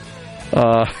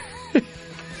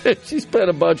 She spent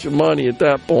a bunch of money at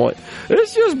that point.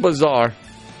 It's just bizarre.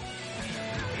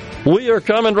 We are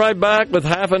coming right back with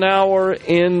half an hour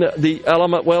in the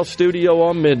Element Wealth studio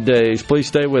on Middays. Please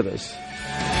stay with us.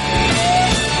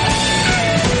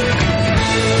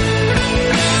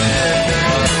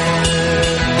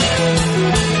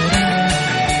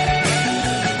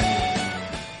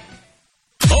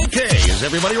 Okay, is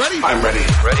everybody ready? I'm ready.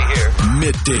 Ready here.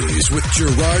 Middays with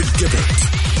Gerard Gibert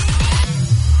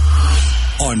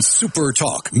on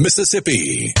SuperTalk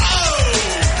Mississippi.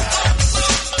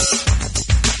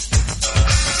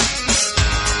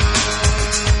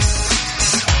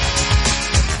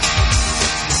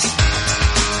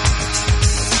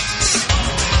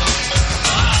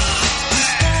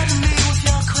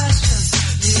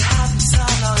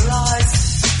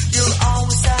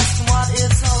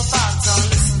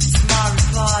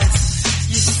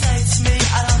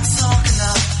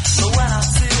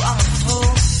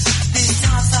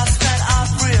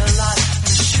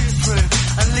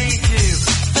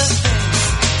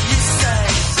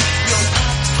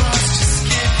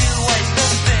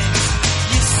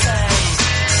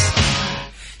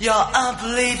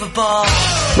 Unbelievable.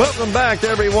 Welcome back,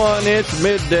 everyone. It's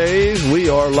Middays. We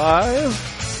are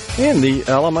live in the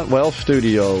Element Wealth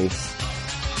studio.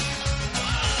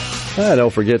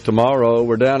 Don't forget, tomorrow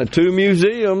we're down at 2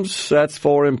 museums. That's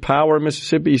for Empower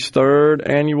Mississippi's 3rd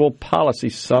Annual Policy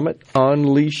Summit,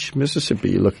 Unleash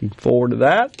Mississippi. Looking forward to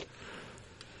that.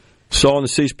 So on the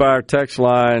C Spire text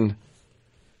line,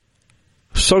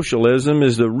 socialism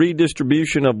is the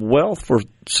redistribution of wealth for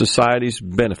society's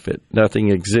benefit. Nothing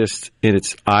exists in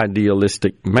its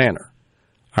idealistic manner.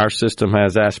 Our system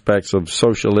has aspects of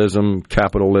socialism,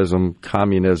 capitalism,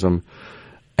 communism,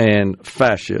 and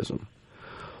fascism.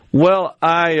 Well,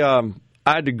 I'd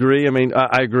agree.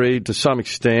 I agree to some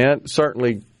extent.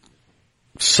 Certainly,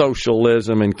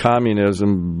 socialism and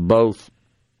communism both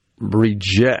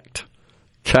reject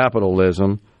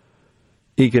capitalism.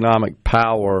 Economic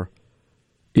power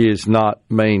is not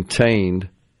maintained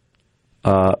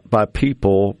by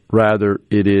people. Rather,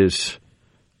 it is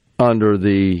under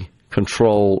the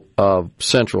control of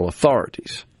central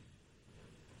authorities.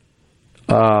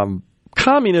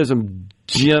 Communism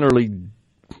generally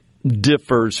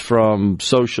differs from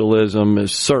socialism,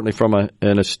 is certainly from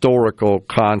an historical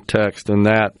context, in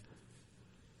that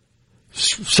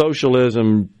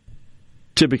socialism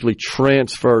typically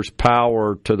transfers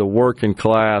power to the working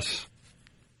class,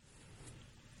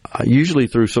 usually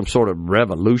through some sort of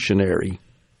revolutionary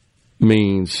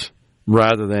means,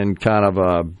 rather than kind of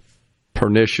a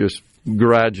pernicious,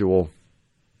 gradual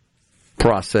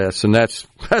process. And that's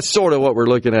sort of what we're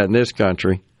looking at in this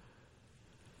country.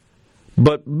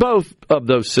 But both of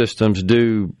those systems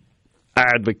do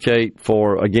advocate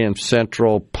for, again,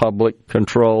 central public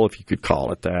control, if you could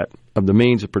call it that, of the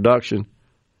means of production.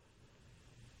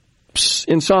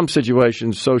 In some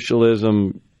situations,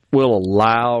 socialism will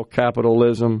allow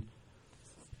capitalism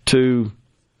to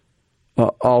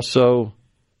also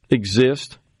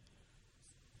exist.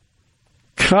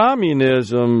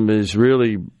 Communism is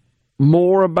really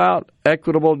more about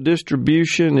equitable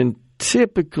distribution, and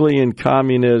typically in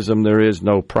communism there is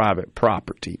no private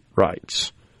property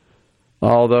rights.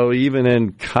 Although even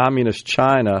in communist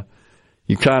China,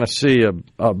 you kind of see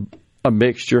a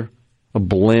mixture, a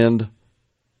blend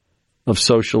of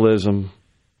socialism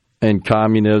and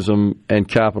communism and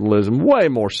capitalism, way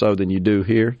more so than you do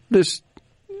here.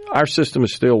 Our system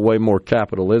is still way more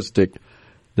capitalistic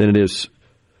than it is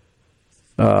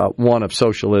one of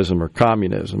socialism or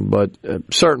communism. But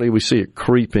certainly we see it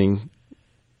creeping,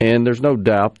 and there's no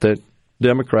doubt that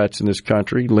Democrats in this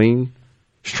country lean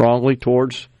strongly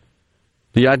towards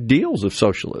the ideals of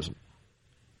socialism.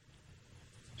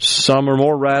 Some are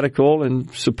more radical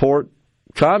and support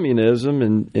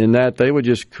communism in that they would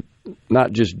just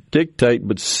not just dictate,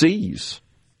 but seize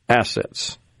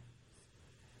assets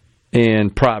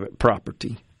and private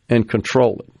property and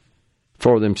control it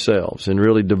for themselves and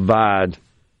really divide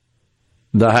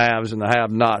the haves and the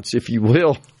have-nots, if you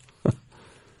will,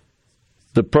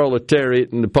 the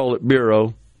proletariat and the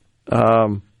Politburo.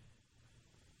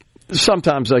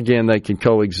 Sometimes, again, they can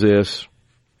coexist.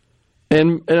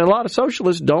 And a lot of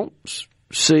socialists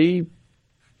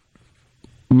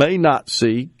may not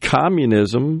see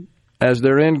communism as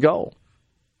their end goal.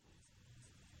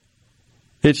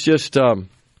 It's just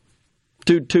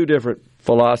two different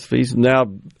philosophies. Now,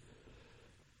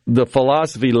 the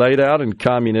philosophy laid out in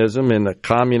communism in the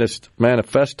Communist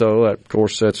Manifesto, of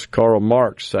course, that's Karl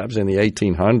Marx. That was in the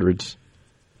 1800s.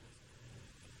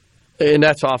 And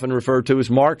that's often referred to as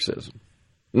Marxism.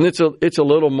 And it's a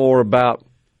little more about,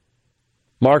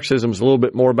 Marxism is a little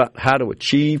bit more about how to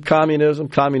achieve communism.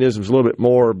 Communism is a little bit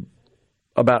more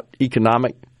about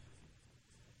economic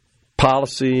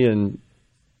policy and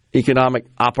economic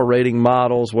operating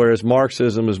models, whereas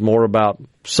Marxism is more about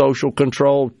social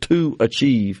control to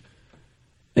achieve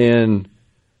and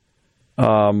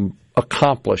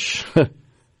accomplish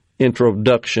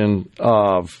introduction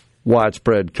of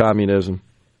widespread communism.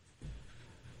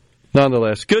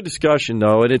 Nonetheless, good discussion,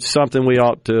 though, and it's something we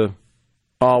ought to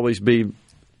always be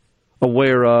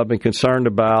aware of and concerned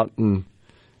about. And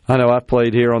I know I've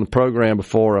played here on the program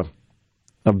before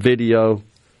a video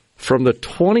from the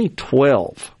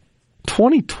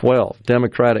 2012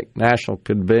 Democratic National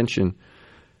Convention,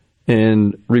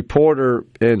 and reporter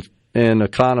and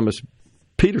economist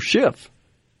Peter Schiff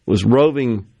was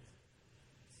roving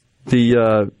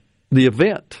the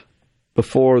event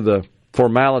before the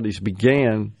formalities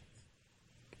began,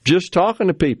 just talking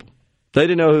to people. They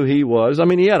didn't know who he was. I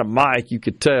mean, he had a mic. You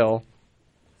could tell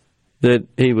that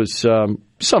he was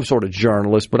some sort of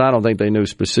journalist, but I don't think they knew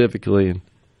specifically. And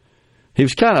he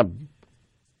was kind of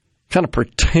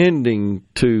pretending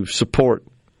to support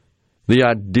the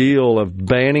ideal of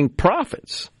banning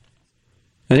profits.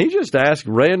 And he just asked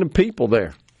random people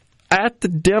there at the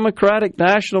Democratic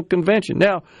National Convention.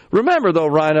 Now, remember, though,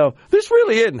 Rhino, this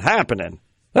really isn't happening.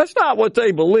 That's not what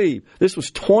they believe. This was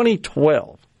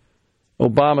 2012,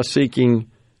 Obama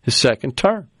seeking his second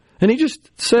term. And he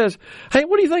just says, hey,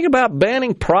 what do you think about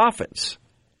banning profits?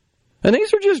 And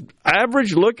these are just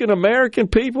average-looking American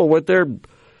people with their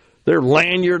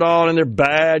lanyard on and their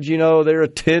badge, their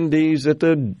attendees at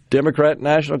the Democrat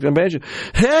National Convention.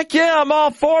 Heck yeah, I'm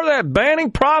all for that.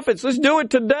 Banning profits. Let's do it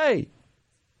today.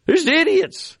 They're just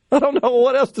idiots. I don't know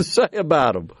what else to say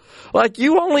about them. Like,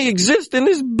 you only exist in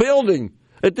this building,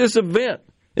 at this event,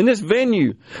 in this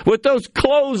venue, with those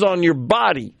clothes on your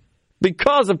body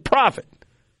because of profit.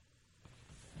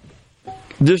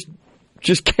 Just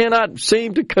cannot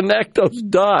seem to connect those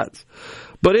dots.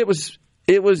 But it was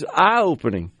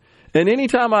eye-opening. And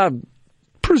anytime I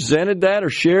presented that or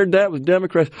shared that with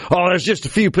Democrats, there's just a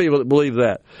few people that believe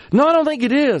that. No, I don't think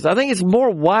it is. I think it's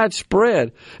more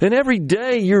widespread. And every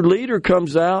day your leader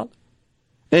comes out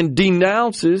and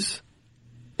denounces,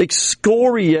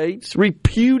 excoriates,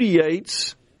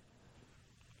 repudiates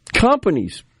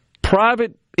companies,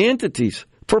 private entities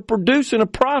for producing a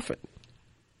profit.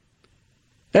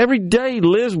 Every day,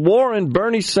 Liz Warren,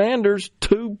 Bernie Sanders,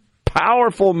 two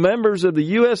powerful members of the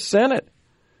U.S. Senate.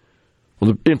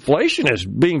 Well, the inflation is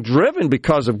being driven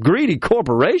because of greedy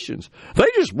corporations. They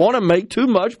just want to make too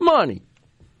much money.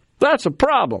 That's a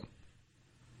problem.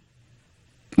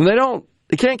 And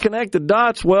they can't connect the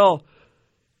dots. Well,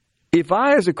 if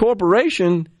I as a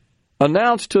corporation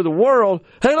announce to the world,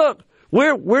 hey, look,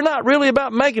 we're not really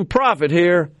about making profit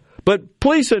here, but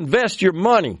please invest your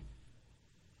money.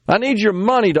 I need your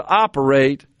money to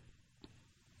operate,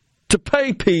 to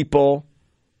pay people,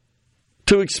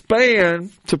 to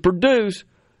expand, to produce,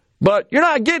 but you're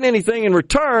not getting anything in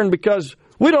return because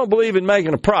we don't believe in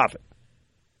making a profit.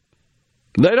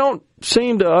 They don't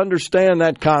seem to understand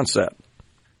that concept.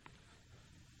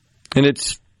 And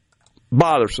it's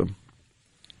bothersome.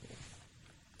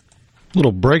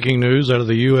 Little breaking news out of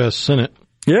the U.S. Senate.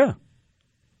 Yeah.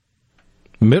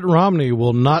 Mitt Romney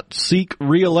will not seek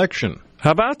re-election.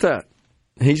 How about that?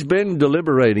 He's been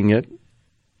deliberating it,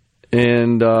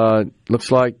 and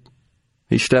looks like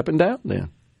he's stepping down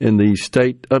then in the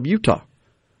state of Utah.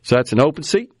 So that's an open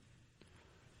seat.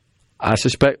 I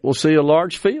suspect we'll see a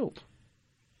large field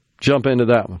jump into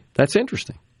that one. That's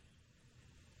interesting.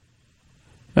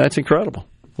 That's incredible.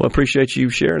 Well, I appreciate you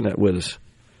sharing that with us.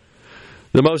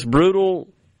 The most brutal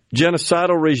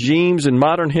genocidal regimes in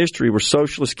modern history were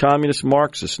socialist, communist,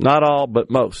 Marxists. Not all, but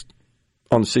most.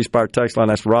 On the C Spire text line,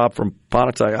 that's Rob from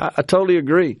Pontotoc. I totally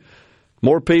agree.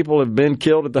 More people have been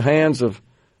killed at the hands of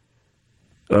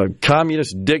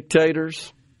communist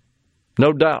dictators,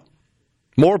 no doubt.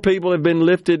 More people have been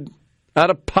lifted out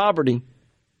of poverty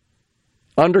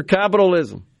under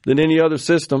capitalism than any other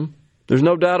system. There's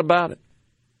no doubt about it.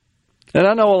 And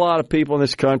I know a lot of people in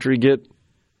this country get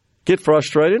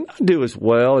frustrated. I do as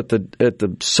well at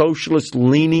the socialist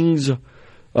leanings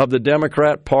of the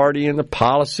Democrat Party and the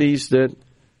policies that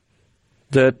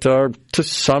are to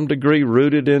some degree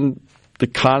rooted in the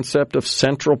concept of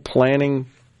central planning,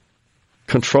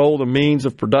 control the means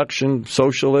of production,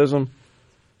 socialism,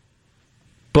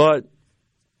 but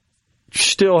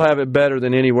still have it better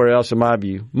than anywhere else in my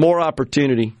view. More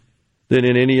opportunity than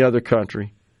in any other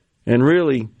country, and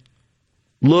really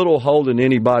little holding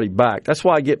anybody back. That's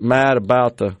why I get mad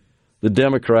about the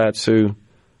Democrats who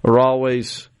are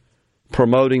always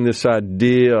promoting this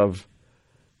idea of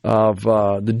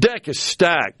the deck is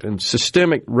stacked and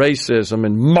systemic racism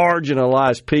and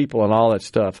marginalized people and all that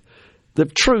stuff. The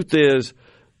truth is,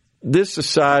 this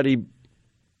society,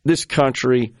 this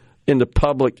country, in the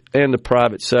public and the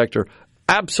private sector,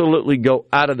 absolutely go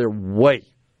out of their way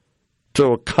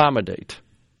to accommodate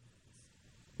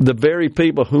the very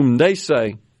people whom they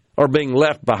say are being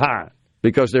left behind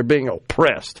because they're being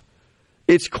oppressed.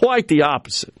 It's quite the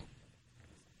opposite.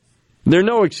 There's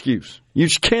no excuse. You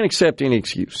just can't accept any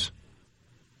excuse.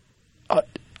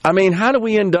 I mean, how do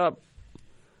we end up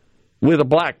with a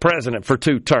black president for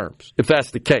 2 terms, if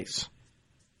that's the case?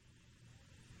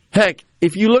 Heck,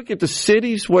 if you look at the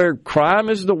cities where crime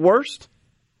is the worst,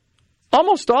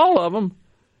 almost all of them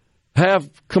have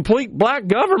complete black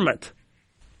government,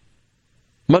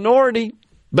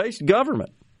 minority-based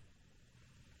government.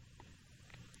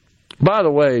 By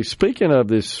the way, speaking of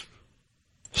this,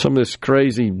 some of this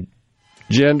crazy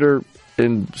gender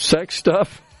and sex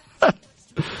stuff,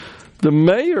 the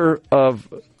mayor of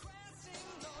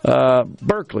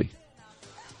Berkeley,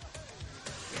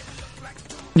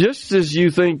 just as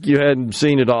you think you hadn't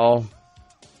seen it all,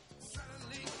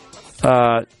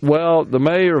 well, the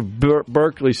mayor of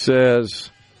Berkeley says,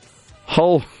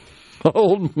 hold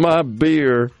my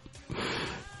beer.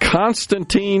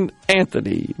 Constantine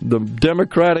Anthony, the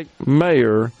Democratic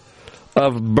mayor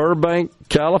of Burbank,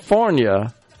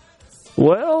 California,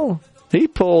 well, he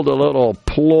pulled a little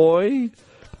ploy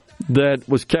that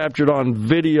was captured on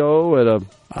video at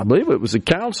I believe it was a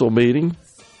council meeting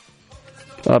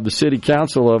of the city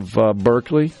council of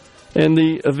Berkeley, and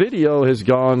the video has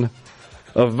gone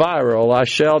viral. I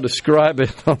shall describe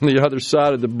it on the other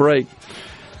side of the break.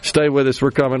 Stay with us.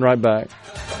 We're coming right back.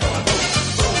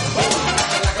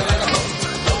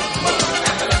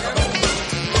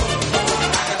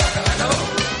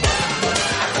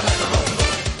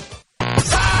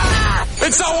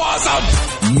 It's so awesome!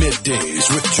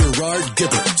 Middays with Gerard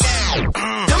Gibert.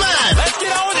 Come on, let's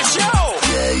get on with the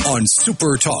show! On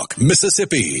SuperTalk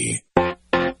Mississippi.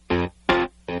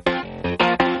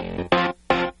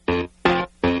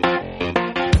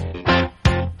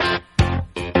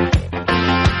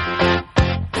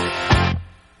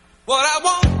 What I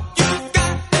want, you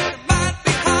got, and it might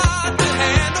be hard to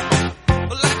handle,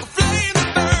 but like a flame that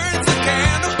burns a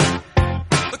candle,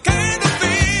 the candle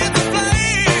feeds the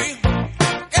flame.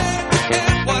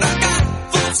 Yeah, what I got,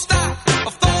 full stop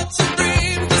of thoughts and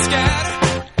dreams to scatter,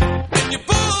 and you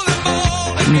pull them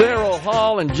all together. Daryl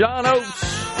Hall and John Oates.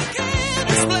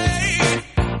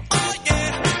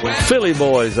 Philly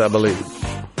Boys, I believe.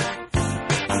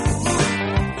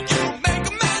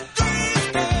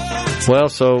 Well,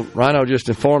 so Rhino just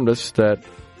informed us that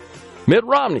Mitt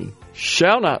Romney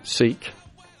shall not seek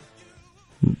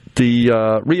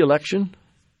the re-election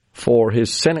for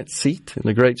his Senate seat in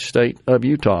the great state of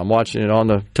Utah. I'm watching it on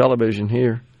the television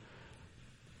here.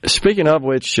 Speaking of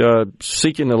which,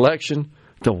 seeking election,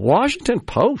 the Washington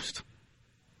Post,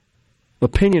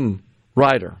 opinion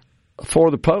writer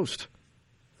for the Post,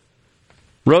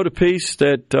 wrote a piece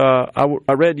that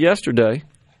I read yesterday.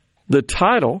 The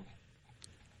title,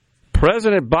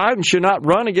 President Biden should not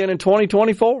run again in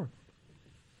 2024.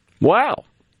 Wow.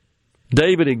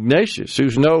 David Ignatius,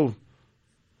 who's no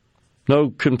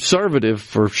conservative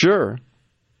for sure.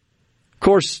 Of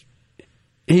course,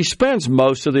 he spends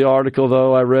most of the article,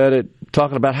 though, I read it,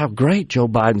 talking about how great Joe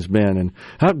Biden's been and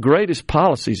how great his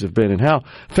policies have been and how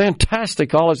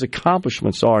fantastic all his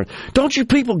accomplishments are. Don't you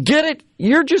people get it?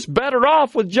 You're just better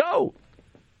off with Joe.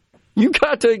 You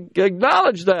got to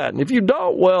acknowledge that. And if you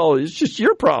don't, well, it's just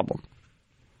your problem.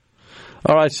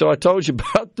 All right, so I told you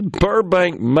about the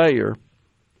Burbank mayor,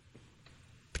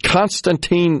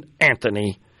 Constantine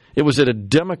Anthony. It was at a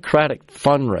Democratic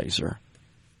fundraiser.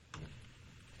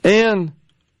 And,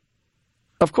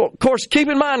 of course, keep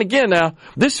in mind again now,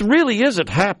 this really isn't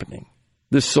happening,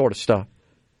 this sort of stuff.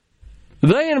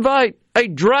 They invite a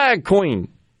drag queen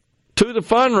to the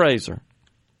fundraiser.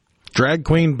 Drag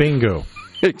queen bingo.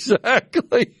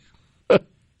 Exactly.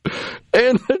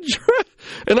 And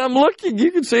I'm looking,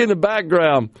 you can see in the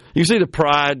background, you see the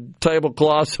pride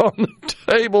tablecloths on the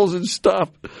tables and stuff.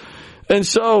 And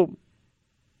so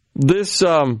this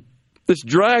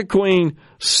drag queen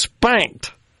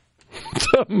spanked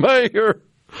the mayor.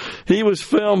 He was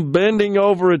filmed bending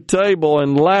over a table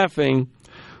and laughing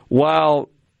while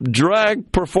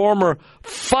drag performer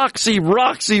Foxy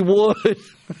Roxy Wood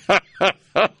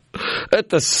at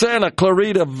the Santa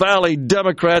Clarita Valley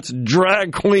Democrats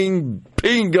drag queen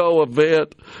bingo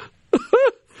event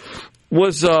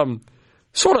was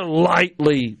sort of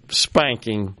lightly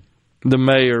spanking the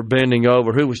mayor bending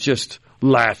over, who was just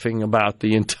laughing about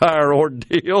the entire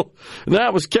ordeal. And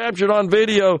that was captured on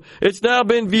video. It's now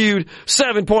been viewed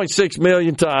 7.6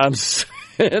 million times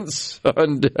since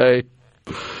Sunday.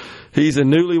 He's a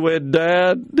newlywed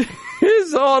dad.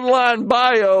 His online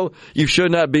bio, you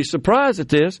should not be surprised at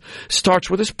this, starts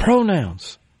with his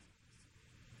pronouns.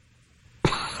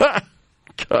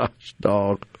 Gosh,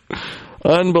 dog.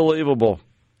 Unbelievable.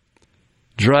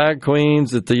 Drag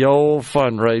queens at the old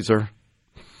fundraiser.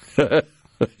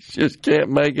 Just can't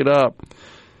make it up.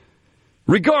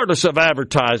 Regardless of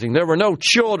advertising, there were no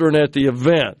children at the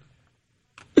event.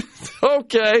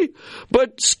 Okay,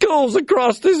 but schools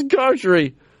across this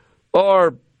country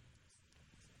are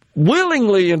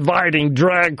willingly inviting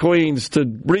drag queens to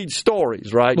read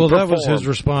stories, right? Well, that was his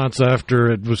response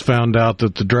after it was found out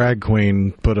that the drag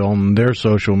queen put on their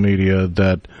social media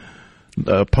that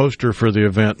a poster for the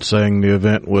event saying the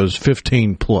event was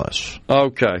 15 plus.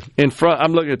 Okay.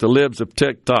 I'm looking at the Libs of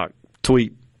TikTok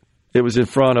tweet. It was in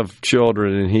front of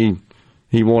children, and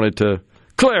he wanted to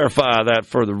clarify that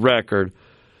for the record.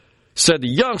 Said the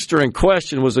youngster in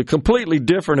question was a completely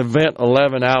different event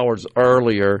 11 hours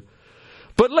earlier.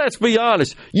 But let's be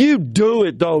honest, you do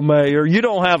it, though, Mayor. You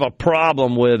don't have a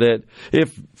problem with it.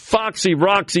 If Foxy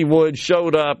Roxy Wood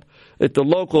showed up at the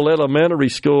local elementary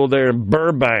school there in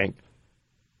Burbank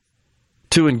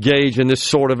to engage in this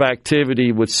sort of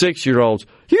activity with 6-year-olds,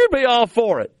 you'd be all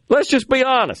for it. Let's just be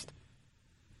honest.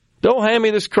 Don't hand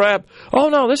me this crap. Oh,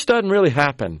 no, this doesn't really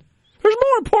happen. There's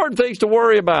more important things to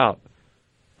worry about.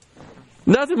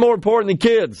 Nothing more important than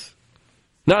kids.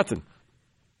 Nothing.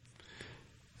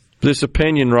 This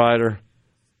opinion writer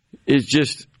is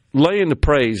just laying the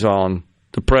praise on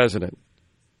the president,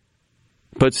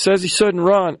 but says he shouldn't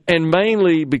run, and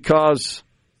mainly because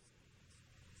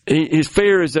his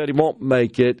fear is that he won't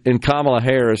make it, and Kamala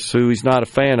Harris, who he's not a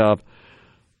fan of,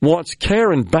 wants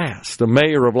Karen Bass, the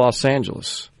mayor of Los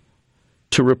Angeles,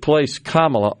 to replace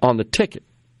Kamala on the ticket,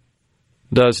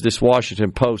 does this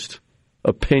Washington Post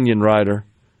opinion writer,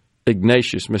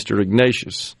 Mr.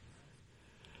 Ignatius.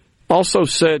 Also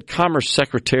said Commerce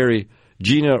Secretary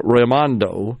Gina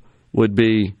Raimondo would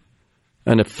be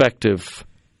an effective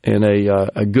and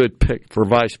a good pick for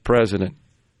vice president.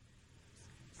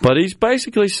 But he's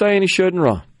basically saying he shouldn't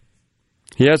run.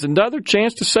 He has another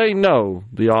chance to say no,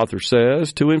 the author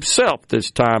says, to himself this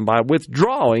time by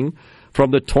withdrawing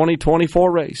from the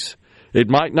 2024 race. It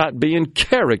might not be in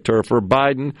character for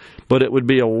Biden, but it would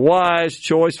be a wise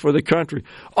choice for the country.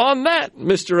 On that,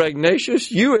 Mr.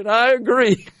 Ignatius, you and I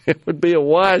agree. It would be a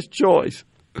wise choice.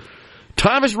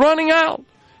 Time is running out.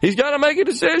 He's got to make a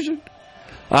decision.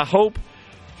 I hope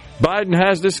Biden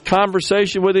has this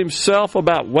conversation with himself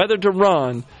about whether to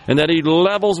run and that he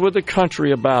levels with the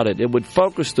country about it. It would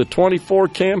focus the 24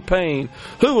 campaign.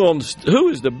 Who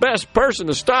is the best person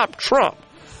to stop Trump?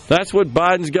 That's what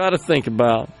Biden's got to think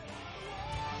about.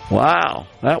 Wow,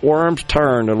 that worm's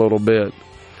turned a little bit.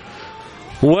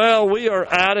 Well, we are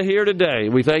out of here today.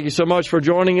 We thank you so much for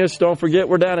joining us. Don't forget,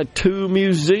 we're down at 2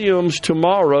 museums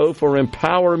tomorrow for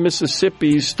Empower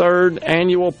Mississippi's 3rd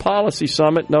annual policy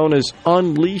summit known as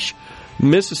Unleash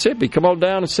Mississippi. Come on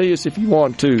down and see us if you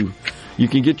want to. You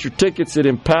can get your tickets at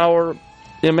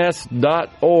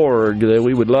empowerms.org.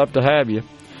 We would love to have you.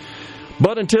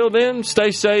 But until then,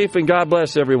 stay safe and God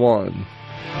bless everyone.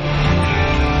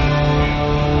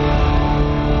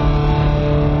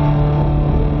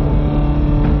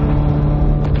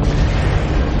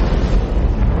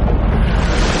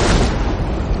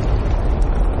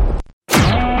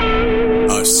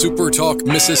 SuperTalk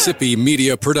Mississippi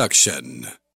Media Production.